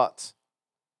final thoughts.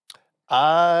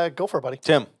 Go for it, buddy.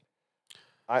 Tim.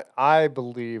 I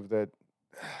believe that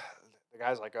the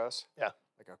guys like us, Yeah.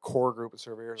 like a core group of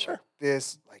surveyors, Sure. like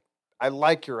this, I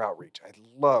like your outreach. I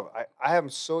am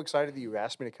so excited that you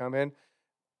asked me to come in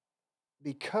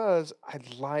because I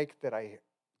like that I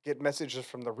get messages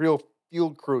from the real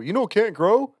field crew. You know, Can't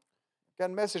Grow?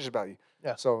 Got messages about you.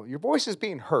 Yeah. So your voice is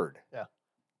being heard. Yeah.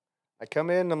 I come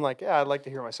in, I'm like, yeah, I'd like to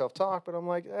hear myself talk, but I'm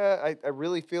like, I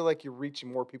really feel like you're reaching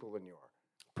more people than you are.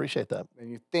 Appreciate that. And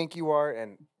you think you are,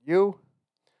 and you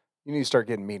need to start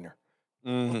getting meaner.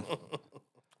 Here,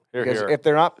 Because here.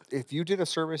 if you did a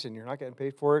service and you're not getting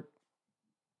paid for it,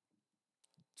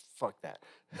 fuck that.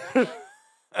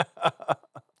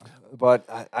 But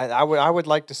I would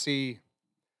like to see,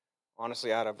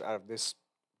 honestly, out of this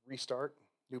restart,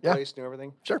 new Yeah. place, new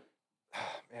everything. Sure.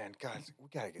 Man, God, we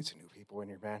gotta get some new people in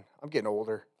here, man. I'm getting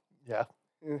older. Yeah.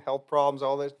 Health problems,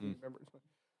 all this. Mm. Remember,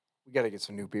 we gotta get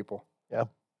some new people. Yeah.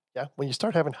 When you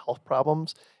start having health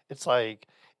problems, it's like,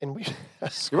 and we.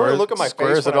 You want to look at my face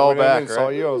Squares when it I all went in back, and saw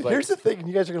right? you? I was like, Here's the thing, and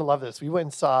you guys are gonna love this. We went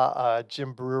and saw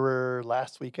Jim Brewer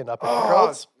last weekend up at oh,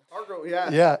 Croats. Fargo, yeah.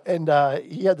 Yeah, and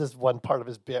he had this one part of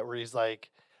his bit where he's like,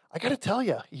 I got to tell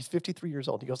you, he's 53 years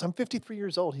old. He goes, I'm 53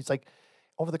 years old. He's like,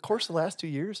 over the course of the last 2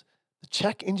 years, the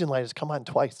check engine light has come on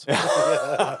twice.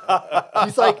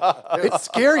 He's like, it's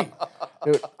scary.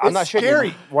 Dude, I'm not scary.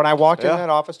 shitting. When I walked in Yeah. that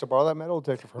office to borrow that metal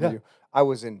detector from Yeah. you, I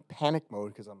was in panic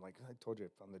mode because I'm like, I told you I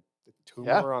found the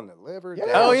tumor on the liver. Yeah.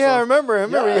 Oh yeah, I remember.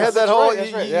 You had Yes, that that's whole. right,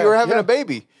 that's right, You yeah. were having Yeah. a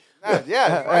baby. yeah.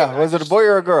 Yeah. Was it a boy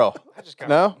or a girl?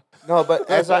 No. No, but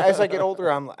as I get older,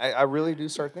 I really do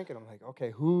start thinking. I'm like, okay,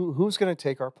 who's going to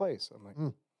take our place? I'm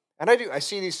like, and I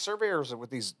see these surveyors with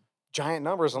these giant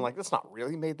numbers. I'm like, that's not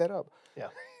really made that up. Yeah.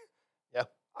 Yeah.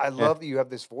 I love that you have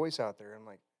this voice out there. I'm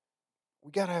like,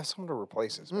 we got to have someone to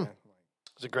replace this, man.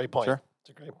 It's a great point. Sure.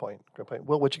 It's a great point. Great point.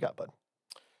 Will, what you got, bud?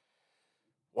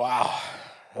 Wow.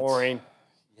 Boring.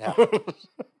 Yeah.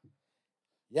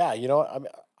 Yeah, you know, I mean,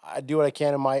 I do what I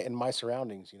can in my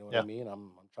surroundings. You know what Yeah. I mean?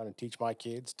 I'm trying to teach my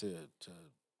kids to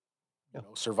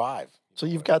survive. So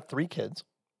you've got 3 kids.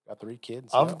 Got 3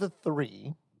 kids. Of yeah. the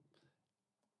 3,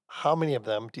 how many of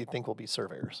them do you think will be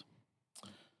surveyors?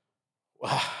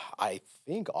 I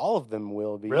think all of them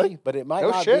will be. Really? But it might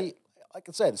No not shit. be. Like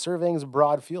I said, surveying is a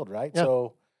broad field, right? Yeah.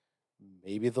 So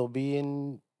maybe they'll be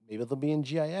in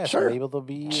GIS. Sure. Maybe they'll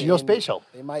be Geospatial.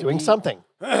 They might Doing be, something.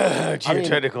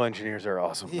 Geotechnical engineers are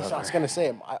awesome. Yeah, by I the was way. going to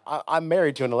say, I'm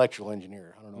married to an electrical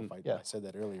engineer. I don't know if I, Yeah. I said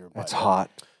that earlier. But That's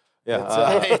hot.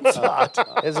 Yeah. It's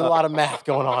hot. There's a lot of math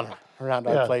going on around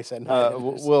Yeah. our place at night.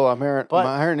 Will, I'm hiring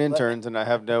But- interns, and I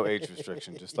have no age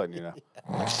restriction. Just letting you know.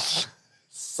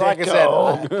 So like I said,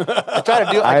 I try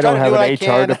to do. I try don't to have do what an I HR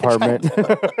can. department.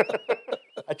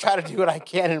 I try to do what I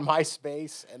can in my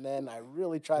space, and then I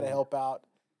really try to help out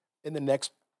in the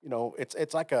next. You know,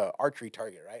 it's like a archery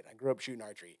target, right? I grew up shooting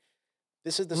archery.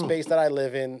 This is the space that I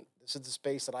live in. This is the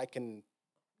space that I can,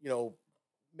 you know,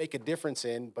 make a difference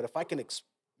in. But if I can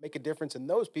make a difference in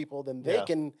those people, then they Yeah.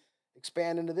 can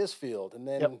expand into this field, and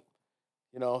then, Yep.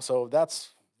 you know, so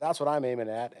that's what I'm aiming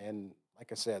at. And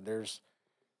like I said, there's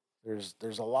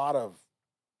a lot of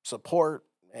support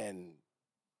and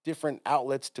different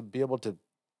outlets to be able to,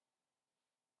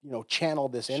 you know, channel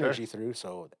this Sure. energy through.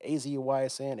 So the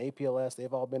AZYSN, APLS,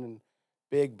 they've all been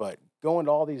big, but going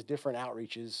to all these different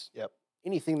outreaches, Yep.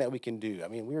 anything that we can do. I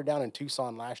mean, we were down in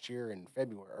Tucson last year in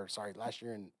last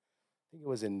year in, I think it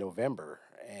was in November.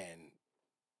 And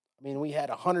I mean, we had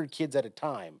 100 kids at a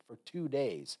time for 2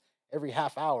 days. Every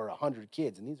half hour, 100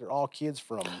 kids. And these are all kids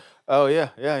from, Oh yeah.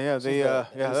 The is the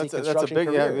that's a construction big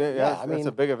career. yeah. Yeah, I That's mean,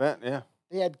 a big event. Yeah.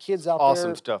 they had kids out Awesome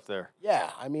there. stuff there.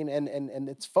 Yeah, I mean, and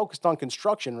it's focused on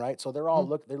construction, right? So they're all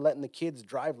they're letting the kids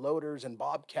drive loaders and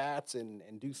bobcats and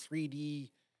do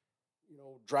 3D, you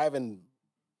know, driving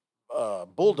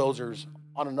bulldozers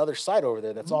on another site over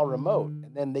there that's all remote.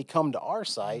 And then they come to our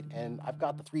site, and I've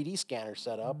got the 3D scanner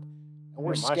set up, and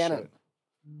we're Yeah, my scanning. shit.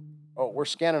 Oh, we're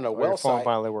scanning a Your well phone site.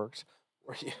 finally works.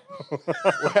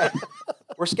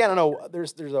 We're scanning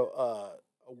there's a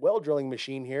well drilling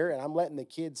machine here, and I'm letting the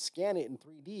kids scan it in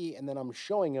 3D, and then I'm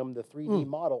showing them the 3D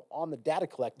model on the data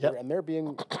collector, Yep. and they're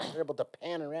able to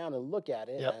pan around and look at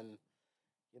it, Yep. and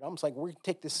you know, I'm just like, we can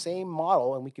take the same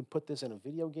model and we can put this in a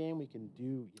video game. We can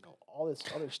do, you know, all this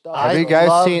other stuff. I Have you love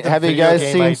guys seen? the Have you video guys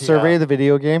game seen idea. Survey the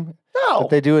video game No. that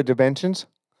they do at Dimensions?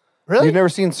 Really? You've never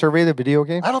seen Survey the video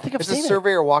game? I don't think I've It's a seen it.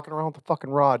 surveyor walking around with a fucking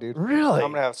rod, dude. Really?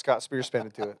 I'm gonna have Scott Spear spin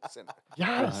it to it. Yes.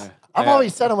 Yeah. I've Yeah.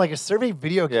 always said I'm like a survey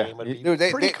video Yeah. game would You- be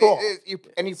Dude, pretty cool. you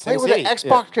play Sin with an City.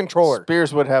 Xbox controller.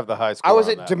 Spears would have the high score. I was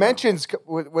on at that, Dimensions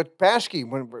with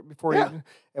Bashke before Yeah. he,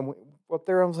 and up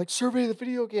there I was like, survey the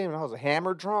video game, and I was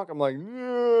hammered drunk. I'm like,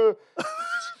 "Yeah,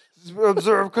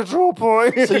 observe control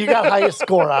point. So you got highest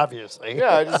score, obviously.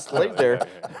 Yeah, I just laid there.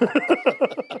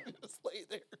 Just lay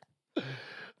there.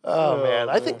 Oh, man.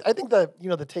 I think the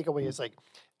the takeaway is like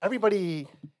everybody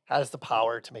has the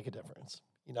power to make a difference.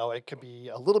 You know, it could be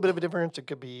a little bit of a difference, it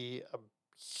could be a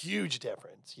huge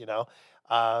difference, you know.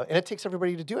 And it takes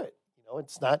everybody to do it. You know,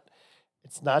 it's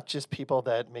not just people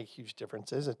that make huge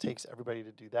differences. It takes everybody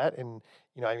to do that. And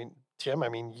you know, I mean, Tim, I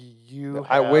mean, you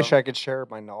I wish have- I could share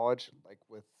my knowledge like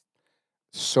with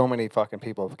so many fucking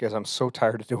people because I'm so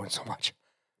tired of doing so much.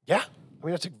 Yeah, I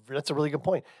mean that's a really good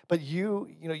point. But you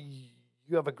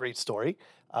have a great story.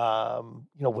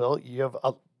 Will, you have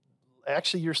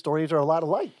actually your stories are a lot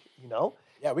alike. You know,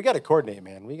 Yeah, we got to coordinate,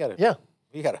 man. We got to. Yeah.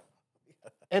 We got to.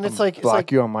 and it's like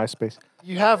Block you on MySpace.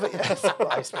 you have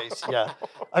MySpace. Yeah,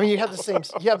 I mean you have the same.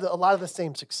 You have a lot of the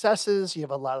same successes. You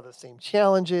have a lot of the same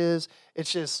challenges.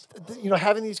 It's just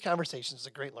having these conversations is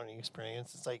a great learning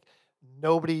experience. It's like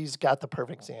nobody's got the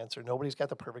perfect answer. Nobody's got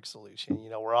the perfect solution. You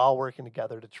know, we're all working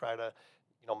together to try to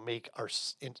make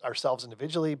ourselves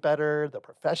individually better, the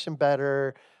profession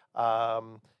better.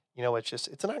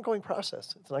 it's an ongoing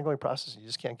process. It's an ongoing process. You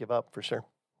just can't give up for sure.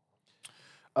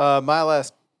 My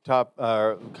last top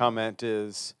comment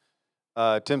is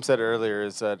Tim said earlier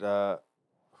is that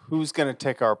who's going to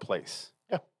take our place?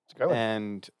 Yeah, it's a great one.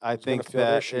 And I Who's gonna think fill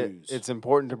their that shoes? it's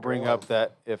important to bring up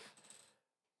that if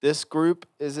this group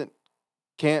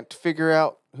can't figure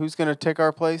out who's going to take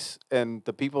our place, and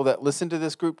the people that listen to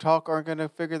this group talk aren't going to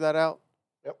figure that out,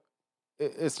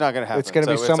 it's not going to happen. It's going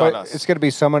to be So someone. on us. It's going to be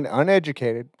someone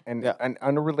uneducated and, Yeah. and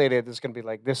unrelated that's going to be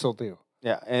like, "This will do."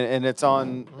 Yeah, and it's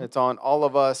on all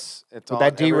of us. It's But on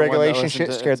that everyone that deregulation listens shit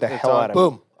to- scared the it's hell on- out of me.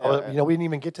 Boom. Yeah. We didn't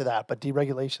even get to that, but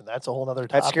deregulation, that's a whole other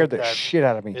topic. That scared the shit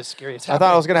out of me. It's scary. It's I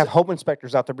thought I was happening. going to have home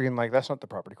inspectors out there being like, "That's not the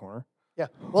property corner." Yeah.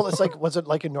 Well, it's like, was it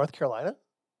like in North Carolina?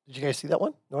 Did you guys see that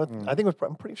one? I think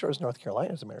I'm pretty sure it was North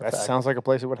Carolina, as a matter of That fact. sounds like a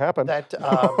place it would happen. That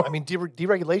I mean,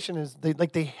 deregulation is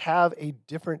they have a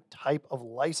different type of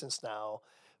license now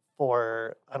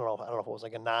for I don't know if it was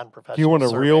like a non-professional. Do you want a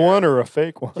real surveyor. one or a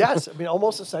fake one? Yes, I mean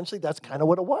almost essentially that's kind of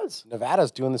what it was.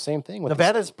 Nevada's doing the same thing. With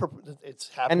It's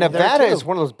happening. And there, Nevada too. is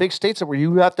one of those big states where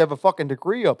you have to have a fucking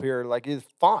degree up here. Like it's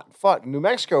fought. New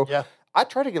Mexico. Yeah. I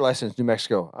tried to get licensed in New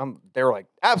Mexico. They were like,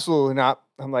 absolutely not.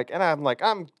 I'm like I'm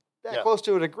that Yeah. close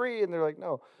to a degree, and they're like,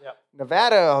 no. Yeah.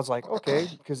 Nevada, I was like, okay,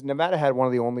 because Nevada had one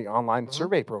of the only online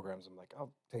survey programs. I'm like,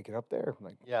 I'll take it up there. I'm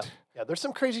like, Yeah. There's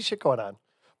some crazy shit going on.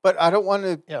 But I don't want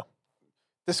to. Yeah.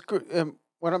 This group.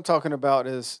 What I'm talking about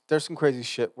is there's some crazy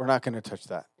shit. We're not going to touch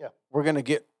that. Yeah. We're going to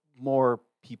get more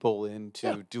people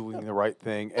into doing the right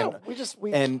thing, and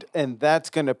No, and that's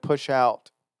going to push out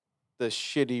the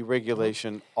shitty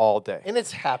regulation all day. And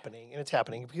it's happening,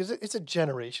 because it's a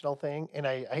generational thing. And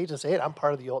I hate to say it, I'm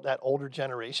part of that older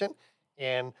generation,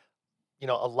 and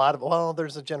a lot of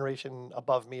there's a generation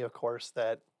above me, of course,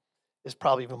 that is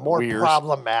probably even more Weird.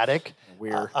 problematic.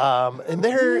 Weird. And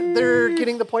they're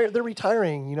getting the point. They're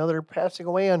retiring. They're passing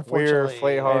away. Unfortunately,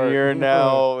 play And hard. you're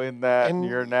now in that. And-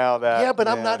 you're now that. Yeah, but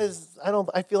I'm not as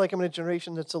I feel like I'm in a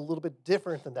generation that's a little bit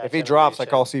different than that. if he drops, I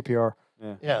generation. call CPR.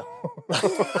 Yeah.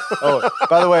 Oh,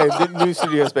 by the way, the new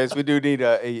studio space. We do need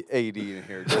a AED in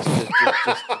here,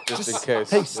 just in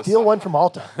case. Hey, steal one from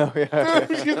Alta. Oh, yeah.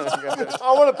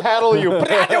 I want to paddle you.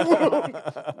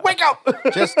 Wake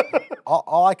up! just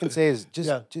all I can say is just,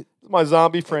 Yeah. just My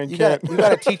zombie friend you Kent. got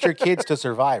to teach your kids to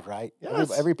survive, right?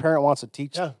 Yes. Every parent wants to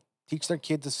teach Yeah. their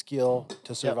kids a skill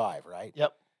to survive, right?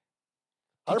 Yep.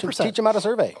 Teach them how to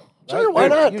survey. Sure, right? why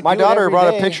not? You My do it daughter every brought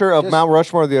a day, picture of just- Mount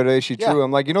Rushmore the other day. She Yeah. drew.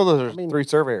 I'm like, those are I mean- 3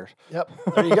 surveyors. Yep.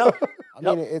 There you go. I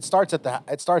mean, it starts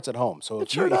at home. So It if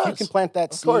sure you does. can plant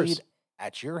that Of course. seed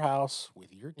at your house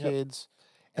with your Yep. kids,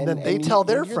 And then they tell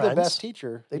their you're friends. the best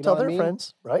teacher. They you know tell what I their mean?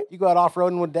 friends, right? You go out off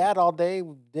roading with dad all day,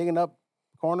 digging up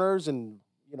corners, and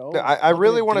I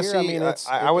really looking want to at deer. see. I mean,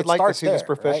 I would it like to starts see this there,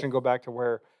 profession right? go back to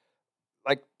where,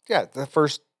 the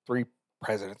first 3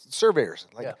 presidents, surveyors.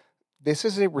 Yeah. This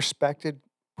is a respected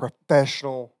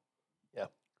professional. Yeah.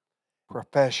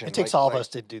 Profession. It takes all of us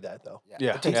to do that, though.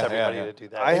 Yeah. It takes Yeah, everybody yeah. to do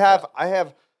that. I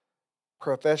have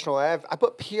professional. I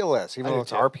put PLS, even I though do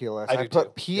it's too. our PLS. I I do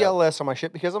put too. Yeah. PLS on my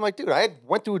shit because I'm like, dude, I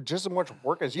went through just as much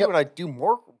work as you, Yep. and I do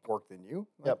more work than you.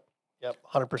 Yep.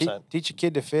 100%. Teach a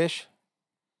kid to fish.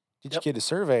 Teach a Yep. kid to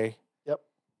survey. Yep.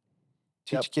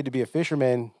 Teach Yep. a kid to be a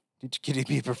fisherman. Teach a kid to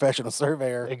be a professional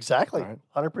surveyor. Exactly. Right.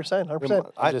 100%.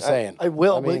 100%. I'm just saying. I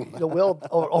will. I mean- Will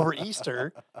over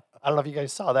Easter. I don't know if you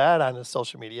guys saw that on his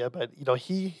social media, but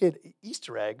he hid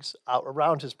Easter eggs out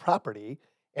around his property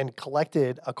and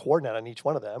collected a coordinate on each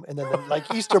one of them, and then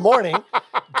like Easter morning,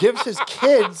 gives his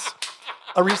kids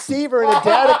a receiver and a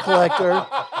data collector,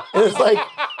 and it's like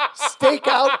stake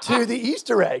out to the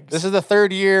Easter eggs. This is the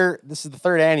third year. This is the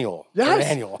third annual. Third yes,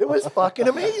 annual. it was fucking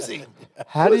amazing.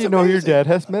 How It do was you know your amazing. dad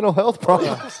has mental health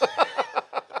problems?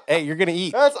 Hey, you're gonna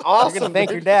eat. That's You're awesome. gonna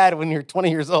thank your dad when you're 20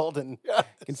 years old and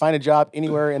can find a job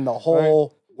anywhere in the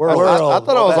whole world. I thought it was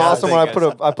Well, awesome that's-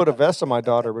 when I put a vest on my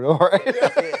daughter, but all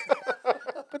right.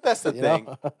 But that's the You thing.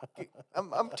 know?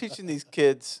 I'm teaching these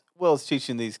kids. Will's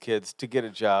teaching these kids to get a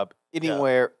job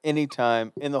anywhere,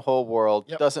 anytime in the whole world.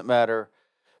 Yep. Doesn't matter.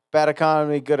 Bad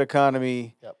economy, good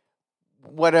economy. Yep.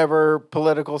 Whatever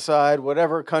political side,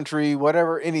 whatever country,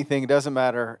 whatever anything, doesn't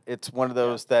matter. It's one of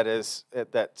those that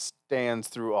stands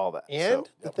through all that. And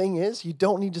So, the thing is, you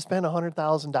don't need to spend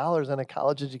 $100,000 on a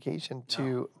college education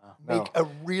to make a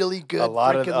really good a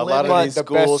lot of freaking a lot living. of these The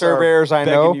best schools surveyors are I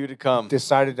begging know you to come.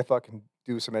 Decided to fucking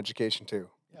do some education too,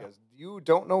 because you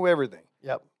don't know everything.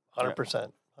 Yep,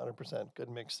 100%, 100%. Good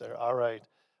mix there. All right.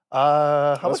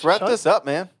 How Let's much, wrap Sean? this up,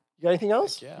 man. You got anything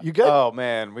else? Yeah. You good? Oh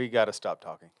man, we got to stop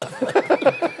talking.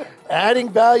 Adding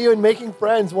value and making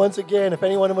friends. Once again, if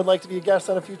anyone would like to be a guest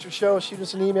on a future show, shoot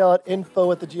us an email at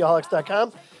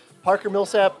info@thegeoholics.com. Parker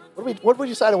Millsap. What would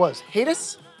you decide it was?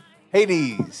 Hades?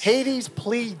 Hades. Hades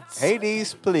Pleads.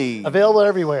 Hades, please. Available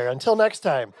everywhere. Until next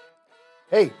time.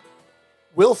 Hey,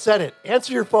 Will said it.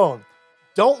 Answer your phone.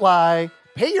 Don't lie.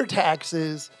 Pay your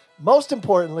taxes. Most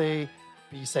importantly,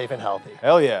 be safe and healthy.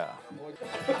 Hell yeah.